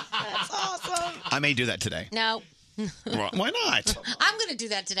 That's awesome. I may do that today. No. Why not? I'm going to do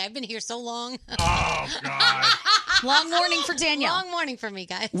that today. I've been here so long. Oh, God. Long morning for Danielle. Long morning for me,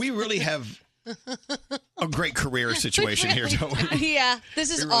 guys. We really have a great career situation here, don't we? Yeah, this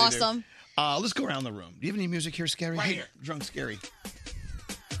is We really do. awesome. Let's go around the room. Do you have any music here, Scary? Right Hey, here. Drunk Scary.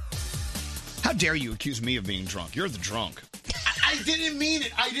 How dare you accuse me of being drunk? You're the drunk. I didn't mean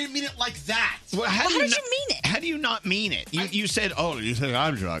it. I didn't mean it like that. Well, how did not- you mean it? How do you not mean it? You said, oh, you think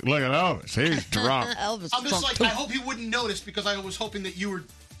I'm drunk. Look at Elvis. He's drunk. Elvis I'm just drunk like, too. I hope he wouldn't notice because I was hoping that you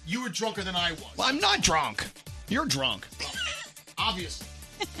were drunker than I was. Well, I'm not drunk. You're drunk. Obviously.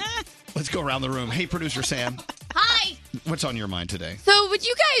 Let's go around the room. Hey, producer Sam, Hi. what's on your mind today? So, would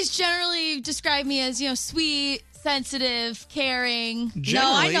you guys generally describe me as, sweet, sensitive, caring? No,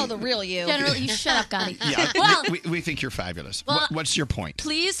 I know the real you. Generally, you shut up, Gotti. Yeah, Well, we think you're fabulous. Well, What's your point?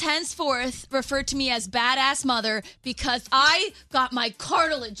 please henceforth refer to me as badass mother because I got my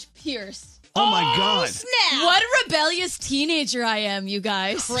cartilage pierced. Oh, my God. Snap. What a rebellious teenager I am, you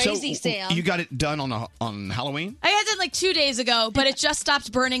guys. Crazy Sam. You got it done on Halloween? I had it like 2 days ago, but it just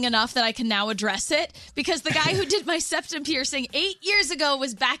stopped burning enough that I can now address it because the guy who did my septum piercing 8 years ago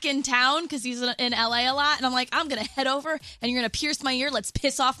was back in town because he's in LA a lot. And I'm like, I'm going to head over and you're going to pierce my ear. Let's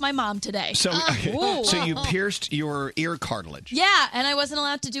piss off my mom today. So, Ooh. so you pierced your ear cartilage. Yeah, and I wasn't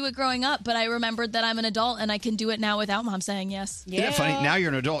allowed to do it growing up, but I remembered that I'm an adult and I can do it now without mom saying yes. Isn't that funny? Now you're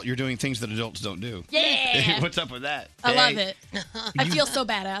an adult. You're doing things that adults don't do. Yeah. What's up with that? I love Hey, it. I feel so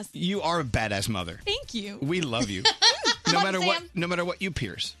badass. You are a badass mother. Thank you. We love you. No matter what you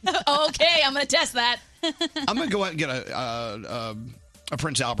pierce. Okay, I'm going to test that. I'm gonna go out and get a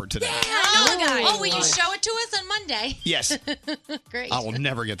Prince Albert today. Oh, will you show it to us on Monday? Yes. Great. I will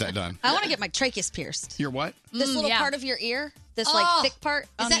never get that done. I want to get my trachea pierced. Your what? This little yeah. part of your ear, this Oh. like thick part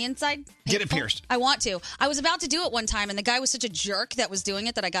on the inside. Get it pierced. I want to. I was about to do it one time, and the guy was such a jerk that was doing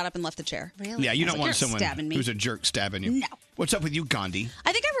it that I got up and left the chair. Really? Yeah, you I was don't like, want "You're someone stabbing me." who's a jerk stabbing you. No. What's up with you, Gandhi?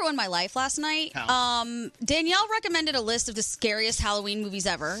 I think I ruined my life last night. Danielle recommended a list of the scariest Halloween movies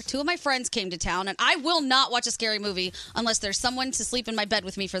ever. 2 of my friends came to town, and I will not watch a scary movie unless there's someone to sleep in my bed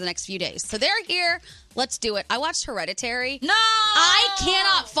with me for the next few days. So they're here. Let's do it. I watched Hereditary. No! I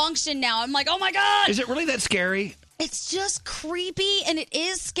cannot function now. I'm like, oh my God. Is it really that scary? It's just creepy, and it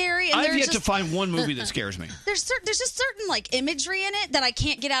is scary. And I've there's yet just, to find one movie that scares me. There's just certain like imagery in it that I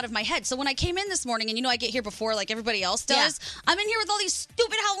can't get out of my head. So when I came in this morning, and I get here before like everybody else does, I'm in here with all these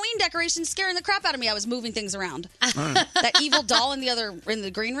stupid Halloween decorations scaring the crap out of me. I was moving things around. That evil doll in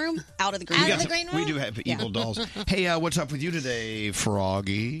the green room, out of the green room. We do have evil dolls. Hey, what's up with you today,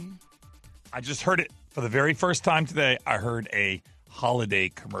 Froggy? I just heard it for the very first time today. I heard a holiday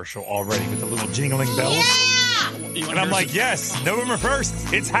commercial already with the little jingling bells. And I'm like, yes, November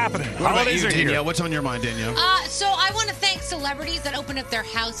 1st, it's happening. What about Holidays you, are Danielle? here. What's on your mind, Danielle? So I want to thank celebrities that open up their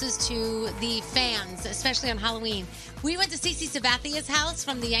houses to the fans, especially on Halloween. We went to CeCe Sabathia's house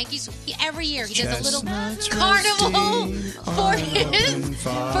from the Yankees. Every year he does a little carnival for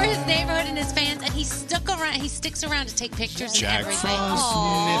his neighborhood and his fans, and he sticks around to take pictures and everything.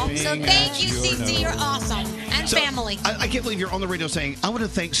 Aw. So thank you, CeCe. You're awesome. And So, family. I can't believe you're on the radio saying, I want to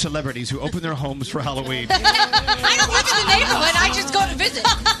thank celebrities who open their homes for Halloween. I don't live in the neighborhood. I just go to visit.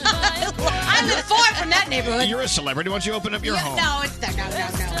 I live far from that neighborhood. You're a celebrity. Why don't you open up your home? No, it's no.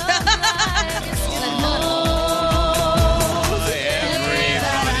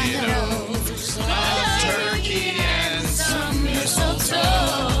 Everybody knows a turkey and some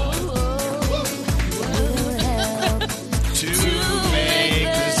mistletoe to make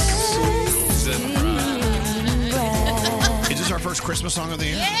the season bright. Is this our first Christmas song of the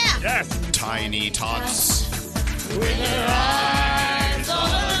year? Yeah. Yes. Tiny tots with their eyes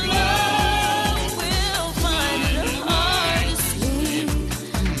on Love will find it hard to sleep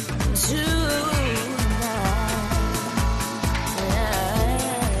tonight.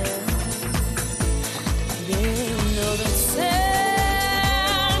 They know that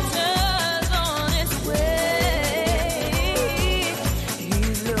Santa's on its way.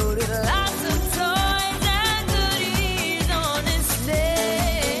 He's loaded lots of toys and goodies on his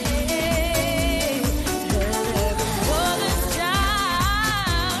sleigh. Every mother's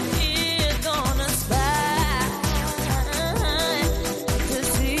child is gonna spy to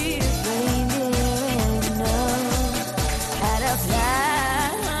see if they know how to fly.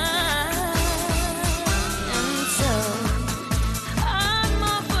 And so I'm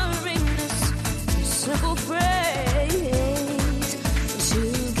offering this simple phrase to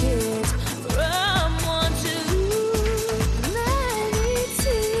kids from 1 to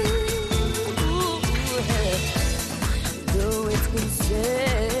 92. Though it's been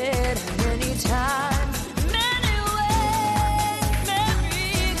said many times, many ways,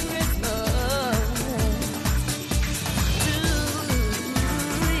 Merry Christmas to you.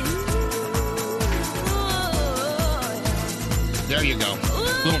 There you go.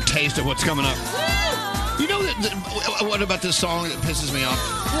 Ooh, Little taste of what's coming up. You know what about this song that pisses me off?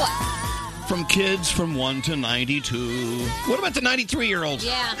 What? From kids from 1 to 92. What about the 93-year-olds?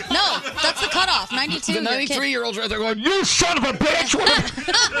 Yeah. No, that's the cutoff. 92. The you're a kid. 93-year-olds right there going, you son of a bitch!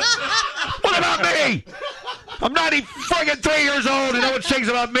 What about me? I'm 90 friggin' 3 years old and no one sings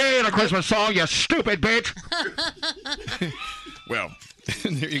about me in a Christmas song, you stupid bitch. Well,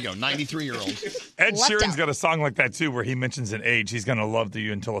 there you go, 93-year-olds. Ed Sheeran's got a song like that, too, where he mentions an age. He's going to love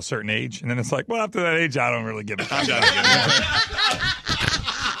you until a certain age. And then it's like, well, after that age, I don't really give a fuck.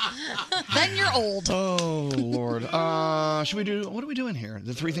 Then you're old. Oh, Lord. Should we do, what are we doing here?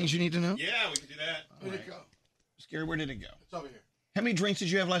 The 3 things you need to know? Yeah, we can do that. Where'd it go? Scary, where did it go? It's over here. How many drinks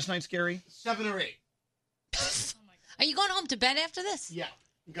did you have last night, Scary? 7 or 8. Are you going home to bed after this? Yeah.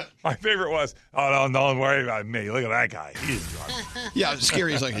 Good. My favorite was, oh, no, don't worry about me. Look at that guy. He's drunk. Yeah,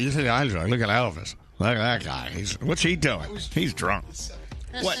 Scary's like, you think I'm drunk? Look at Elvis. Look at that guy. What's he doing? He's drunk.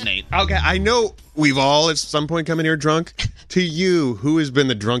 What, Nate? Okay, I know we've all at some point come in here drunk. To you, who has been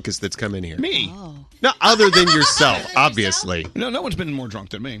the drunkest that's come in here? Me. No, other than yourself, obviously. No one's been more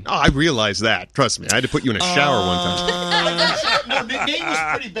drunk than me. Oh, I realize that. Trust me. I had to put you in a shower one time. No, Nate was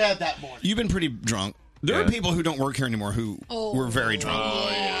pretty bad that morning. You've been pretty drunk. There are people who don't work here anymore who were very drunk.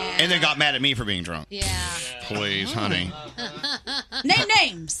 And they got mad at me for being drunk. Yeah. Please, honey. Name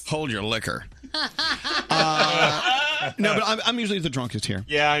names. Hold your liquor. No, but I'm usually the drunkest here.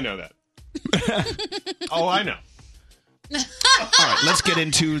 Yeah, I know that. Oh, I know. All right, let's get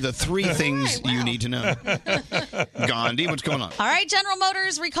into the 3 things you need to know. Gandhi, what's going on? All right, General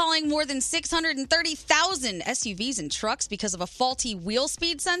Motors recalling more than 630,000 SUVs and trucks because of a faulty wheel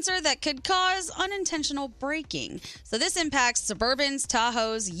speed sensor that could cause unintentional braking. So this impacts Suburbans,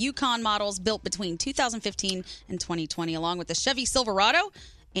 Tahoes, Yukon models built between 2015 and 2020, along with the Chevy Silverado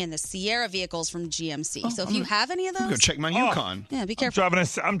and the Sierra vehicles from GMC. So if you have any of those, Go check my Yukon. Yeah, be careful.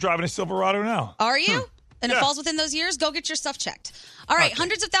 I'm driving a Silverado now. Are you? And it falls within those years, go get your stuff checked. All right,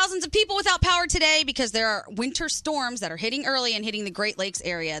 hundreds of thousands of people without power today because there are winter storms that are hitting early and hitting the Great Lakes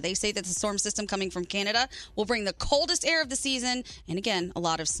area. They say that the storm system coming from Canada will bring the coldest air of the season and, again, a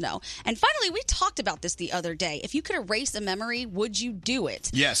lot of snow. And finally, we talked about this the other day. If you could erase a memory, would you do it?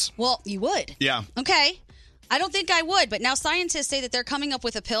 Yes. Well, you would. Yeah. Okay. I don't think I would, but now scientists say that they're coming up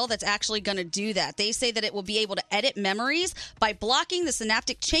with a pill that's actually going to do that. They say that it will be able to edit memories by blocking the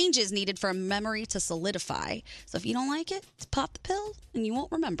synaptic changes needed for a memory to solidify. So if you don't like it, just pop the pill and you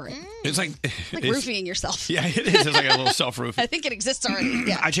won't remember it. It's like roofing yourself. Yeah, it is. It's like a little self-roof. I think it exists already.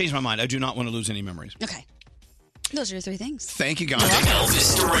 Yeah. I changed my mind. I do not want to lose any memories. Okay. Those are your 3 things. Thank you, Gandhi.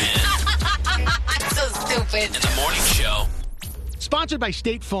 Elvis Duran. So stupid. In the morning show. Sponsored by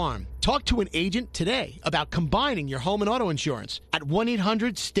State Farm. Talk to an agent today about combining your home and auto insurance at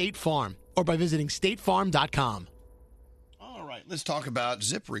 1-800-STATE-FARM or by visiting statefarm.com. All right, let's talk about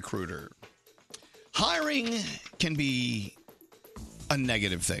ZipRecruiter. Hiring can be a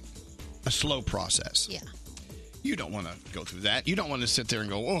negative thing, a slow process. Yeah. You don't want to go through that. You don't want to sit there and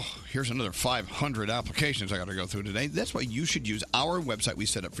go, oh, here's another 500 applications I got to go through today. That's why you should use our website we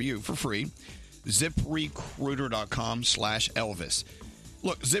set up for you for free. ZipRecruiter.com/Elvis.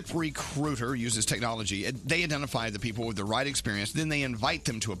 Look, ZipRecruiter uses technology. They identify the people with the right experience. Then they invite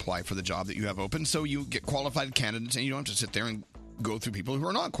them to apply for the job that you have open. So you get qualified candidates, and you don't have to sit there and go through people who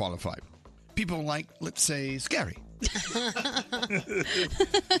are not qualified. People like, let's say, Scary.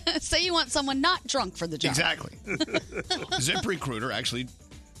 Say you want someone not drunk for the job. Exactly. ZipRecruiter, actually,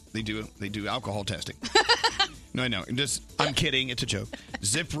 they do alcohol testing. No, I'm kidding. It's a joke.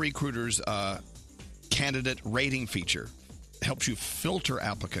 ZipRecruiter's candidate rating feature helps you filter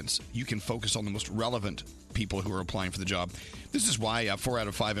applicants. You can focus on the most relevant people who are applying for the job. This is why 4 out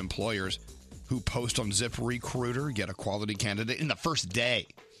of 5 employers who post on ZipRecruiter get a quality candidate in the first day.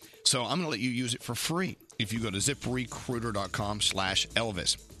 So I'm going to let you use it for free if you go to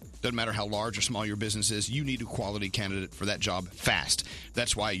ZipRecruiter.com/Elvis. Doesn't matter how large or small your business is, you need a quality candidate for that job fast.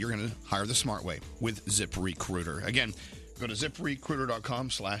 That's why you're going to hire the smart way with ZipRecruiter. Again, go to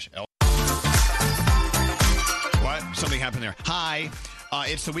ZipRecruiter.com/Elvis. What? Something happened there. Hi.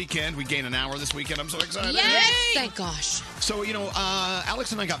 It's the weekend. We gain an hour this weekend. I'm so excited. Yes! Thank gosh. So,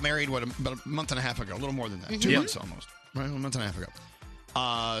 Alex and I got married, about a month and a half ago? A little more than that. 2 months almost. Right? A month and a half ago.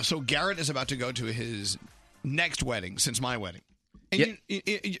 So Garrett is about to go to his next wedding since my wedding. And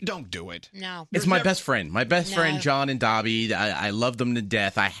you don't do it. No. It's my best friend. My best friend, John and Dobby. I love them to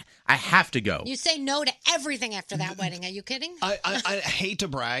death. I have to go. You say no to everything after that wedding. Are you kidding? I hate to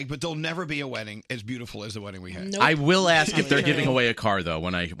brag, but there'll never be a wedding as beautiful as the wedding we had. Nope. I will ask if they're giving away a car, though,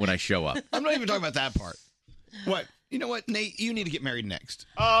 when I show up. I'm not even talking about that part. What? You know what, Nate? You need to get married next.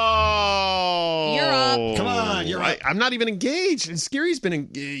 Oh, You're up. Come on, you're up. I'm not even engaged, and Scary's been,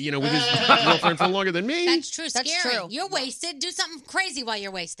 with his girlfriend for longer than me. That's true. That's Scary. true. You're wasted. Do something crazy while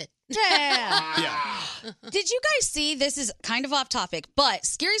you're wasted. Yeah. Did you guys see, this is kind of off topic, but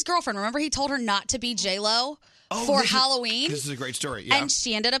Scary's girlfriend, remember he told her not to be J-Lo for Halloween? This is a great story. Yeah. And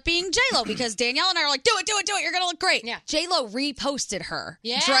she ended up being J-Lo because Danielle and I are like, do it, you're going to look great. Yeah. J-Lo reposted her,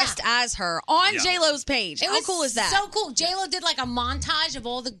 Yeah. dressed as her, on Yeah. J-Lo's page. It How was cool is that? So cool. J-Lo did like a montage of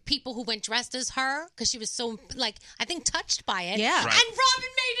all the people who went dressed as her because she was so, I think, touched by it. Yeah. And Robin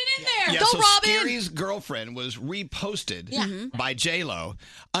made it in there. Yeah, Go, so Robin! Scary's girlfriend was reposted by J-Lo.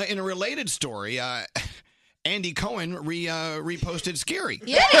 In a related story, Andy Cohen reposted Scary.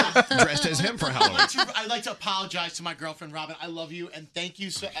 Yeah. Dressed as him for Halloween. I'd like to apologize to my girlfriend, Robin. I love you, and thank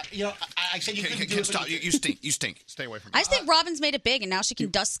you. So, I said you couldn't do it. Stop. You stink. You stink. Stay away from me. I just think Robin's made it big, and now she can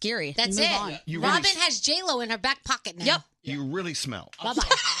dust Scary. That's and it. move on. You really Robin has J-Lo in her back pocket now. Yep. You really smell. Bye-bye.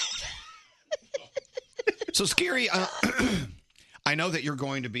 So, Scary, I know that you're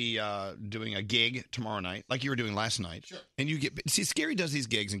going to be doing a gig tomorrow night, like you were doing last night. Sure. And Scary does these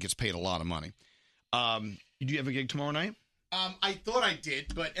gigs and gets paid a lot of money. Do you have a gig tomorrow night? I thought I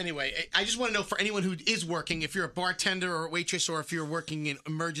did, but anyway, I just want to know for anyone who is working, if you're a bartender or a waitress, or if you're working in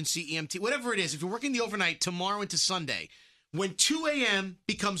emergency EMT, whatever it is, if you're working the overnight tomorrow into Sunday, when 2 a.m.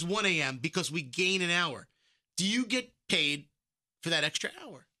 becomes 1 a.m. because we gain an hour, do you get paid for that extra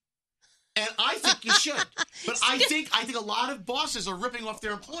hour? And I think you should. But I think a lot of bosses are ripping off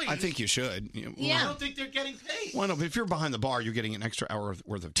their employees. I think you should. I don't think they're getting paid. Well, no, but if you're behind the bar, you're getting an extra hour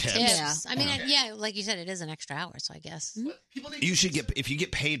worth of tips. Yeah. I mean, like you said, it is an extra hour, so I guess. You should get, if you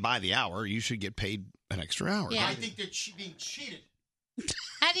get paid by the hour, you should get paid an extra hour. Yeah. I think they're being cheated.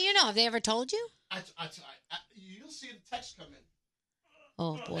 How do you know? Have they ever told you? You'll see the text come in.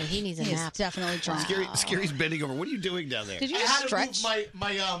 Oh, boy, he needs a He's nap. definitely drunk. Scary's bending over. What are you doing down there? Did you I just had stretch? to move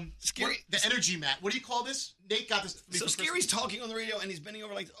my the energy mat. What do you call this? Nate got this. For me So for Scary's Christmas. talking on the radio and he's bending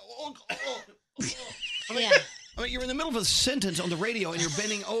over like, Yeah. I mean, you're in the middle of a sentence on the radio and you're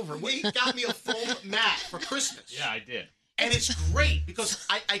bending over. Nate got me a foam mat for Christmas. Yeah, I did. And it's great because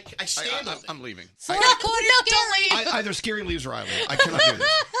I stand on it. I'm leaving. Don't leave. Either Scary leaves or I leave. I cannot do this.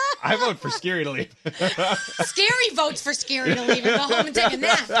 I vote for Scary to leave. Scary votes for Scary to leave and go home and take a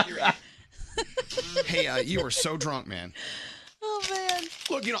nap. Hey, you are so drunk, man. Oh, man.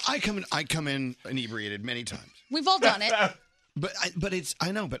 Look, I come in inebriated many times. We've all done it. But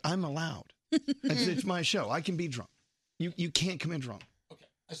I know, but I'm allowed. It's my show. I can be drunk. You can't come in drunk. Okay.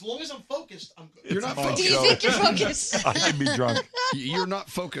 As long as I'm focused, I'm good. You're not Do focused. you think you're focused? I can be drunk. You're not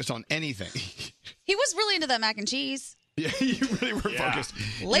focused on anything. He was really into that mac and cheese. Yeah, you really were focused.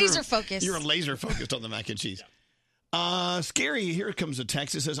 Laser focused. You were laser focused on the mac and cheese. Scary, here comes a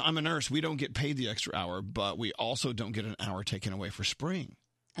text. It says, I'm a nurse. We don't get paid the extra hour, but we also don't get an hour taken away for spring.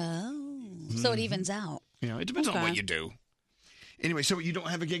 Oh. So it evens out. It depends on Okay. what you do. Anyway, so you don't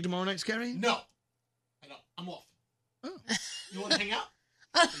have a gig tomorrow night, Scary? No. I don't. I'm off. Oh. You want to hang out?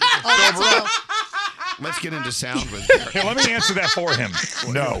 Let's get into sound with Hey, let me answer that for him.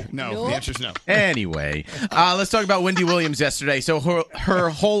 No. No, the answer's no. Anyway, let's talk about Wendy Williams yesterday. So her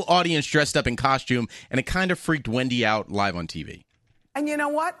whole audience dressed up in costume, and it kind of freaked Wendy out live on TV. And you know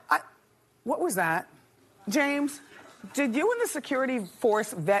what? What was that? James, did you and the security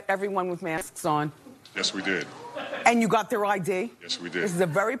force vet everyone with masks on? Yes, we did. And you got their ID? Yes, we did. This is a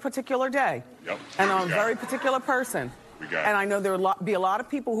very particular day. Yep. And We a got very it. particular person. We got And it. I know there will be a lot of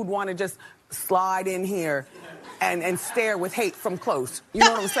people who'd want to just slide in here and stare with hate from close. You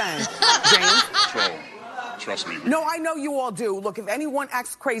know what I'm saying, James? Troll. Trust me. No, I know you all do. Look, if anyone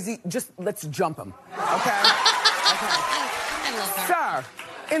acts crazy, just let's jump them. Okay? Sir,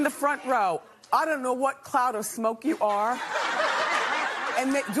 in the front row, I don't know what cloud of smoke you are.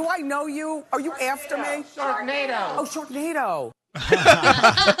 And do I know you? Are you after me? Sharknado. Oh, Sharknado. All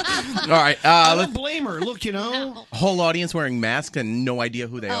right. I don't blame her. Look, Whole audience wearing masks and no idea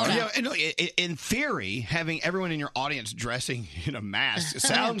who they are. In theory, having everyone in your audience dressing in a mask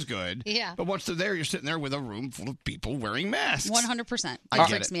sounds good. Yeah. But once they're there, you're sitting there with a room full of people wearing masks. 100%. I That get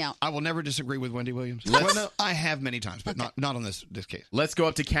freaks it. me out. I will never disagree with Wendy Williams. Let's- Well, no, I have many times, but not on this case. Let's go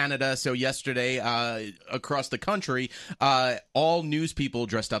up to Canada. So yesterday, across the country, all news people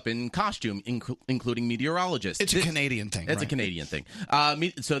dressed up in costume, including meteorologists. It's a Canadian thing. It's a right? Canadian thing.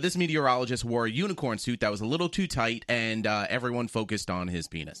 So this meteorologist wore a unicorn suit that was a little too tight, and everyone focused on his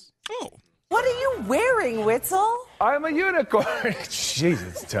penis. Oh. What are you wearing, Witzel? I'm a unicorn. Jeez,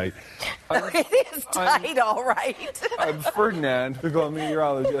 it's tight. It is tight, all right. I'm Ferdinand, the global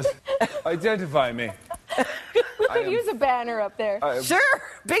meteorologist. Identify me. We could use a banner up there. Sure,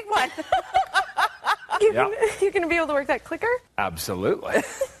 big one. You gonna be able to work that clicker? Absolutely.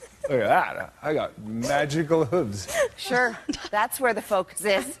 Look at that. I got magical hooves. Sure. That's where the focus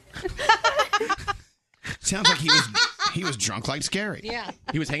is. Sounds like he was drunk like Scary. Yeah.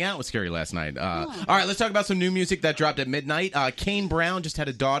 He was hanging out with Scary last night. All right, let's talk about some new music that dropped at midnight. Kane Brown just had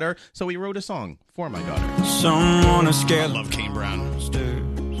a daughter, so he wrote a song for my daughter. Someone is scared. I love Kane Brown.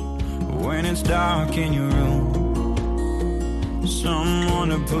 When it's dark in your room, someone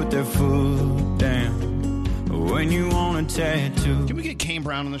to put their foot down. When you want a tattoo. Can we get Kane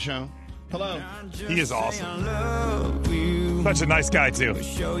Brown on the show? Hello. He is awesome. Such a nice guy, too.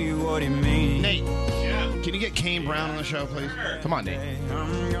 Show you what it means. Nate, can you get Kane Brown on the show, please? Come on, Nate.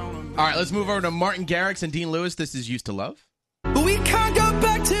 All right, let's move over to Martin Garrix and Dean Lewis. This is Used to Love. We can't go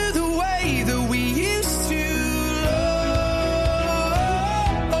back to the way that we used to.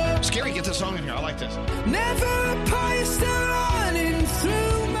 Scary, get this song in here. I like this. Never a party still running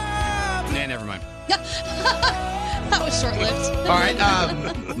through my... Nah, never mind. That was short-lived. All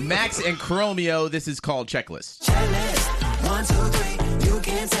right, Max and Chromeo. This is called Checklist. Checklist. 1, 2, 3. You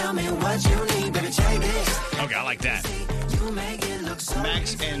can tell me what you need, baby. Check this. Okay, I like that. You make it look so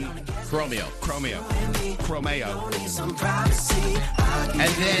Max and Chromeo. Chromeo.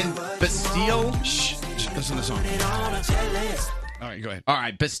 And then Bastille. Shh, listen to the song. All right, go ahead. All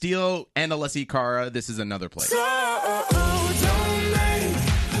right, Bastille and Alessia Cara. This is Another Place. So, don't make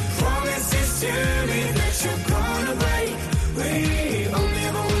promises to me that you're gonna break. We only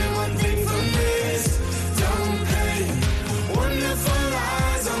ever want one thing from this. Don't pay wonderful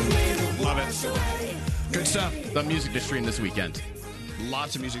lies on me to wash away. Good stuff. The music to stream this weekend.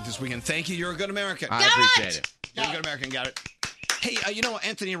 Lots of music this weekend. Thank you. You're a good American. I appreciate it. You're a good American. Got it. Hey, you know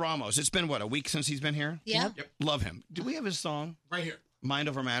Anthony Ramos? It's been, a week since he's been here? Yeah. Yep. Love him. Do we have his song? Right here. Mind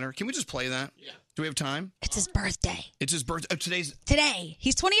Over Matter. Can we just play that? Yeah. Do we have time? It's his birthday. It's his birthday. Today's Today.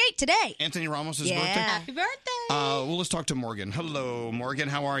 He's 28 today. Anthony Ramos' Yeah. birthday? Happy birthday. Well, let's talk to Morgan. Hello, Morgan.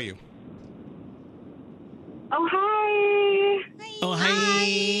 How are you? Oh, hi. Oh,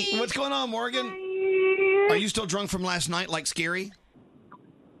 hi. What's going on, Morgan? Are you still drunk from last night like Scary?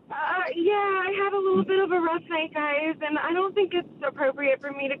 Yeah, I had a little bit of a rough night, guys, and I don't think it's appropriate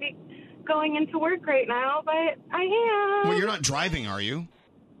for me to be going into work right now, but I am. Well, you're not driving, are you?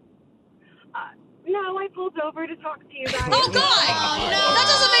 No, I pulled over to talk to you guys. Oh, God! That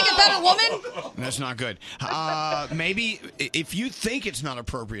doesn't make a better woman. That's not good. Maybe if you think it's not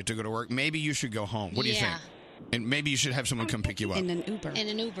appropriate to go to work, maybe you should go home. What do you think? And maybe you should have someone come pick you up. In an Uber. In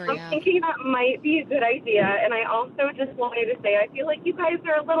an Uber, I'm thinking that might be a good idea, and I also just wanted to say I feel like you guys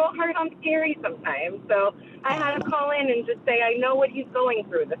are a little hard on Scary sometimes, so I had to call in and just say I know what he's going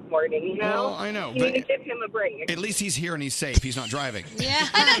through this morning, you know? Well, I know, You but- need to give him a break. At least he's here and he's safe. He's not driving. Yeah.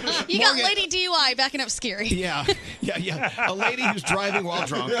 You got Lady DUI backing up Scary. Yeah. A lady who's driving while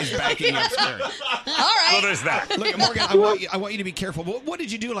drunk is backing up Scary. All right. Well, there's that. Look, Morgan, I want you to be careful. What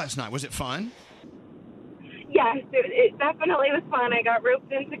did you do last night? Was it fun? Yes, it definitely was fun. I got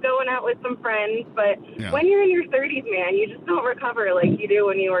roped into going out with some friends, but Yeah. when you're in your 30s, man, you just don't recover like you do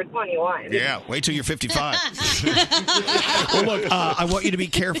when you were 21. Yeah, wait till you're 55. Well, look, I want you to be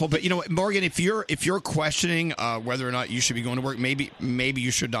careful, but you know what, Morgan, if you're questioning whether or not you should be going to work, maybe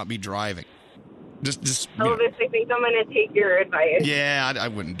you should not be driving. Just you know. Elvis, I think I'm going to take your advice. Yeah, I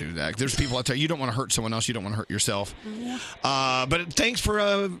wouldn't do that. There's people out there. You don't want to hurt someone else. You don't want to hurt yourself. But thanks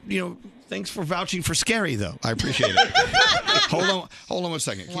for thanks for vouching for Scary, though. I appreciate it. Hold on 1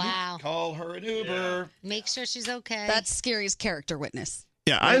 second. Can Wow. you call her an Uber? Make sure she's okay. That's Scary's character witness.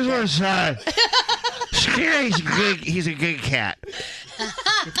 Yeah, I just want to say, Scary's he's a good cat.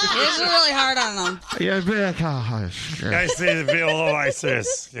 It's really hard on him. Yeah, I say the below I say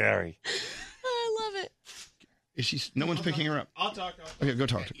Scary. I love it. Is she? No one's picking her up. I'll talk. Okay, go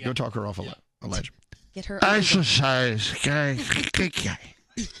talk. Go talk her off a ledge. Get her. I should say, Scary, good guy.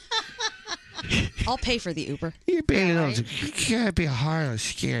 I'll pay for the Uber. You can't be hard on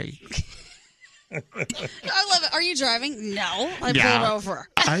Scary. I love it. Are you driving? No. I Yeah. pulled over.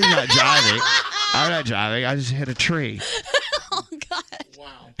 I'm not driving. I just hit a tree. Oh, God.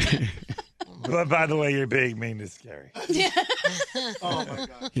 Wow. But by the way, you're being mean to Scary. Oh, my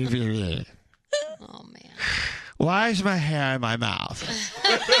God. Oh, man. Why is my hair in my mouth?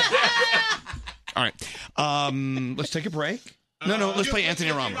 All right. Let's take a break. No, let's play Anthony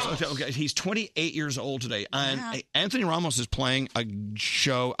Ramos. Okay, he's 28 years old today. And Anthony Ramos is playing a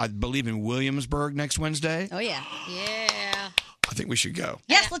show, I believe, in Williamsburg next Wednesday. Oh, yeah. Yeah. I think we should go.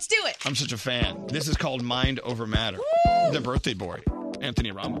 Yes, let's do it. I'm such a fan. This is called Mind Over Matter. The birthday boy,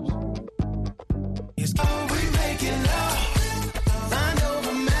 Anthony Ramos.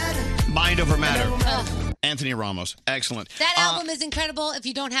 Mind Over Matter. Anthony Ramos. Excellent. That album is incredible. If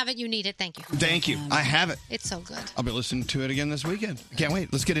you don't have it, you need it. Thank you. Thank you. I have it. It's so good. I'll be listening to it again this weekend. I can't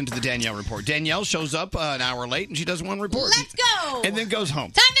wait. Let's get into the Danielle report. Danielle shows up an hour late, and she does one report. Let's go. And then goes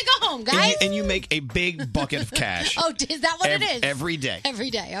home. Time to go home, guys. And you make a big bucket of cash. Oh, is that what it is? Every day. Every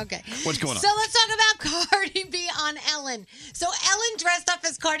day. Okay. What's going on? So let's talk about Cardi B on Ellen. So Ellen dressed up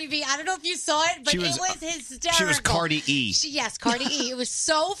as Cardi B. I don't know if you saw it, but it was hysterical. She was Cardi E. Yes, Cardi E. It was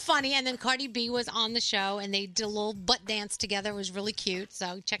so funny. And then Cardi B was on the show, and they did a little butt dance together. It was really cute.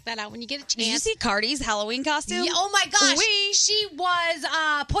 So check that out when you get a chance. Did you see Cardi's Halloween costume? Yeah, oh my gosh. She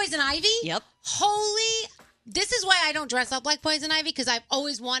was Poison Ivy. Yep. This is why I don't dress up like Poison Ivy, because I've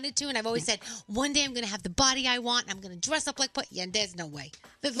always wanted to, and I've always said, one day I'm going to have the body I want, and I'm going to dress up like Poison. Yeah, there's no way.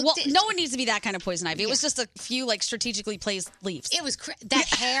 Well, no one needs to be that kind of Poison Ivy. It was just a few strategically placed leaves. It was that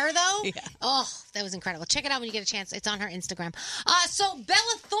hair though. Oh, that was incredible. Check it out when you get a chance. It's on her Instagram. So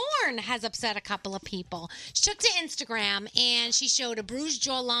Bella Thorne has upset a couple of people. She took to Instagram and she showed a bruised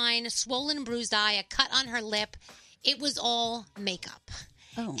jawline, a swollen and bruised eye, a cut on her lip. It was all makeup.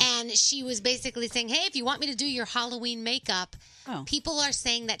 Oh. And she was basically saying, hey, if you want me to do your Halloween makeup, people are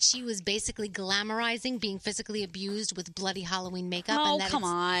saying that she was basically glamorizing being physically abused with bloody Halloween makeup. Oh, and that come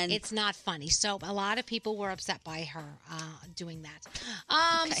on. It's not funny. So a lot of people were upset by her doing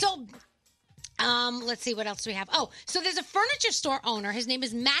that. So let's see, what else do we have? Oh, so there's a furniture store owner. His name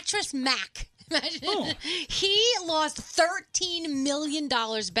is Mattress Mac. He lost $13 million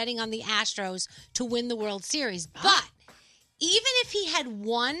betting on the Astros to win the World Series. But even if he had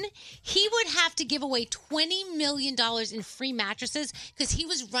won, he would have to give away $20 million in free mattresses because he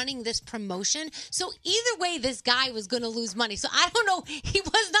was running this promotion. So either way, this guy was going to lose money. So I don't know. He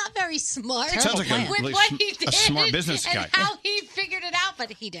was not very smart Sounds like with what he did. a smart business and guy. how he figured it out, but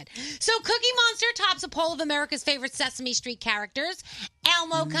he did. So Cookie Monster tops a poll of America's favorite Sesame Street characters.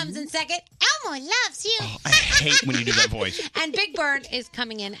 Elmo comes in second. Elmo loves you. Oh, I hate when you do that voice. And Big Bird is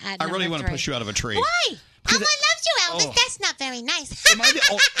coming in at I really number want to 3. push you out of a tree. Why? Elmo loves you, Elvis. Oh. That's not very nice. Am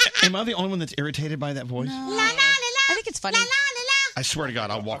I the only one that's irritated by that voice? La, la, la, la. I think it's funny. La, la, la, la. I swear to God,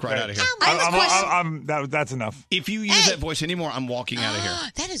 I'll walk right out of here. That's enough. If you use that voice anymore, I'm walking out of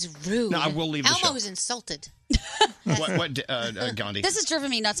here. That is rude. No, I will leave the Elmo show. was insulted. What Gandhi? This has driven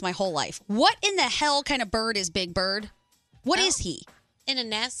me nuts my whole life. What in the hell kind of bird is Big Bird? What is he? In a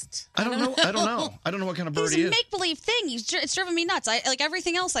nest? I don't know. I don't know what kind of bird He's he a is. make-believe thing. It's driven me nuts. I like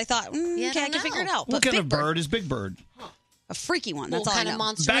everything else. I thought, I can figure it out. What But kind Big of bird is Big Bird? A freaky one. That's What all kind I of know.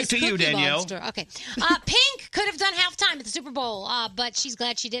 monster Back is to you, Cookie Danielle. Monster? Okay. Pink could have done halftime at the Super Bowl, but she's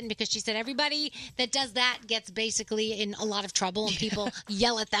glad she didn't because she said everybody that does that gets basically in a lot of trouble and people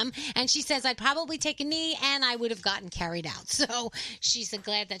yell at them. And she says, I'd probably take a knee and I would have gotten carried out. So she's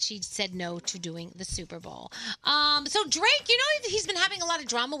glad that she said no to doing the Super Bowl. So Drake, he's been having a lot of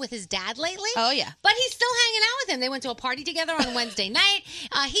drama with his dad lately. Oh, yeah. But he's still hanging out with him. They went to a party together on a Wednesday night.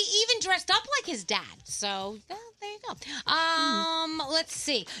 He even dressed up like his dad. So there you go. Let's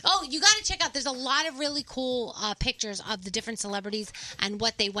see. Oh, you got to check out. There's a lot of really cool pictures of the different celebrities and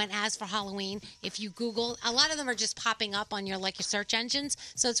what they went as for Halloween. If you Google, a lot of them are just popping up on your search engines.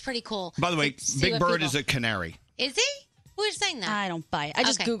 So it's pretty cool. By the way, to see Big what Bird people- is a canary. Is he? Who's saying that? I don't buy it. I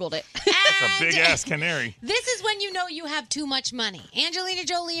just Googled it. That's a big ass canary. This is when you know you have too much money. Angelina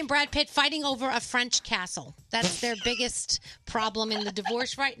Jolie and Brad Pitt fighting over a French castle. That's their biggest problem in the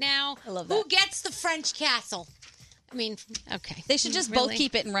divorce right now. I love that. Who gets the French castle? I mean, okay. They should just both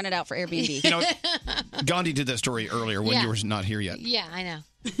keep it and run it out for Airbnb. Gandhi did that story earlier when Yeah. you were not here yet. Yeah, I know.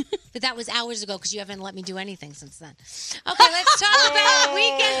 But that was hours ago because you haven't let me do anything since then. Okay, let's talk about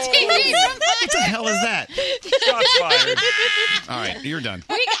weekend TV. What the hell is that? Shots fired. All right, you're done.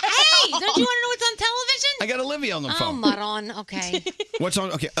 Hey, don't you want to know what's on television? I got Olivia on the Oh, phone. Maron. Okay. What's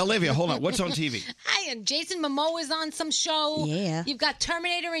on? Okay, Olivia, hold on. What's on TV? Hi, and Jason Momoa is on some show. Yeah. You've got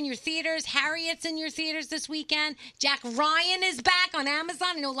Terminator in your theaters. Harriet's in your theaters this weekend. Jack Ryan is back on Amazon.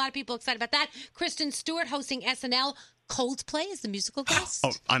 I know a lot of people are excited about that. Kristen Stewart hosting SNL. Coldplay is the musical guest.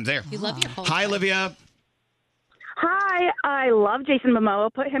 Oh, I'm there. You love your Coldplay. Hi, Olivia. Hi, I love Jason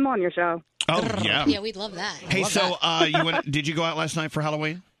Momoa. Put him on your show. Oh, yeah. Yeah, we'd love that. Hey, so did you go out last night for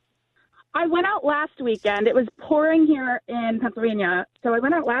Halloween? I went out last weekend. It was pouring here in Pennsylvania, so I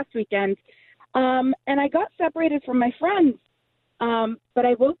went out last weekend, and I got separated from my friends. But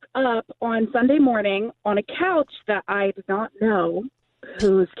I woke up on Sunday morning on a couch that I did not know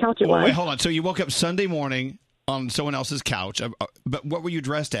whose couch it was. Wait, hold on. So you woke up Sunday morning on someone else's couch, but what were you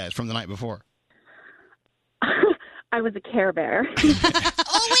dressed as from the night before? I was a Care Bear.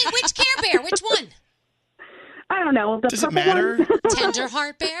 Oh, wait, which Care Bear? Which one? I don't know. The Does it purple matter? one? Tender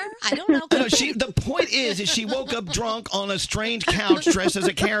Heart Bear? I don't know. No, the point is she woke up drunk on a strange couch dressed as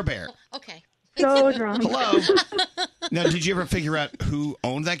a Care Bear. Okay. So drunk. Hello. Now, did you ever figure out who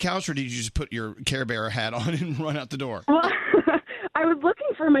owned that couch, or did you just put your Care Bear hat on and run out the door? Well, I was looking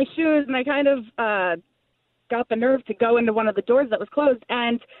for my shoes, and I kind of got the nerve to go into one of the doors that was closed,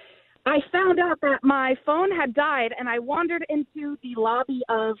 and I found out that my phone had died, and I wandered into the lobby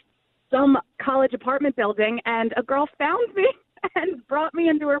of some college apartment building, and a girl found me and brought me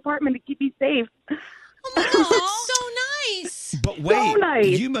into her apartment to keep me safe. Oh my God, that's so nice. But wait, nice.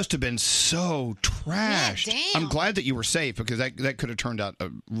 you must have been so trashed. Yeah, damn. I'm glad that you were safe, because that could have turned out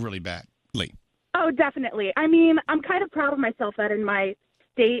really badly. Oh, definitely. I mean, I'm kind of proud of myself that in my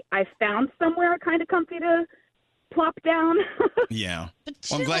state I found somewhere kind of comfy to plop down. Yeah. But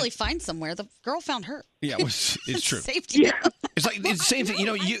she Well, I'm didn't glad- really find somewhere. The girl found her. Yeah, it's true. Safety. It's like it's the same thing. You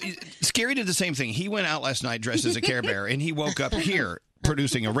know, Scary did the same thing. He went out last night dressed as a Care Bear, and he woke up here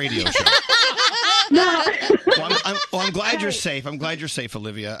producing a radio show. I'm glad you're safe. I'm glad you're safe,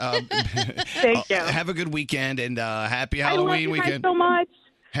 Olivia. Thank you. Have a good weekend, and happy I love Halloween you guys weekend. so much.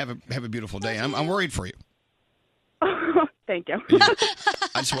 Have a beautiful day. I'm worried for you. Thank you.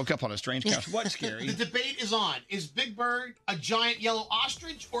 I just woke up on a strange couch. What's Scary? The debate is on. Is Big Bird a giant yellow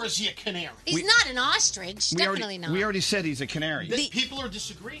ostrich, or is he a canary? He's not an ostrich. Definitely not. We already said he's a canary. People are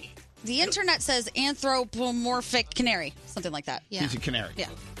disagreeing. The internet says anthropomorphic canary, something like that. He's a canary. Yeah.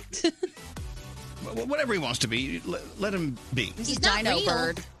 Whatever he wants to be, let him be. He's a dino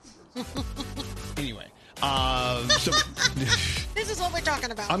bird. Anyway, so This is what we're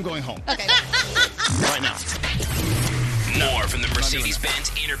talking about. I'm going home Okay. right now. More from the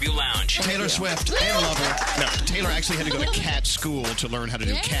Mercedes-Benz Interview Lounge. Taylor Swift and Lover. No, Taylor actually had to go to cat school to learn how to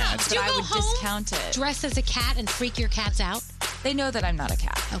do cats. Do you go home, discount it. dress as a cat and freak your cats out? They know that I'm not a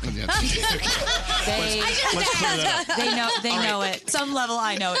cat. Okay. They, Let's clear that up. they know it. Some level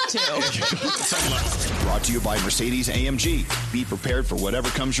I know it too. Brought to you by Mercedes AMG. Be prepared for whatever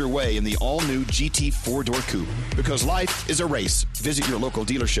comes your way in the all-new GT 4-door coupe. Because life is a race. Visit your local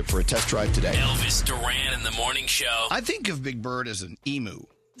dealership for a test drive today. Elvis Duran in the Morning Show. I think of Big Bird as an emu.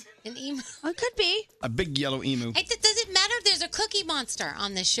 An emu. It could be. A big yellow emu. Hey, does it matter if there's a Cookie Monster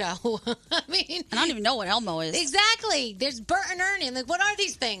on this show? I mean, I don't even know what Elmo is. Exactly. There's Bert and Ernie. Like, what are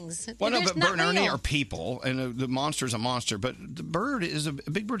these things? Well, no, They're but not Bert and Ernie real. are people, and the monster's a monster. But the bird is a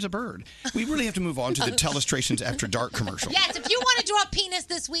Big Bird's a bird. We really have to move on to the Telestrations After Dark commercial. Yes, if you want to draw a penis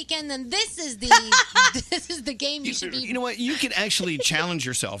this weekend, then this is the game you should be. You know what? You can actually challenge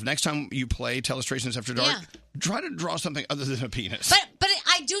yourself next time you play Telestrations After Dark. Yeah. Try to draw something other than a penis. But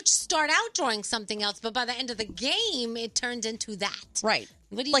I do start out drawing something else, but by the end of the game, it turns into that. Right.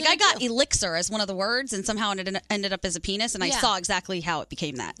 What do you Like I gonna got do? elixir as one of the words, and somehow it ended up as a penis, and I Yeah. saw exactly how it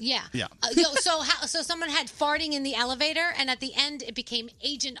became that. Yeah. Yeah. So someone had farting in the elevator, and at the end it became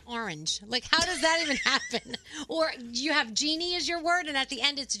Agent Orange. Like, how does that even happen? Or you have genie as your word, and at the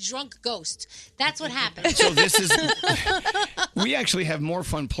end it's drunk ghost. That's what happened. So this is. We actually have more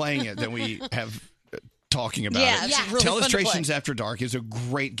fun playing it than we have talking about Yeah, it. it's really fun to Telestrations play. After Dark is a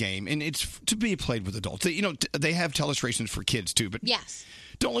great game, and it's to be played with adults. They have Telestrations for kids too, but Yes.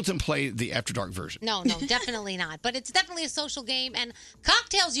 don't let them play the After Dark version. No, definitely not. But it's definitely a social game, and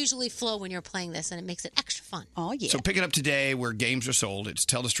cocktails usually flow when you're playing this, and it makes it extra fun. Oh, yeah. So pick it up today where games are sold. It's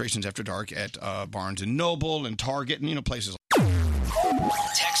Telestrations After Dark at Barnes & Noble and Target and places.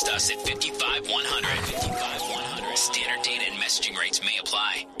 Text us at 55100. 55100. Standard data and messaging rates may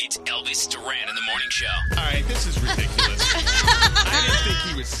apply. It's Elvis Duran in the Morning Show. All right, this is ridiculous. I didn't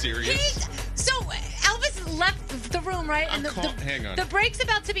think he was serious. So Elvis left the room, right? And hang on. The break's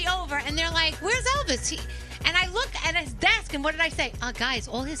about to be over, and they're like, "Where's Elvis?" And I looked at his desk, and what did I say? Oh, guys,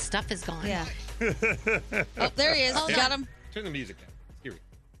 all his stuff is gone. Yeah. Oh, there he is. Hold Got on. him. Turn the music down. Here we go.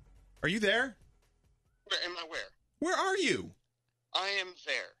 Are you there? Where am I? Where? Where are you? I am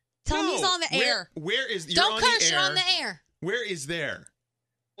there. Tell him he's on the air. Where is? You're Don't on curse. the You're air. on the air. Where is there?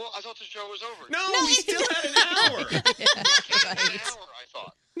 Well, I thought the show was over. No, we still had an hour. An hour, I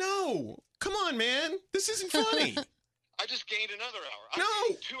thought. No, come on, man. This isn't funny. I just gained another hour. I No.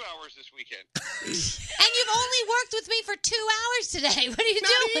 gained 2 hours this weekend. And you've only worked with me for 2 hours today. What are you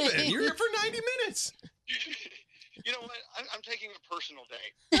Not doing? even. You're here for 90 minutes. You know what? I'm taking a personal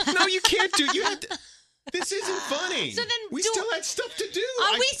day. No, you can't do. You have to, this isn't funny. So then we do- still had stuff to do.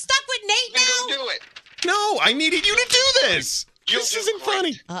 Are we stuck with Nate Then now? go do it. No, I needed you to do this. This isn't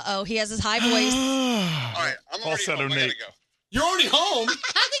funny. Uh-oh, he has his high voice. All right, I'm already Falsetto home. I gotta Nate. go. You're already home. How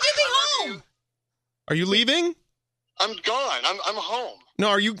could you be home? Are you leaving? I'm gone. I'm home. No,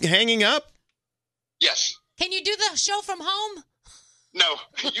 are you hanging up? Yes. Can you do the show from home? No.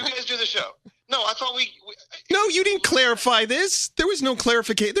 You guys do the show. No, I thought we No, you didn't clarify this. There was no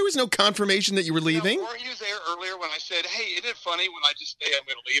clarification. There was no confirmation that you were leaving. Weren't you there earlier when I said, hey, isn't it funny when I just say I'm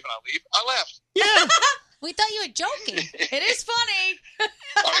going to leave and I leave? I left. Yeah. We thought you were joking. It is funny.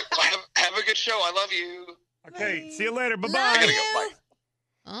 All right, well, have a good show. I love you. Okay, see you later. Bye-bye. I gotta go. Bye.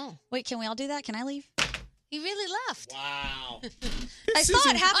 Oh. Wait, can we all do that? Can I leave? He really left. Wow. I saw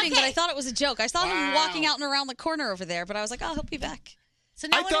it happening, but I thought it was a joke. I saw him Wow. walking out and around the corner over there, but I was like, oh, he'll be back. So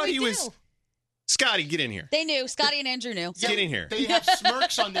now I what thought do we he do? was. Scotty, get in here. They knew. Scotty and Andrew knew. Get in here. They have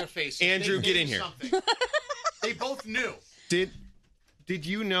smirks on their faces. Andrew, They get knew in here. something. They both knew. Did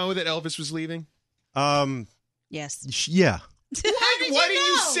you know that Elvis was leaving? Yes. Yeah. Why did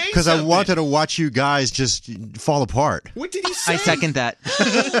you say Because I something? wanted to watch you guys just fall apart. What did he say? I second that.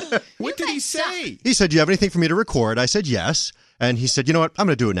 What did he say? He said, "Do you have anything for me to record?" I said, "Yes." And he said, "You know what? I'm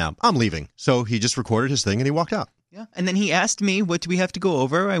going to do it now. I'm leaving." So he just recorded his thing and he walked out. Yeah. And then he asked me, what do we have to go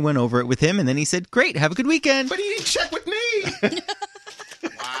over? I went over it with him, and then he said, great, have a good weekend. But he didn't check with me.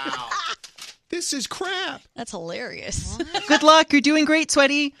 Wow. This is crap. That's hilarious. Good luck. You're doing great,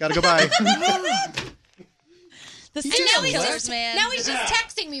 Sweaty. Gotta go bye. The And serial now he's killers, just, man. now he's just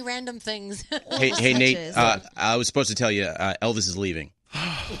texting me random things. Hey, Nate, I was supposed to tell you Elvis is leaving.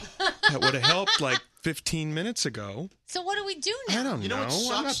 That would have helped like 15 minutes ago. So what do we do now? I don't You know know. what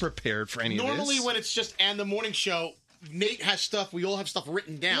sucks? I'm not prepared for any Normally of this. when it's just and the morning show, Nate has stuff. We all have stuff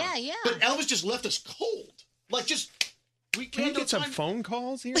written down. Yeah, yeah. But Elvis just left us cold. Like just we Can we had no get some time. phone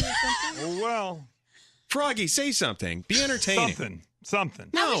calls here or something? Well, Froggy, say something. Be entertaining. Something.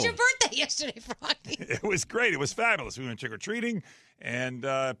 How was your birthday yesterday, Froggy? It was great. It was fabulous. We went trick-or-treating and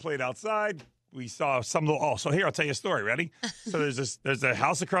played outside. We saw some little... Oh, so here, I'll tell you a story. Ready? So there's a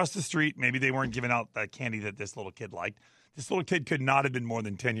house across the street. Maybe they weren't giving out that candy that this little kid liked. This little kid could not have been more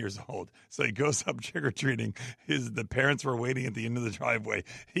than 10 years old. So he goes up trick-or-treating. The parents were waiting at the end of the driveway.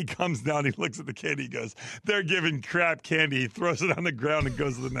 He comes down. He looks at the kid. He goes, they're giving crap candy. He throws it on the ground and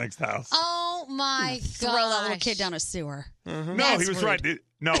goes to the next house. Oh, my God. Throw that little kid down a sewer. No, That's he was rude. right.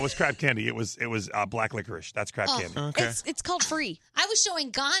 No, it was crap candy. It was black licorice. That's crap candy. Okay. It's called free. I was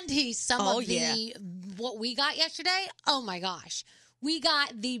showing Gandhi some Oh, of the what we got yesterday. Oh my gosh. We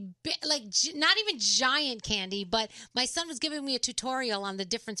got the not even giant candy, but my son was giving me a tutorial on the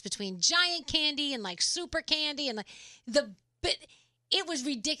difference between giant candy and like super candy and like it was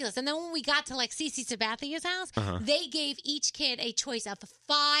ridiculous. And then when we got to like Cece Sabathia's house, they gave each kid a choice of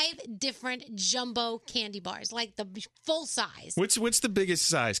 5 different jumbo candy bars, like the full size. What's the biggest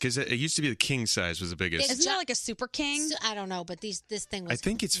size? Because it used to be the king size was the biggest. Isn't there like a super king? I don't know, but this thing was. I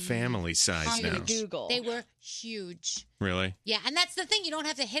think it's family size I'm now. gonna Google. They were huge. Really? Yeah, and that's the thing. You don't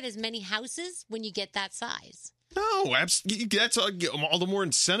have to hit as many houses when you get that size. No, that's all the more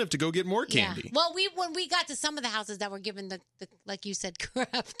incentive to go get more candy. Yeah. Well, when we got to some of the houses that were given the like you said,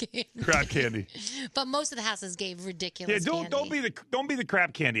 crap candy. Crap candy. But most of the houses gave ridiculous. Yeah, don't be the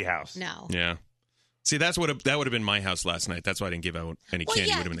crap candy house. No. Yeah. See, that would have been my house last night. That's why I didn't give out any Well, candy.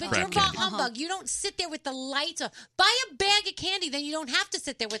 yeah, It would have been the but crap you're candy. humbug. You don't sit there with the lights off. Buy a bag of candy, then you don't have to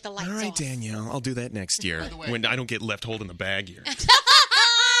sit there with the lights All right, off. Danielle, I'll do that next year when I don't get left holding the bag here.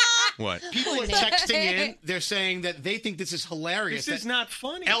 What? People are texting in. They're saying that they think this is hilarious. This is not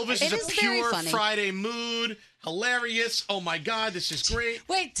funny. Elvis It is is a very pure funny. Friday mood. Hilarious. Oh my God, this is great.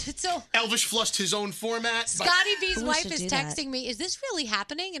 Wait, so Elvis flushed his own format. Scotty B's Who wife should is do that? texting me, is this really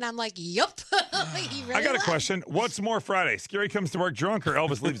happening? And I'm like, yup. He really I got a left. question. What's more Friday? Scary comes to work drunk or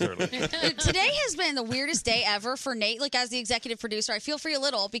Elvis leaves early? Today has been the weirdest day ever for Nate. Like, as the executive producer, I feel for you a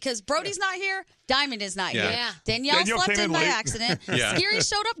little because Brody's not here. Diamond is not Yeah. here. Yeah. Danielle Danielle slept came in in by late. accident. Yeah. Scary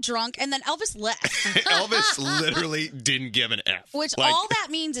showed up drunk, and then Elvis left. Elvis literally didn't give an F. Which Like- all that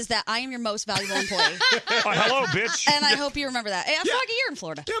means is that I am your most valuable employee. Oh, hello, bitch. And I hope you remember that. Hey, Froggy, you're in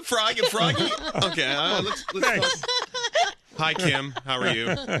Florida. Yeah, Froggy. Okay, let's Thanks. Hi, Kim. How are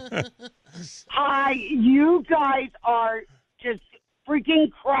you? Hi, you guys are just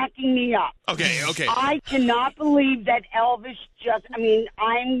freaking cracking me up. Okay. I cannot believe that Elvis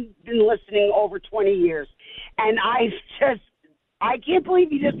I've been listening over 20 years, and I can't believe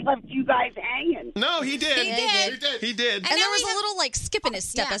he just left you guys hanging. No, he did. He did. And there was a little like skip in his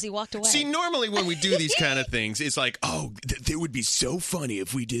step as he walked away. See, normally when we do these kind of things, it's like, oh, it would be so funny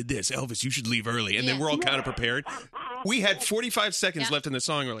if we did this. Elvis, you should leave early. And then we're all kind of prepared. We had 45 seconds left in the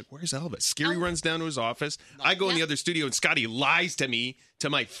song. We're like, where's Elvis? Scary runs down to his office. I go in the other studio, and Scotty lies to me,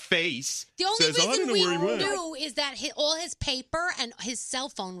 to my face. The only says, "Oh, I reason don't know we where he went." knew is that all his paper and his cell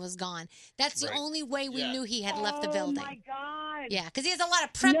phone was gone. That's the only way we knew he had left the building. Oh, my God. Yeah, because he has a lot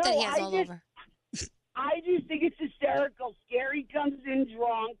of prep that he has all over. I just think it's hysterical. Scary comes in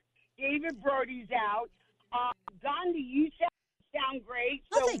drunk. David Brody's out. Gandhi, you sound great.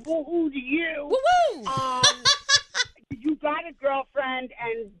 So woohoo to you. Woo-woo! got a girlfriend,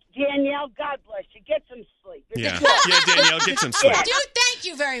 and Danielle, God bless you. Get some sleep. Yeah, Danielle, get some sleep. Dude, thank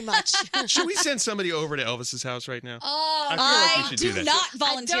you very much. Should we send somebody over to Elvis's house right now? Oh, I feel like we should do that. not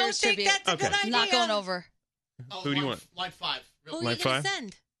volunteer I don't think tribute. that's a good idea. Not going over. Who do you want? Line 5. Who are Line you going 5? to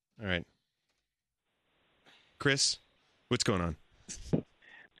send? All right. Chris, what's going on?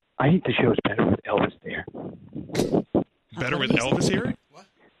 I think the show's better with Elvis there. Better with Elvis here?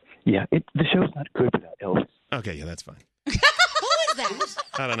 Yeah, the show's not good without Elvis. Okay, yeah, that's fine. Who is that?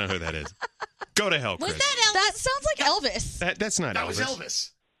 I don't know who that is. Go to hell, Chris. Was that Elvis? That sounds like Elvis. That's not That Elvis. was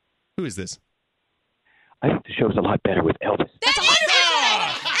Elvis. Who is this? I think the show's a lot better with Elvis.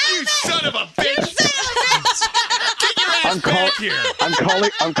 You son of a bitch! Get your ass back here!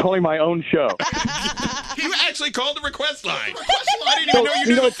 I'm calling my own show. You actually called the request line. I didn't even know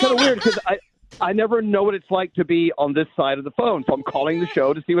you knew it's kind of weird because I never know what it's like to be on this side of the phone, so I'm calling the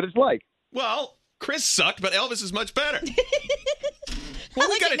show to see what it's like. Well, Chris sucked, but Elvis is much better. Well,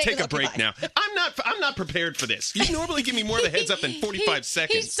 we got to take a break now. I'm not prepared for this. You normally give me more of a heads up than 45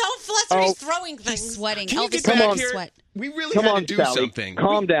 seconds. He's so flustered, he's throwing things. He's sweating. Can you Elvis get Come back on. here? Sweat. We really Come had on, to do Sally. something.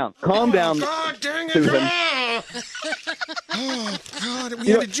 Calm down. Calm down, God dang it. Susan. Oh, God, we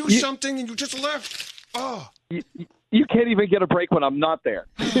You had know, to do something and you just left. Oh. You can't even get a break when I'm not there.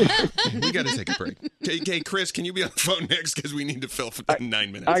 We got to take a break. Okay, Chris, can you be on the phone next? Because we need to fill for 9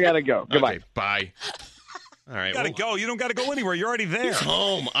 minutes. I got to go. Goodbye. Okay, bye. All right. You gotta go. You don't gotta go anywhere. You're already there. He's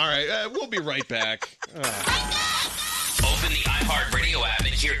home. All right. We'll be right back. Open the iHeartRadio app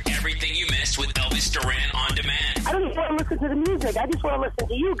and hear everything you missed with Elvis Duran on demand. I don't just want to listen to the music. I just want to listen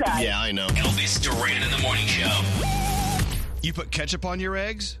to you guys. Yeah, I know. Elvis Duran in the Morning Show. You put ketchup on your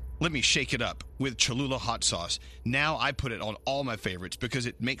eggs? Let me shake it up with Cholula hot sauce. Now I put it on all my favorites because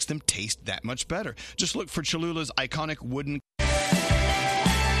it makes them taste that much better. Just look for Cholula's iconic wooden...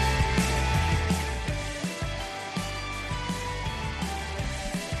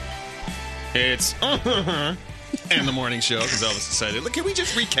 It's and the morning show because Elvis decided. Look, can we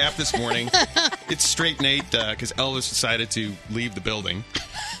just recap this morning? It's straight Nate because Elvis decided to leave the building.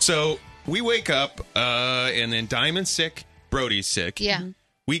 So we wake up and then Diamond's sick, Brody's sick. Yeah.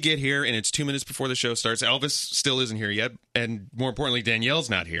 We get here and it's 2 minutes before the show starts. Elvis still isn't here yet, and more importantly, Danielle's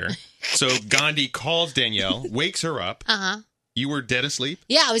not here. So Gandhi calls Danielle, wakes her up. You were dead asleep?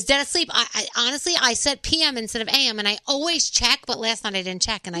 Yeah, I was dead asleep. I honestly, I set PM instead of AM, and I always check, but last night I didn't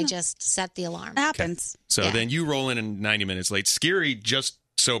check, and I just set the alarm. Happens. So then you roll in 90 minutes late. Scary just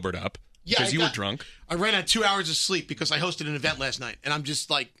sobered up because you were drunk. I ran out 2 hours of sleep because I hosted an event last night, and I'm just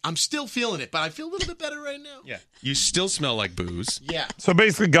like, I'm still feeling it, but I feel a little bit better right now. Yeah. You still smell like booze. Yeah. So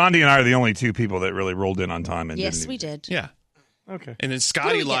basically, Gandhi and I are the only two people that really rolled in on time. And Yes, didn't we did. Yeah. Okay. And then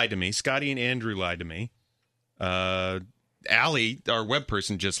Scotty lied to me. Scotty and Andrew lied to me. Allie, our web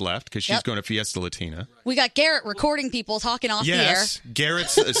person, just left because she's going to Fiesta Latina. We got Garrett recording people talking off Yes,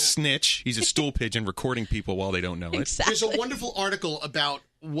 Garrett's a snitch. He's a stool pigeon recording people while they don't know it. There's a wonderful article about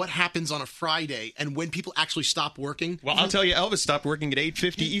what happens on a Friday and when people actually stop working. Well, I'll tell you, Elvis stopped working at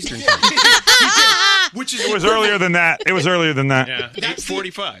 8:50 Eastern Time. Which is It was earlier than that. It was earlier than that. Yeah,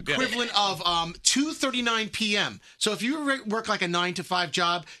 8:45. Yeah. equivalent of 2:39 p.m. So if you work like a 9 to 5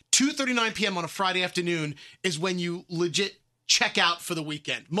 job, 2:39 p.m. on a Friday afternoon is when you legit check out for the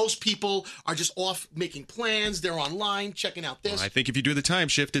weekend. Most people are just off making plans. They're online checking out this. Well, I think if you do the time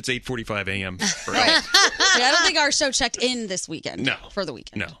shift, it's 8:45 a.m. for Right. Elvis. Yeah, I don't think our show checked in this weekend. No. For the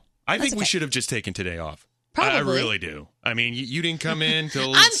weekend. No. I That's think we okay. should have just taken today off. Probably. I really do. I mean, you didn't come in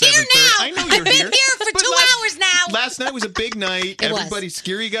till I'm 7:30. here now. I know I've you're been here. here for But 2 hours now. Last night was a big night. It was. Everybody,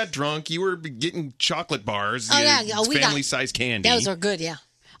 Scary got drunk. You were getting chocolate bars. Oh, yeah. Oh, we got- family-sized candy. Those are good, yeah.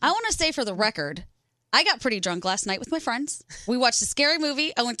 I want to say for the record, I got pretty drunk last night with my friends. We watched a scary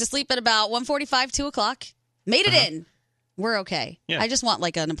movie. I went to sleep at about 1:45, 2 o'clock. Made it in. We're okay. Yeah. I just want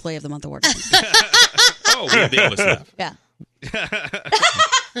like an employee of the month award. Oh, we have the Elvis stuff. Yeah.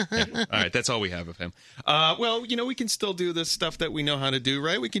 All right, that's all we have of him. Well, we can still do the stuff that we know how to do,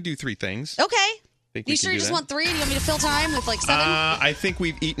 right? We can do 3 things. Okay. Think You we sure can you do just that? want 3 and you want me to fill time with like 7? I think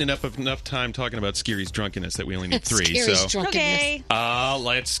we've eaten enough time talking about Scary's drunkenness that we only need 3. Scary's So, drunkenness. Okay.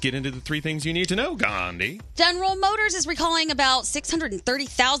 let's get into the 3 things you need to know, Gandhi. General Motors is recalling about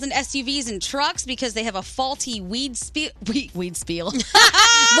 630,000 SUVs and trucks because they have a faulty weed spiel. Where's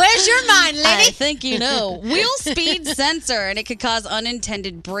your mind, lady? I think you know. Wheel speed sensor, and it could cause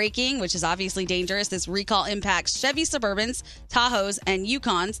unintended braking, which is obviously dangerous. This recall impacts Chevy Suburbans, Tahoes, and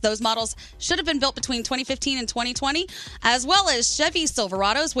Yukons. Those models should have been built between 2015 and 2020, as well as Chevy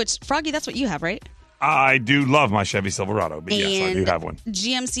Silverados, which, Froggy, that's what you have, right? I do love my Chevy Silverado, but yes, I do And have one.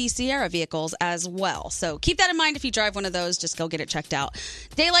 GMC Sierra vehicles as well. So keep that in mind if you drive one of those. Just go get it checked out.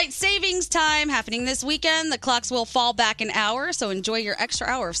 Daylight savings time happening this weekend. The clocks will fall back an hour, so enjoy your extra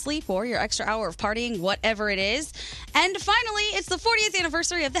hour of sleep or your extra hour of partying, whatever it is. And finally, it's the 40th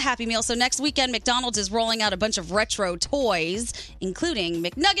anniversary of the Happy Meal. So next weekend, McDonald's is rolling out a bunch of retro toys, including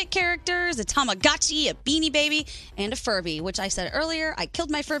McNugget characters, a Tamagotchi, a Beanie Baby, and a Furby, which I said earlier, I killed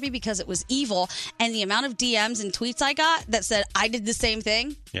my Furby because it was evil. And the amount of DMs and tweets I got that said I did the same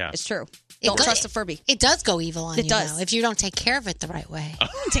thing, it's true. Don't trust a Furby. It does go evil on It you, does. though, if you don't take care of it the right way. You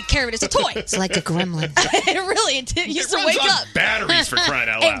don't take care of it. It's a toy. It's like a gremlin. It used to runs wake on up. batteries for crying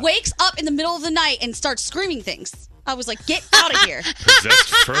out It loud. wakes up in the middle of the night and starts screaming things. I was like, get out of here.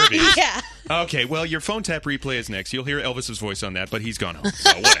 Possessed Furbies. Yeah. Okay, well, your phone tap replay is next. You'll hear Elvis's voice on that, but he's gone home. So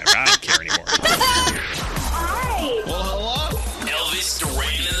whatever. I don't care anymore. Elvis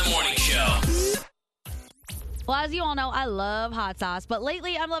Duran in the Morning Show. Well, as you all know, I love hot sauce, but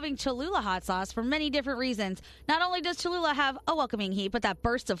lately I'm loving Cholula hot sauce for many different reasons. Not only does Cholula have a welcoming heat, but that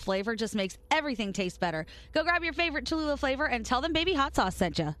burst of flavor just makes everything taste better. Go grab your favorite Cholula flavor and tell them Baby Hot Sauce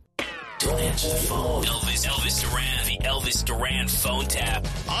sent you. Don't answer the phone. Elvis Duran, the Elvis Duran phone tap.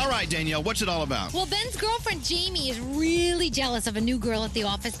 All right, Danielle, what's it all about? Well, Ben's girlfriend Jamie is really jealous of a new girl at the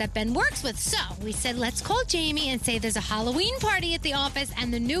office that Ben works with. So we said, let's call Jamie and say there's a Halloween party at the office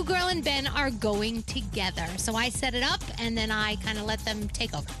and the new girl and Ben are going together. So I set it up and then I kind of let them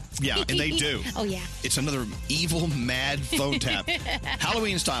take over. Yeah, and they do. Oh, yeah. It's another evil, mad phone tap.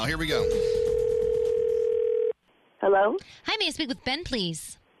 Halloween style. Here we go. Hello? Hi, may I speak with Ben,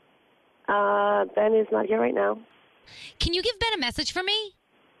 please? Ben is not here right now. Can you give Ben a message for me?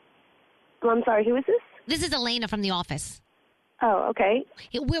 I'm sorry, who is this? This is Elena from the office. Oh, okay.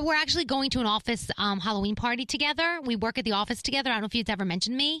 We're actually going to an office Halloween party together. We work at the office together. I don't know if you've ever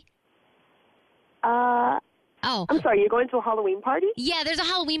mentioned me. Oh. I'm sorry, you're going to a Halloween party? Yeah, there's a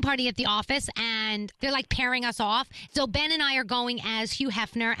Halloween party at the office, and they're like pairing us off. So Ben and I are going as Hugh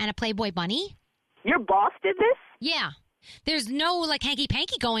Hefner and a Playboy bunny. Your boss did this? Yeah. There's no like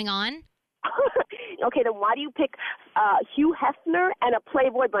hanky-panky going on. Okay, then why do you pick Hugh Hefner and a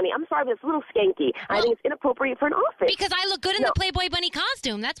Playboy bunny? I'm sorry, but it's a little skanky. I think it's inappropriate for an office. Because I look good in the Playboy bunny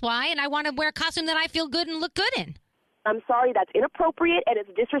costume. That's why. And I want to wear a costume that I feel good and look good in. I'm sorry, that's inappropriate and it's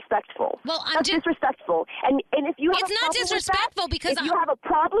disrespectful. Well, that's disrespectful. And if you have It's a not problem disrespectful with that, because if you have a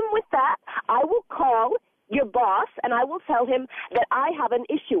problem with that, I will call your boss and I will tell him that I have an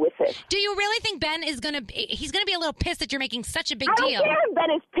issue with it. Do you really think Ben is he's gonna be a little pissed that you're making such a big I deal? don't care if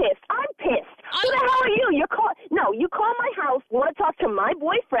Ben is pissed. I'm pissed. Who the hell are you? You call my house, want to talk to my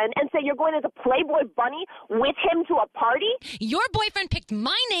boyfriend, and say you're going as a Playboy bunny with him to a party? Your boyfriend picked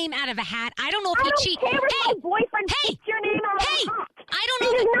my name out of a hat. I don't know if I he don't cheated. care if my boyfriend picks your name out of a hat. I don't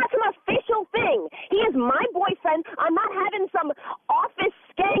know. This is not some official thing. He is my boyfriend. I'm not having some office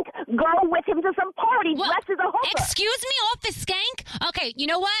skank go with him to some party dressed as a hooker. Excuse me, office skank? Okay, you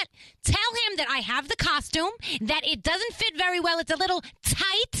know what? Tell him that I have the costume, that it doesn't fit very well. It's a little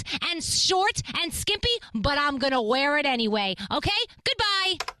tight and short and skimpy, but I'm going to wear it anyway. Okay?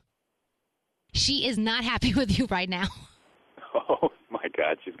 Goodbye. She is not happy with you right now. Oh, my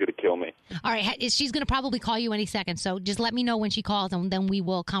God. She's going to kill me. All right, she's going to probably call you any second, so just let me know when she calls, and then we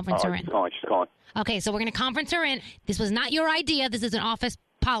will conference her in. She's calling. Okay, so we're going to conference her in. This was not your idea. This is an office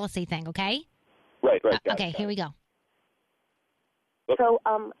policy thing, okay? Right. Okay, here we go. So,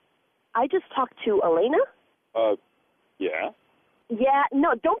 I just talked to Elena. Yeah? Yeah,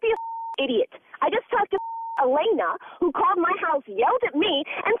 no, don't be a idiot. I just talked to Elena, who called my house, yelled at me,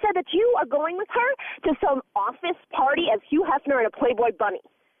 and said that you are going with her to some office party as Hugh Hefner and a Playboy bunny.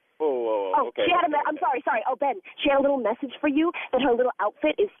 Whoa, okay. She had I'm sorry. Oh, Ben, she had a little message for you that her little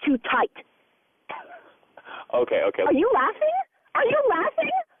outfit is too tight. Okay. Are you laughing? Are you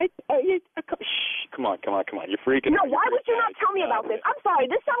laughing? Shh, come on. You're freaking No, why would you not tell me about this? I'm sorry,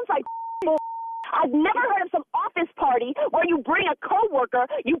 this sounds like I've never heard of some office party where you bring a coworker,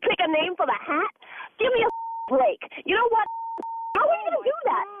 you pick a name for the hat. Give me a break. You know what? How are you going to do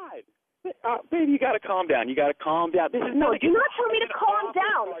that? Baby, you got to calm down. This is No, do not tell me to calm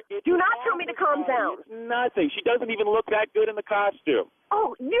down. Do not tell me to calm down. nothing. She doesn't even look that good in the costume.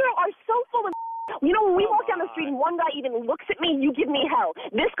 Oh, you are so full of. You know, when we walk down the street and one guy even looks at me, you give me hell.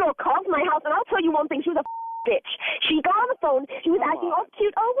 This girl calls my house, and I'll tell you one thing. She was a bitch. She got on the phone. She was acting all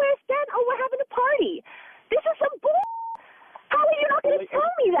cute. Oh, where's Ben? Oh, we're having a party. This is some bull. How are you not going to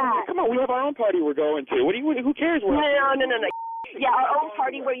tell me that? Come on, we have our own party we're going to. Who cares? No. Yeah, our own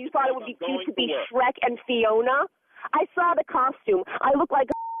party where you thought it would be cute to be Shrek and Fiona. I saw the costume. I look like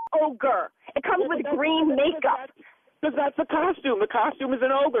a ogre. It comes with green makeup. Because that's the costume. The costume is an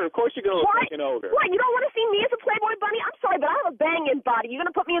ogre. Of course you're going to look like an ogre. What? You don't want to see me as a Playboy bunny? I'm sorry, but I have a banging body. You're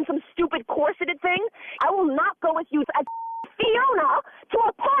going to put me in some stupid corseted thing? I will not go with you as Fiona to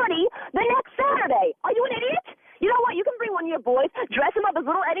a party the next Saturday. Are you an idiot? You know what? You can bring one of your boys, dress him up as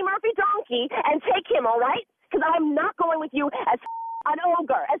little Eddie Murphy donkey, and take him, all right? Because I'm not going with you as an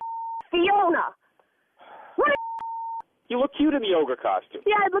ogre, as Fiona. What? You look cute in the ogre costume.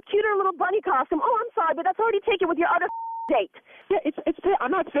 Yeah, I look cute in a little bunny costume. Oh, I'm sorry, but that's already taken with your other date. Yeah,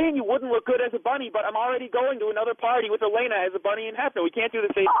 I'm not saying you wouldn't look good as a bunny, but I'm already going to another party with Elena as a bunny and Hefner. We can't do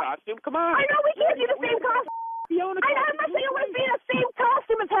the same costume. Come on. I know we can't do the same costume. I'm not saying I want to be in the same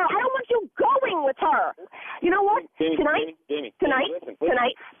costume as her. I don't want you going with her. You know what? Jamie, Tonight,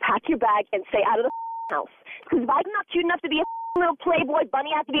 pack your bag and stay out of the house. Because if I'm not cute enough to be a little Playboy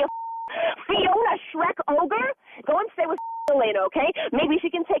bunny, I have to be a Fiona Shrek ogre. Go and stay with Elena, okay? Maybe she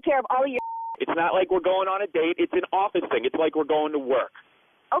can take care of all of your. It's not like we're going on a date. It's an office thing. It's like we're going to work.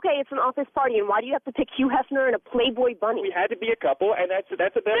 Okay, it's an office party, and why do you have to pick Hugh Hefner and a Playboy bunny? We had to be a couple, and that's a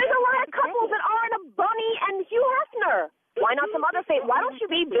There's a lot of couples that aren't a bunny and Hugh Hefner. Why not some other famous? Why don't you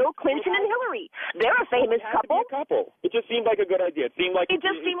be Bill Clinton and Hillary? They're a famous couple. It just seemed like a good idea. It seemed like a good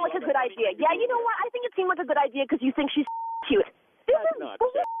idea. Yeah, you know what? I think it seemed like a good idea because you think she's cute. This is not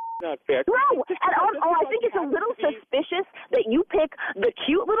fair. No, I think it's a little suspicious that you pick the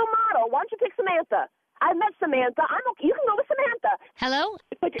cute little model. Why don't you pick Samantha? I met Samantha. I'm okay. You can go with Samantha. Hello?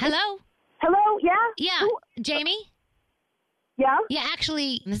 Hello? Hello? Yeah? Yeah. Jamie? Yeah? Yeah,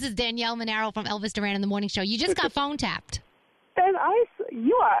 actually, this is Danielle Monaro from Elvis Duran in the Morning Show. You just got phone tapped. And I am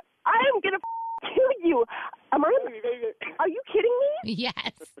going to kill you. Are you kidding me?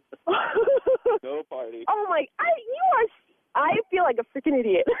 Yes. No party. Oh, my. I feel like a freaking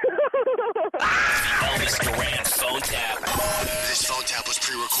idiot. Elvis Duran phone tap. This phone tap was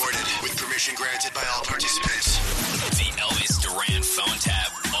pre-recorded with permission granted by all participants. The Elvis Duran phone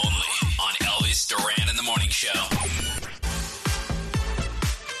tap only on Elvis Duran in the Morning Show.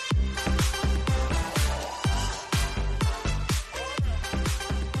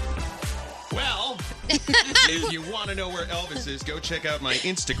 Well, if you want to know where Elvis is, go check out my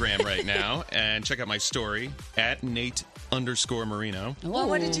Instagram right now and check out my story at Nate_Marino. Well,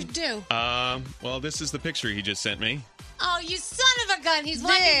 what did you do? Well, this is the picture he just sent me. Oh, you son of a gun. He's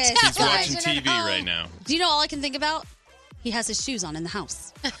watching He's watching television TV at home. right now. Do you know all I can think about? He has his shoes on in the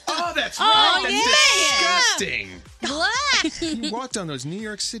house. Oh, that's right. That's disgusting. Black. He walked on those New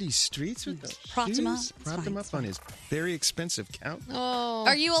York City streets with those Propped him up. shoes, propped him up on his very expensive couch. Oh.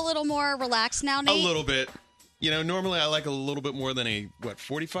 Are you a little more relaxed now, Nate? A little bit. You know, normally I like a little bit more than a,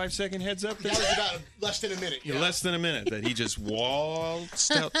 45-second heads up? That was about less than a minute. Yeah, less than a minute that he just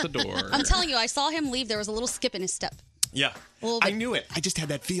waltzed out the door. I'm telling you, I saw him leave. There was a little skip in his step. Yeah. I knew it. I just had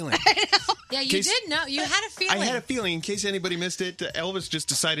that feeling. Yeah, you did know. You had a feeling. I had a feeling, in case anybody missed it, Elvis just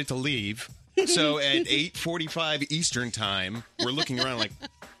decided to leave. So at 8:45 Eastern time, we're looking around like,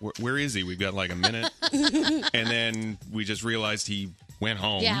 where is he? We've got like a minute. And then we just realized he went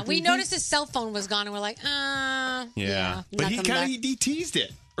home. Yeah, we noticed his cell phone was gone, and we're like, Yeah. But he kind of teased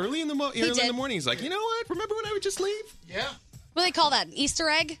it. Early in the morning, he's like, you know what? Remember when I would just leave? Yeah. What do they call that? An Easter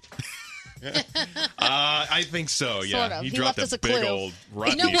egg? I think so, yeah. Sort of. He He dropped left us a a big clue. old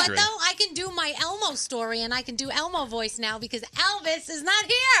rotten You know what, Easter egg. though? I can do my Elmo story, and I can do Elmo voice now because Elvis is not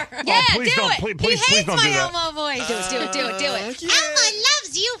here. Yeah, please do don't, it. Please he hates don't my do that. Elmo voice. Do it. Elmo loves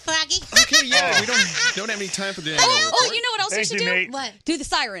you, Froggy. Okay, yeah, we don't have any time for the annual Oh, report. you know what else you should do? What? Do the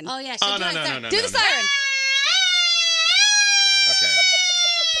siren. Oh, yeah. Oh, no. Do the siren. Okay.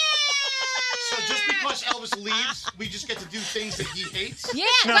 So just because Elvis leaves, we just get to do things that he hates? Yeah,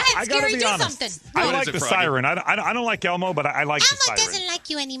 No, go ahead, I gotta Scary, be do honest. something. I What like is it, the Froggy? siren. I don't like Elmo, but I like the Elmo siren. doesn't like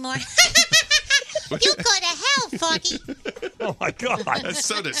you anymore. You go to hell, Froggy. Oh, my God. That's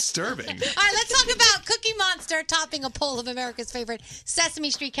so disturbing. All right, let's talk about Cookie Monster topping a poll of America's favorite Sesame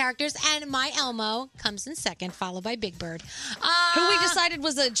Street characters, and my Elmo comes in second, followed by Big Bird. Who we decided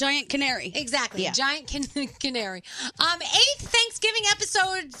was a giant canary. Exactly, Yeah. giant canary. Eight Thanksgiving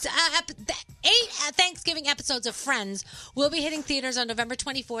episodes of Friends will be hitting theaters on November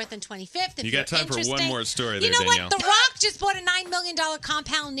 24th and 25th. If You got you're time for one interested- more story You there, know Danielle. what? The Rock just bought a $9 million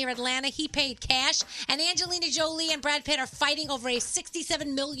compound near Atlanta. He paid cash, and Angelina Jolie and Brad Pitt are fighting over a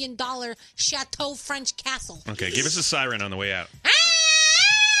 $67 million Chateau French castle. Okay, give us a siren on the way out.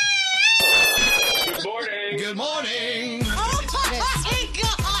 Good morning. Good morning. Oh, my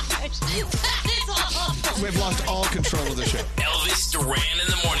gosh. That is awful. We've lost all control of the show. Elvis Duran in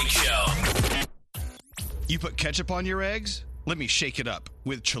the Morning Show. You put ketchup on your eggs? Let me shake it up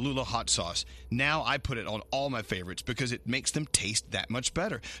with Cholula hot sauce. Now I put it on all my favorites because it makes them taste that much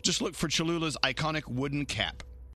better. Just look for Cholula's iconic wooden cap.